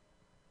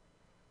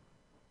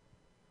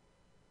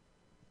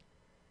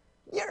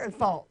 You're at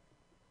fault.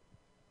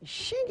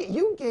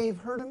 You gave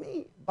her to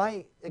me.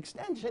 By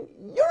extension,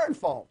 you're at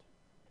fault.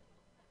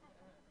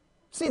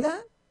 See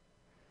that?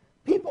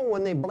 People,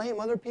 when they blame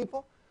other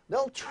people,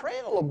 they'll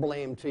trail a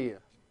blame to you.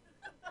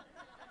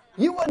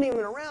 You wasn't even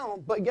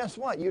around, but guess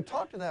what? You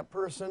talked to that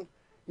person.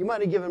 You might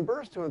have given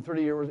birth to him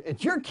 30 years.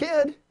 It's your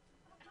kid.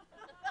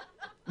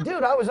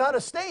 Dude, I was out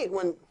of state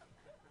when...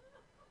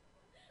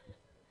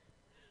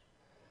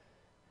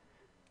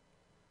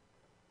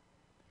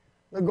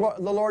 The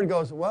Lord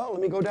goes, well,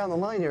 let me go down the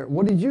line here.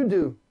 What did you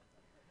do?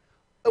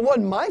 It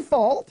wasn't my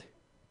fault.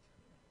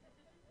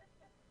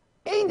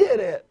 He did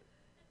it.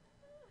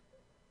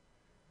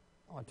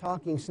 Oh, a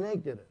talking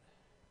snake did it.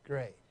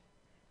 Great.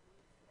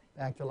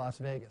 Back to Las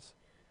Vegas.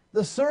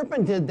 The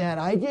serpent did that.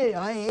 I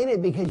ate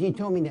it because he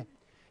told me that.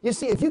 You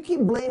see, if you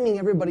keep blaming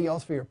everybody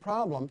else for your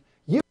problem,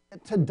 you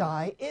get to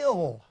die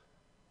ill.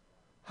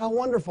 How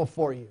wonderful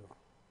for you.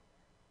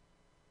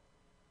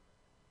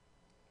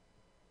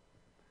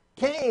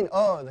 Cain,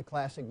 oh, the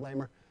classic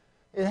blamer.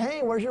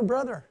 Hey, where's your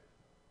brother?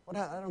 What?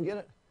 I don't get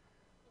it.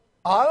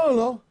 I don't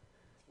know.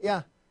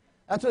 Yeah,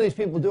 that's what these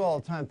people do all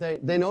the time.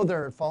 They know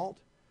they're at fault,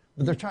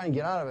 but they're trying to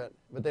get out of it,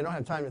 but they don't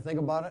have time to think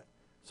about it.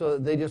 So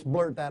they just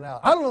blurt that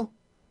out. I don't know.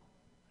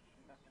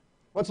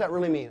 What's that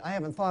really mean? I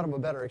haven't thought of a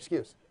better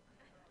excuse.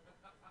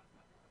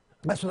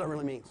 That's what that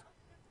really means.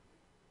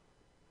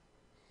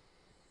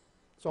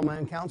 So I'm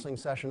in counseling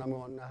session. I'm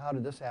going, now how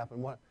did this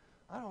happen? What?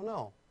 I don't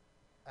know.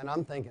 And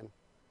I'm thinking,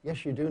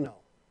 yes, you do know.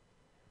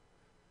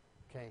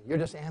 Okay, you're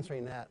just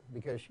answering that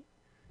because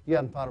you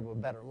haven't thought of a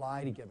better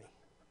lie to give me.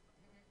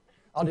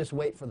 I'll just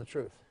wait for the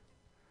truth.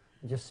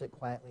 Just sit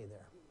quietly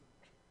there,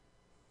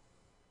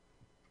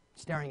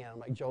 staring at them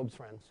like Job's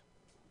friends.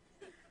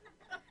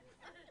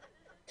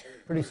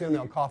 Pretty soon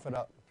they'll cough it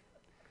up.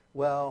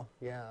 Well,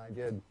 yeah, I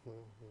did.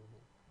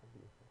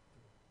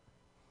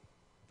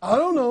 I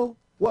don't know.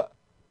 What?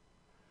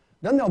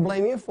 Then they'll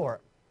blame you for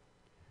it.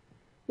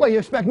 Well, you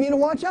expect me to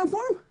watch out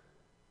for them?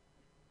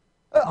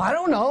 I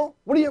don't know.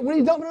 What are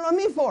you dumping it on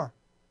me for?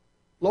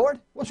 Lord,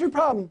 what's your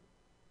problem?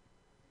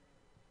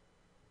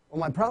 Well,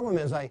 my problem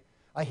is I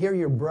hear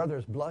your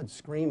brother's blood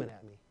screaming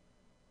at me.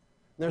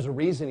 There's a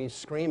reason he's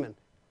screaming.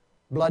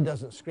 Blood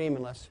doesn't scream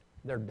unless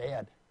they're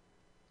dead.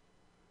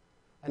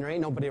 And there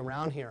ain't nobody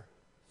around here.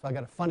 So I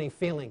got a funny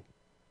feeling.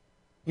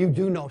 You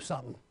do know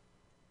something.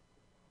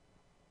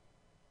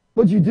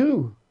 What'd you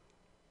do?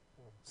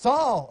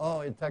 Saul.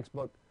 Oh, in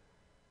textbook.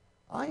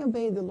 I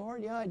obeyed the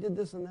Lord. Yeah, I did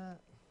this and that.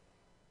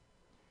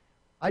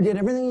 I did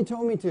everything he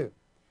told me to. You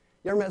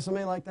ever met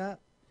somebody like that?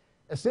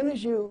 As soon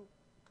as you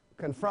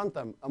confront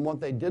them on what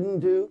they didn't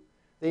do,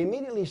 they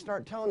immediately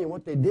start telling you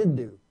what they did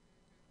do.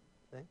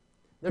 See?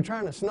 They're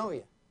trying to snow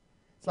you.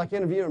 It's like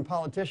interviewing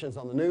politicians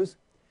on the news.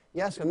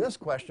 You ask them this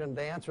question,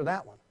 they answer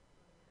that one.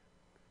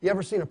 You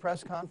ever seen a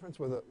press conference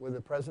with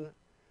the president,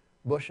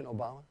 Bush and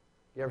Obama?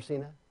 You ever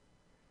seen that?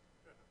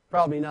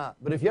 Probably not.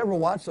 But if you ever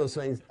watch those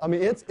things, I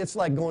mean, it's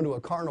like going to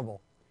a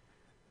carnival.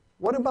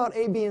 What about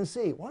A, B, and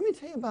C? Well, let me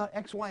tell you about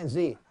X, Y, and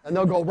Z. And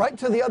they'll go right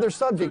to the other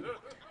subject.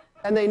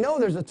 And they know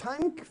there's a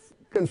time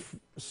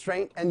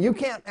constraint, and you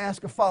can't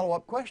ask a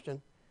follow-up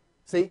question.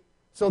 See?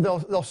 So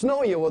they'll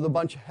snow you with a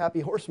bunch of happy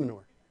horse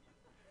manure.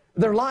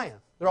 They're lying.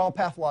 They're all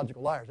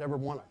pathological liars, every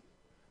one of them.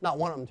 Not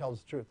one of them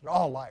tells the truth. They're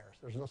all liars.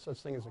 There's no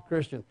such thing as a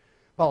Christian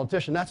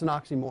politician. That's an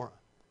oxymoron.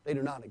 They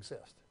do not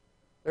exist.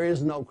 There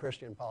is no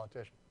Christian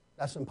politician.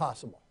 That's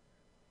impossible.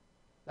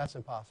 That's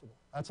impossible.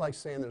 That's like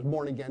saying there's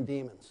born-again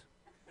demons.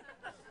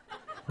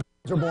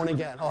 They're born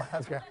again. Oh,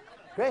 that's great.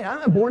 Great,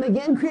 I'm a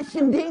born-again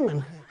Christian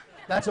demon.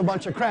 That's a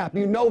bunch of crap.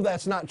 You know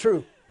that's not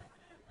true.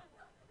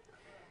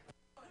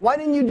 Why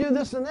didn't you do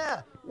this and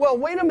that? Well,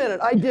 wait a minute.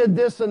 I did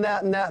this and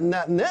that and that and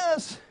that and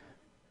this.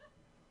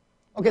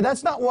 Okay,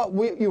 that's not what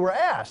you were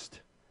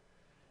asked.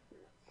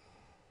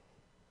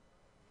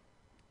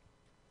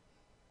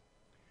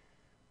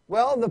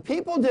 Well, the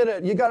people did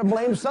it. You got to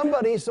blame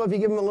somebody, so if you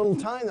give them a little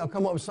time, they'll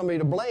come up with somebody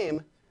to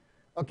blame.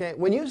 Okay,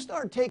 when you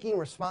start taking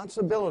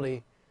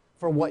responsibility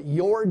for what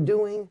you're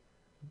doing,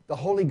 the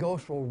Holy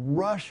Ghost will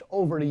rush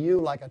over to you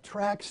like a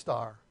track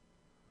star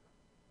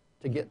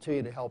to get to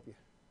you to help you.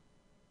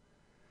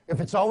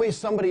 If it's always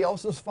somebody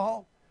else's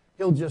fault,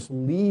 he'll just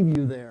leave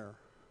you there.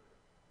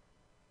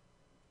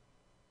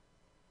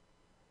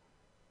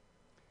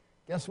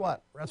 Guess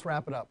what? Let's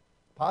wrap it up.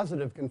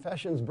 Positive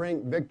confessions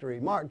bring victory.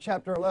 Mark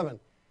chapter 11.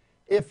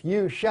 If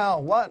you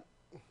shall what?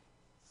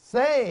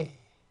 Say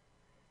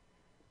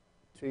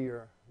to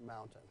your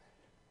mountain.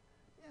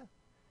 Yeah.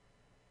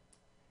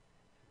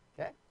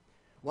 Okay?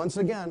 Once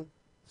again,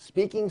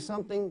 speaking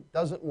something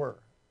doesn't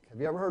work. Have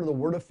you ever heard of the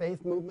Word of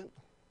Faith movement?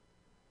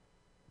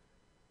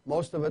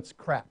 Most of it's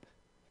crap.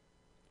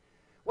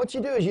 What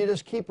you do is you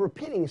just keep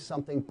repeating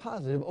something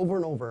positive over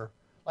and over,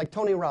 like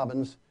Tony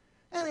Robbins,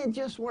 and it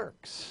just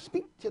works.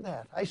 Speak to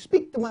that. I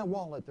speak to my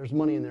wallet. There's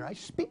money in there. I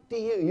speak to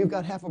you. You've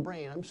got half a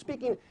brain. I'm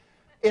speaking.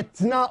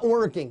 It's not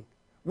working.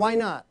 Why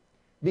not?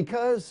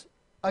 Because,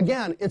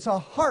 again, it's a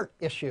heart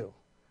issue.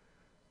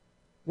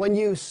 When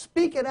you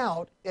speak it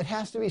out, it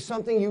has to be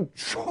something you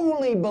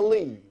truly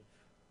believe.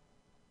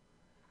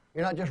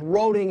 You're not just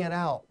roting it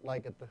out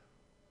like at the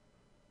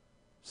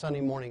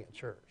Sunday morning at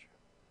church.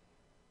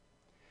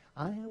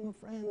 I am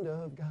a friend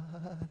of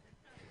God.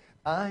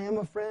 I am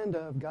a friend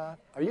of God.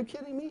 Are you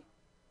kidding me?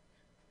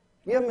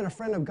 You haven't been a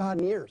friend of God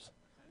in years.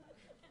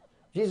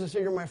 Jesus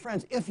said, you're my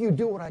friends if you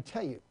do what I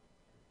tell you.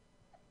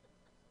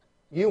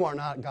 You are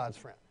not God's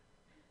friend.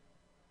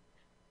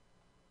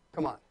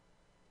 Come on.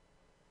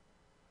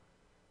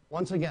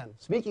 Once again,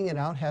 speaking it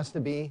out has to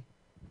be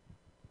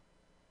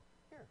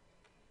here.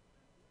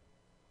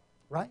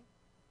 Right?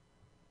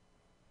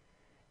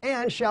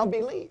 And shall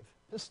believe.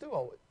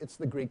 Pisteuo, it's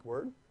the Greek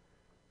word.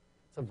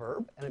 It's a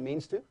verb, and it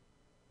means to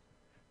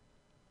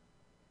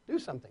do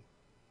something.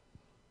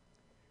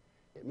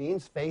 It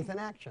means faith in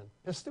action.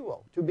 Pisteuo,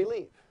 to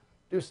believe.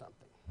 Do something.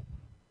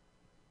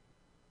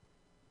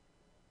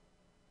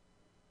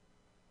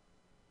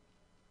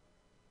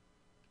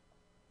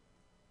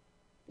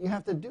 You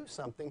have to do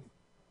something.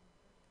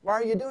 Why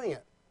are you doing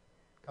it?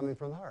 Coming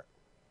from the heart.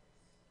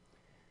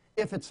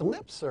 If it's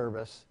lip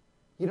service,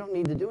 you don't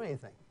need to do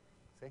anything.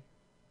 See?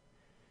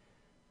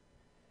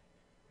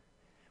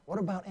 What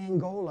about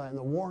Angola and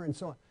the war and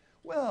so on?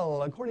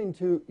 Well, according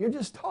to, you're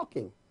just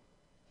talking.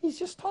 He's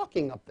just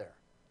talking up there.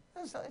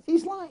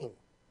 He's lying.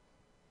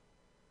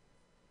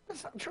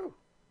 That's not true.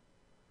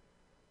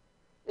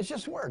 It's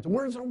just words.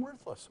 Words are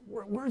worthless.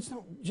 Words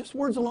don't, just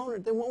words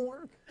alone, they won't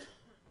work.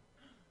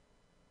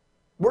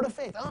 Word of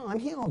faith. Oh, I'm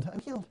healed. I'm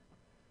healed.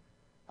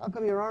 How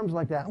come your arm's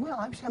like that? Well,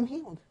 I'm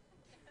healed.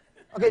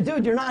 Okay,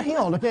 dude, you're not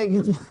healed. Okay,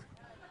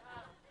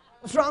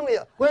 what's wrong with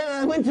you?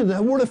 Well, I went to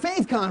the Word of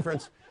Faith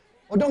conference.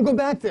 Well, don't go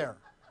back there.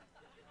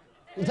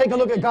 You take a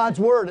look at God's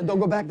Word and don't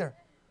go back there.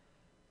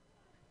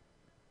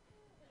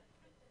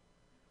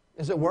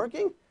 Is it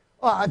working?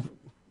 Well,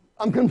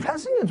 I'm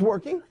confessing it's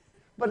working,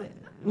 but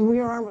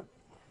your arm.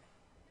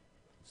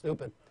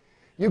 Stupid.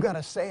 You got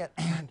to say it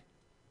and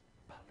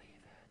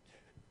believe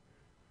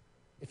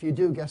it. If you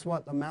do, guess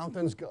what? The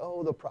mountains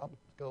go, the problems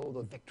go,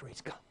 the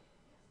victories come.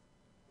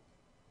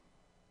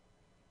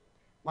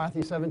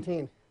 Matthew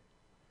 17.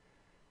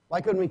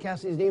 Why couldn't we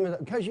cast these demons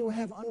out? Because you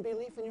have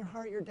unbelief in your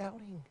heart. You're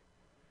doubting.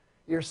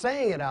 You're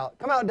saying it out.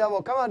 Come out,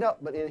 devil. Come out, devil.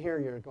 But in here,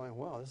 you're going,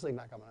 well, this thing's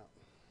not coming out.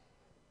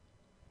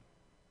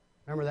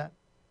 Remember that?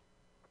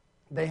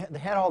 They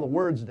had all the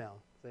words down.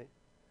 See?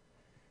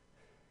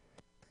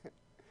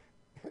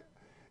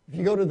 If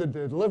you go to the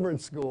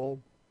deliverance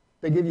school,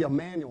 they give you a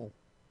manual.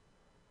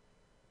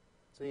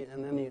 See,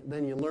 and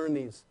then you learn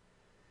these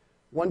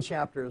one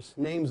chapter's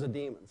names of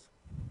demons.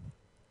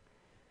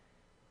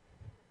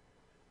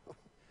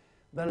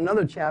 Then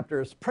another chapter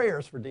is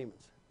prayers for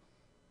demons.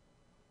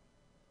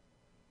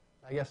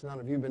 I guess none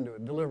of you have been to a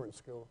deliverance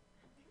school.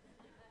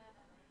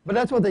 But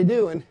that's what they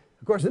do, and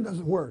of course it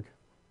doesn't work.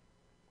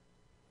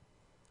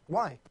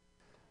 Why?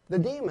 The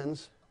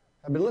demons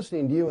have been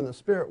listening to you in the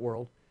spirit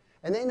world,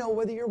 and they know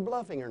whether you're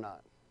bluffing or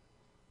not.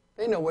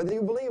 They know whether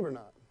you believe or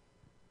not.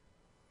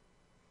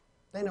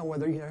 They know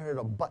whether you're here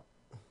to but.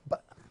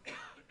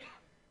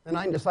 The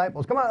 9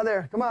 disciples, come out of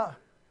there, come out.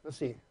 Let's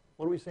see,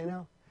 what do we say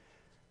now?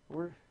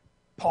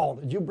 Paul,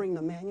 did you bring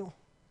the manual?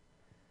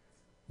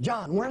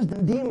 John, where's the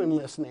demon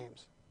list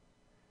names?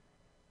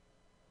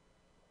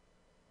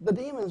 The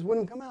demons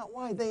wouldn't come out.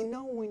 Why? They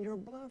know when you're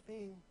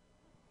bluffing.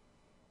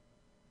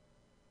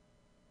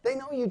 They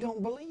know you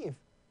don't believe.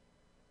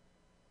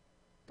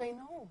 They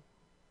know.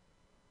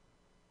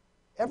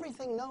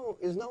 Everything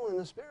is known in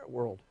the spirit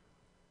world.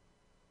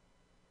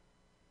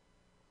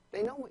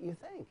 They know what you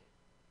think.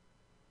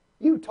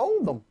 You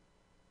told them.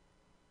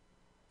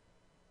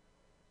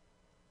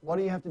 What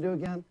do you have to do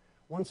again?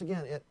 Once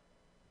again,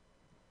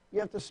 you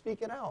have to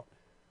speak it out.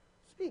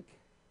 Speak.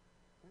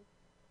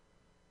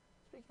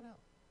 Speak it out.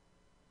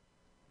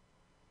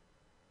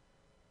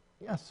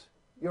 Yes.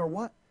 Your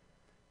what?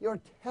 Your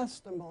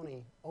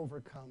testimony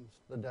overcomes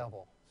the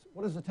devil.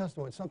 What is a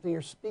testimony? It's something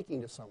you're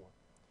speaking to someone.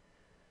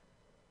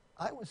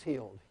 I was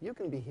healed. You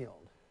can be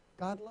healed.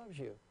 God loves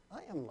you.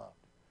 I am loved.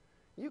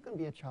 You can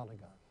be a child of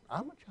God.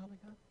 I'm a child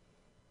of God.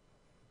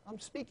 I'm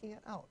speaking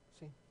it out,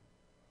 see?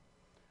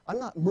 I'm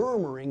not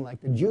murmuring like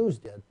the Jews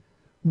did.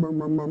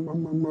 Murmur, murmur,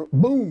 murmur,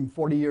 boom,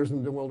 40 years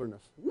in the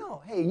wilderness.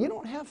 No, hey, you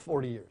don't have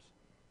 40 years.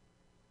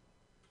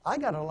 I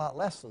got a lot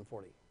less than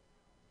 40.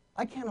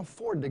 I can't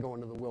afford to go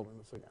into the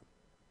wilderness again.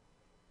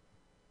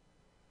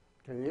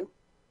 Can you?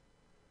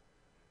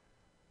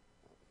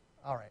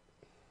 All right.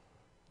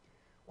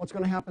 What's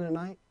going to happen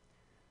tonight?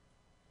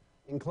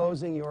 In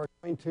closing, you are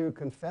going to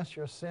confess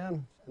your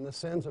sin and the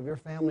sins of your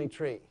family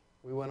tree.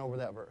 We went over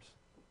that verse.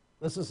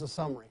 This is a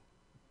summary.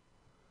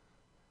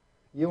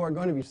 You are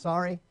going to be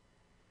sorry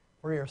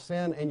for your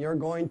sin, and you're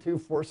going to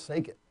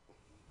forsake it.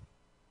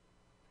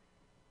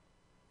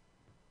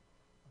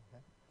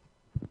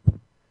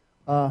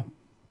 Okay.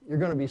 You're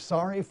going to be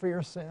sorry for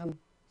your sin,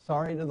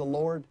 sorry to the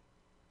Lord,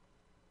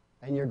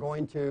 and you're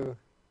going to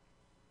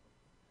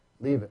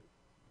leave it.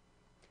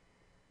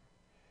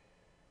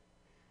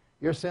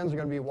 Your sins are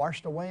going to be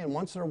washed away, and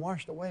once they're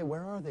washed away,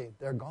 where are they?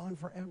 They're gone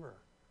forever.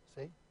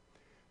 See?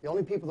 The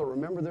only people that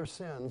remember their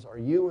sins are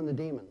you and the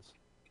demons.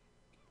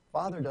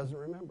 Father doesn't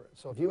remember it.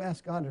 So if you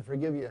ask God to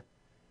forgive you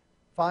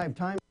 5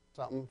 times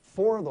or something,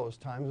 4 of those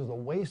times is a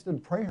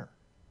wasted prayer.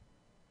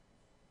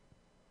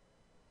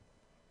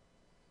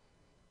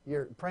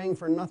 You're praying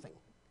for nothing.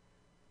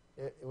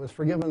 It was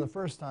forgiven the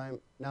first time,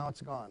 now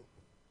it's gone.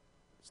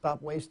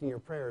 Stop wasting your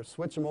prayers.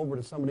 Switch them over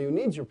to somebody who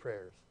needs your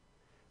prayers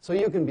so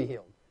you can be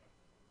healed.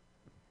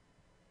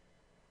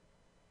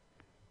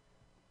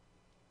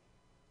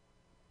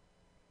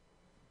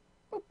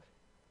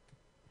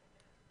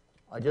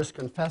 I just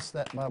confessed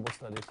that Bible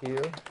study to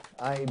you.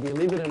 I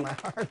believe it in my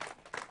heart.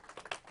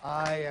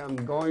 I am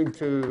going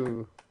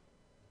to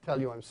tell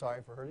you I'm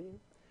sorry for hurting you.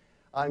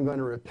 I'm going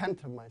to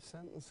repent of my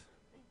sins.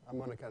 I'm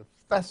going to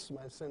confess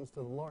my sins to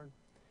the Lord.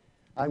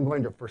 I'm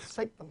going to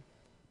forsake them.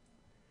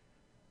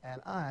 And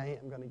I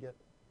am going to get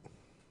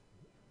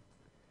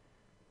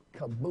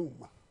kaboom.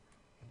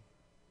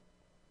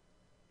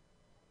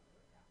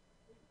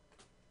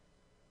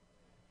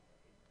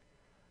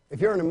 If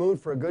you're in a mood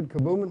for a good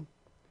kabooming,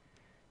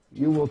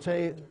 we will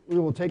take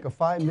a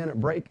 5-minute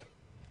break,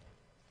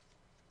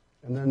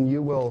 and then you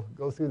will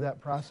go through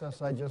that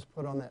process I just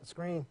put on that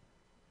screen.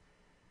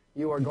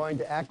 You are going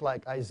to act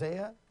like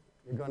Isaiah.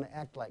 You're going to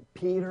act like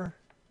Peter.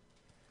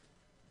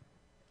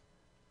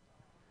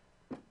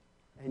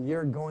 And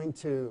you're going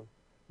to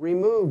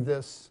remove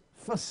this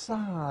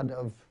facade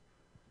of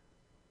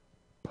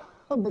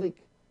public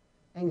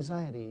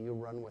anxiety you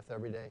run with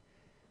every day.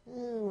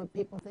 Oh, what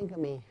people think of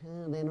me.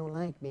 Oh, they don't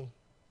like me.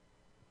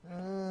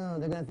 Oh,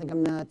 they're going to think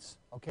I'm nuts.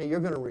 Okay, you're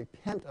going to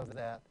repent of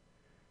that.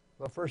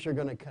 But first you're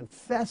going to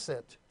confess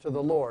it to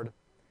the Lord.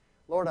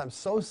 Lord, I'm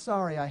so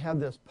sorry I have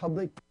this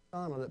public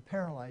persona that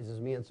paralyzes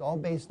me. It's all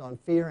based on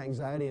fear,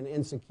 anxiety, and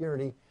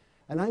insecurity.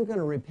 And I'm going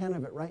to repent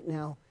of it right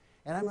now.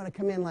 And I'm going to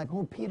come in like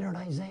old Peter and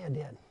Isaiah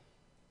did.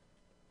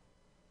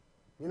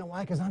 You know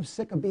why? Because I'm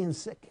sick of being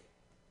sick.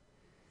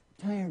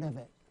 Tired of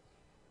it.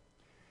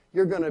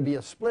 You're going to be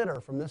a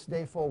splitter from this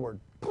day forward.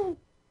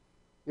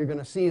 You're going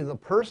to see the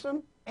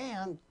person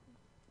and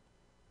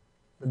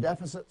the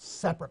deficit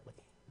separately.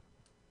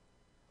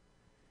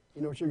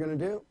 You know what you're going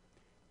to do?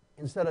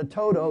 Instead of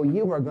Toto,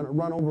 you are going to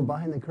run over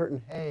behind the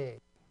curtain. Hey,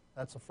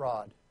 that's a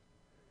fraud.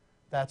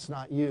 That's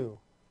not you.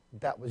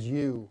 That was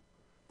you.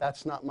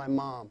 That's not my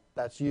mom.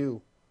 That's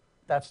you.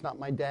 That's not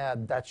my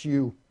dad. That's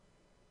you.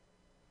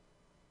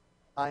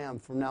 I am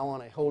from now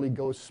on a Holy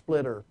Ghost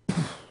splitter.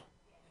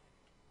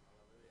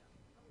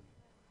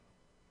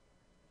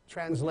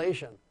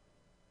 Translation,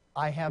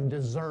 I have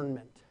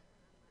discernment.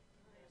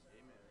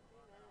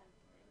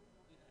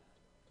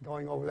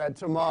 Going over that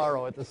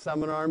tomorrow at the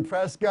seminar in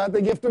Prescott,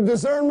 the gift of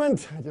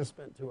discernment. I just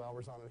spent 2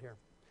 hours on it here.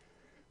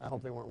 I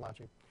hope they weren't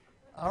watching.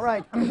 All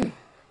right.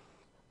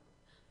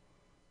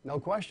 No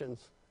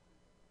questions.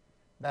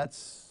 No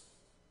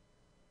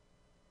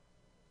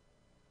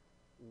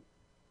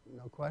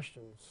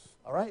questions.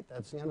 All right,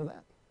 that's the end of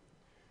that.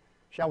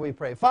 Shall we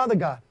pray? Father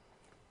God,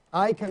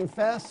 I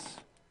confess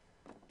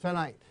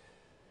tonight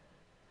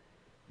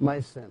my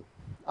sin.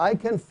 I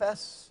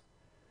confess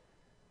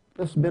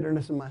this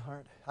bitterness in my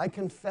heart. I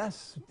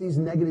confess these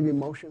negative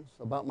emotions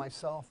about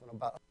myself and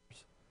about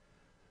others.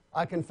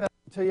 I confess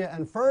it to you,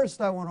 and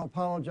first I want to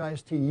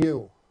apologize to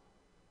you.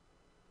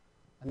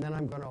 And then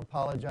I'm going to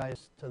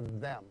apologize to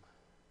them.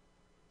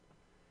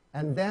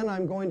 And then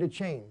I'm going to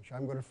change.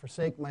 I'm going to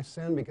forsake my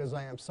sin because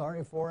I am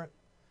sorry for it.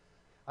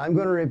 I'm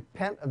going to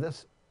repent of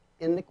this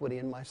iniquity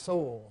in my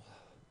soul.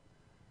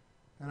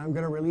 And I'm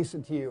going to release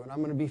it to you. And I'm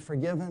going to be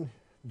forgiven,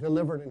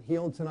 delivered, and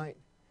healed tonight.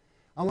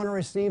 I want to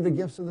receive the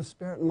gifts of the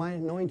Spirit and my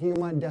anointing and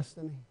my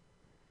destiny.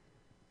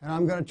 And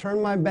I'm going to turn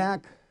my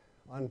back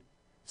on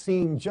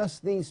seeing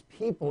just these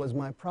people as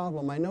my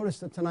problem. I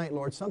noticed it tonight,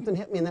 Lord. Something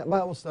hit me in that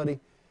Bible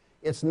study.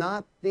 It's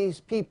not these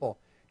people.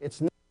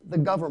 It's not the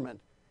government.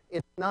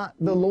 It's not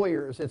the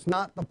lawyers. It's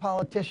not the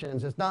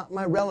politicians. It's not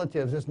my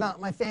relatives. It's not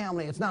my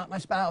family. It's not my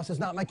spouse. It's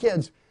not my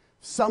kids.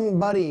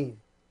 Somebody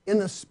in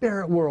the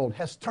spirit world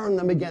has turned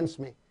them against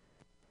me.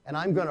 And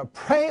I'm going to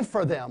pray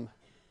for them.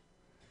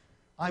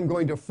 I'm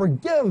going to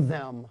forgive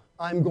them.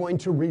 I'm going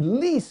to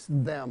release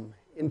them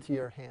into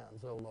your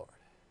hands, oh Lord.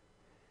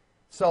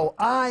 So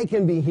I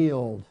can be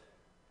healed.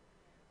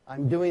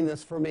 I'm doing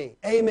this for me.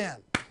 Amen.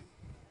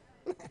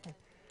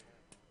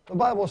 The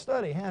Bible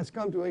study has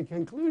come to a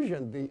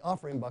conclusion. The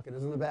offering bucket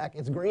is in the back.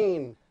 It's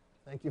green.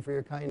 Thank you for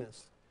your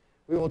kindness.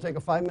 We will take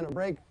a 5-minute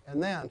break,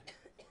 and then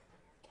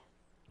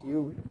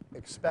you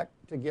expect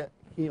to get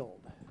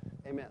healed.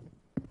 Amen.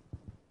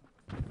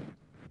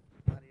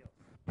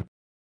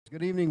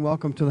 Good evening.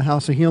 Welcome to the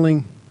House of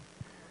Healing.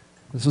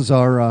 This is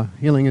our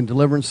healing and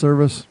deliverance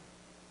service.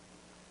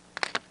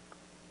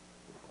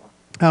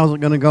 How's it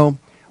going to go?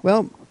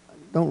 Well,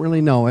 don't really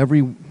know.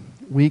 Every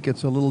week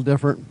it's a little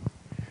different.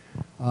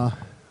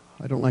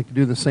 I don't like to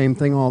do the same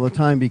thing all the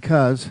time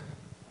because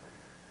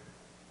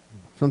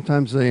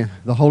sometimes the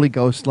Holy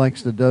Ghost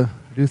likes to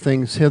do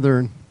things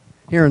here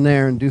and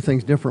there and do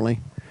things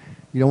differently.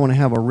 You don't want to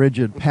have a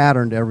rigid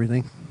pattern to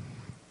everything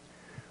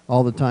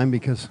all the time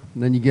because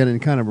then you get in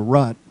kind of a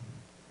rut.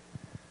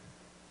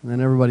 And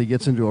then everybody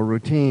gets into a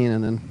routine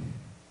and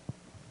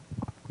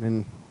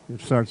then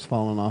it starts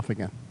falling off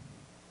again.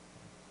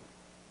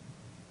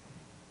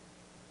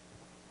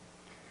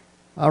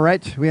 All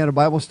right, we had a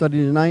Bible study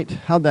tonight.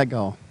 How'd that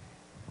go?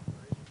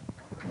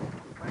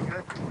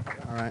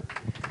 All right.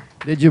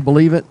 Did you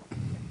believe it?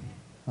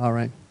 All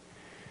right.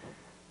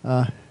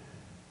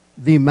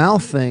 The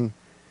mouth thing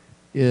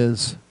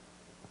is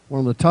one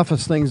of the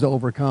toughest things to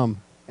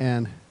overcome,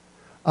 and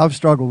I've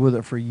struggled with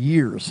it for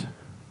years.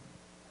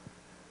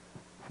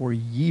 For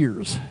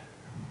years.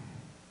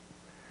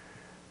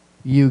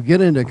 You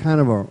get into kind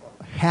of a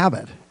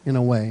habit, in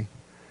a way,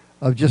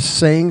 of just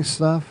saying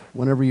stuff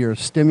whenever you're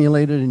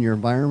stimulated in your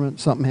environment.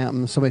 Something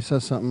happens, somebody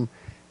says something,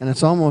 and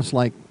it's almost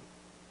like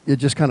it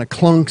just kind of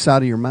clunks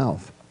out of your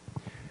mouth.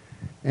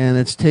 And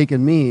it's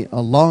taken me a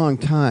long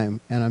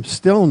time, and I'm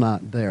still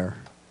not there,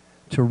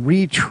 to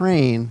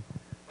retrain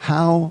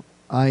how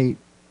I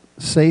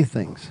say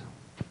things.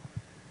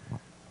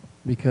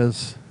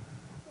 Because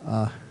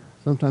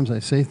sometimes I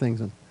say things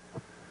and,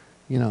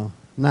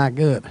 not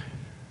good.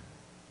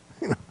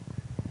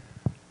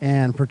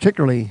 And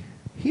particularly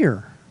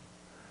here,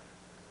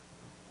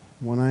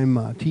 when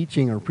I'm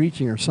teaching or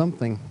preaching or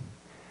something,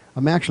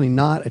 I'm actually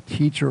not a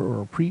teacher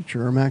or a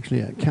preacher. I'm actually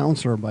a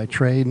counselor by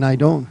trade, and I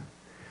don't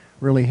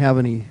really have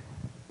any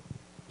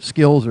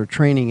skills or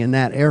training in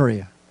that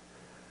area.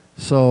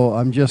 So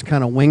I'm just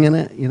kind of winging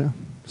it, you know.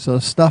 So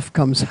stuff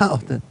comes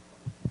out that,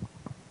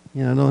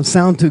 you know, don't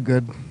sound too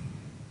good.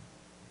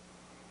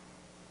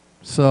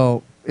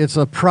 So it's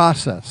a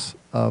process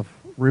of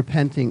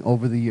repenting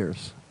over the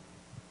years.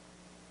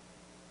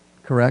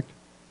 Correct?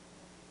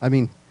 I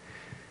mean,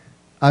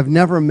 I've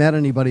never met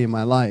anybody in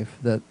my life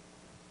that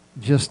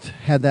just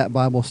had that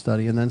Bible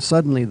study and then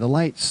suddenly the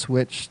light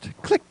switched,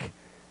 click,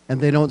 and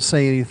they don't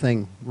say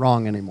anything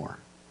wrong anymore.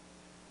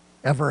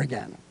 Ever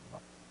again.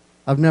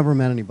 I've never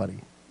met anybody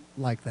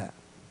like that.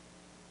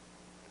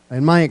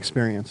 In my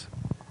experience,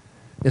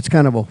 it's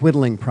kind of a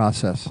whittling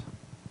process.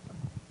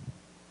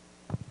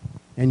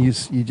 And you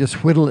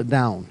just whittle it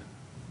down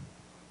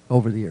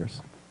over the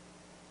years.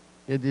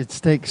 It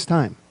takes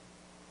time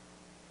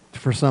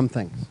for some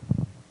things.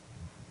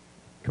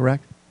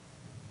 Correct?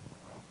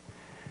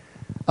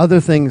 Other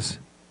things,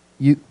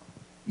 you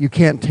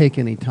can't take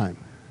any time.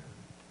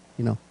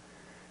 You know,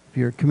 if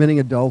you're committing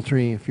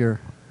adultery, if you're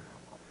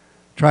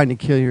trying to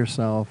kill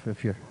yourself,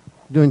 if you're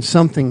doing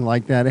something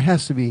like that, it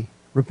has to be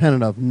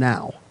repented of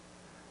now.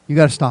 You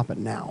got to stop it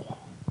now.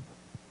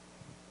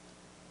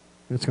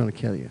 It's going to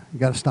kill you. You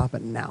got to stop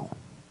it now.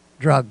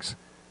 Drugs,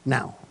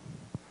 now.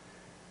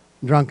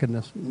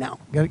 Drunkenness, now.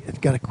 It's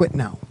got to quit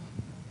now.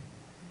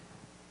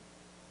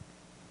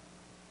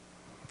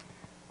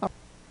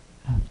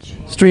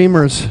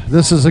 Streamers,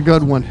 this is a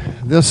good one.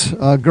 This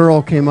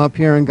girl came up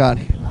here and got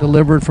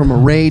delivered from a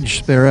rage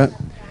spirit,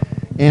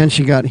 and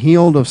she got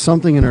healed of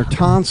something in her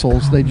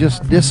tonsils. They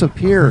just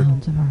disappeared.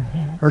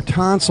 Her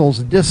tonsils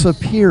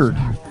disappeared.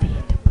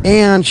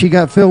 And she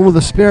got filled with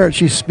the Spirit.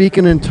 She's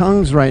speaking in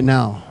tongues right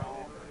now.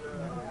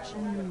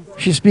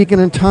 She's speaking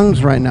in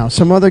tongues right now.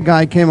 Some other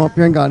guy came up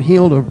here and got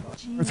healed of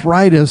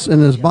arthritis in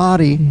his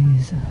body.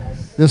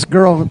 This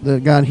girl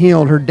that got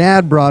healed, her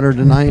dad brought her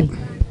tonight.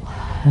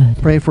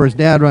 Pray for his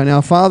dad right now.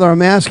 Father,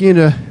 I'm asking you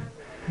to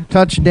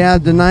touch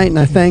Dad tonight, and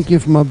I thank you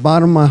from the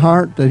bottom of my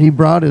heart that he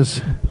brought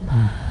his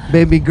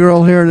baby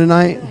girl here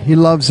tonight. He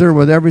loves her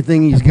with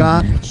everything he's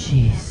got,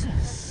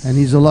 and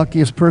he's the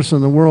luckiest person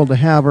in the world to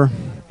have her.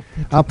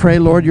 I pray,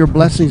 Lord, your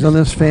blessings on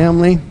this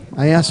family.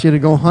 I ask you to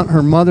go hunt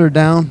her mother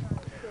down,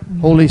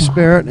 Holy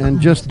Spirit,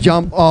 and just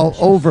jump all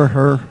over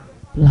her.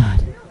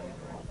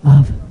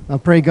 I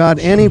pray, God,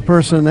 any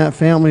person in that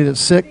family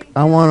that's sick,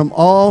 I want them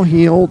all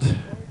healed.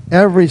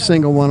 Every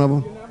single one of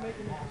them.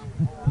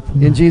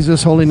 In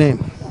Jesus' holy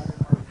name.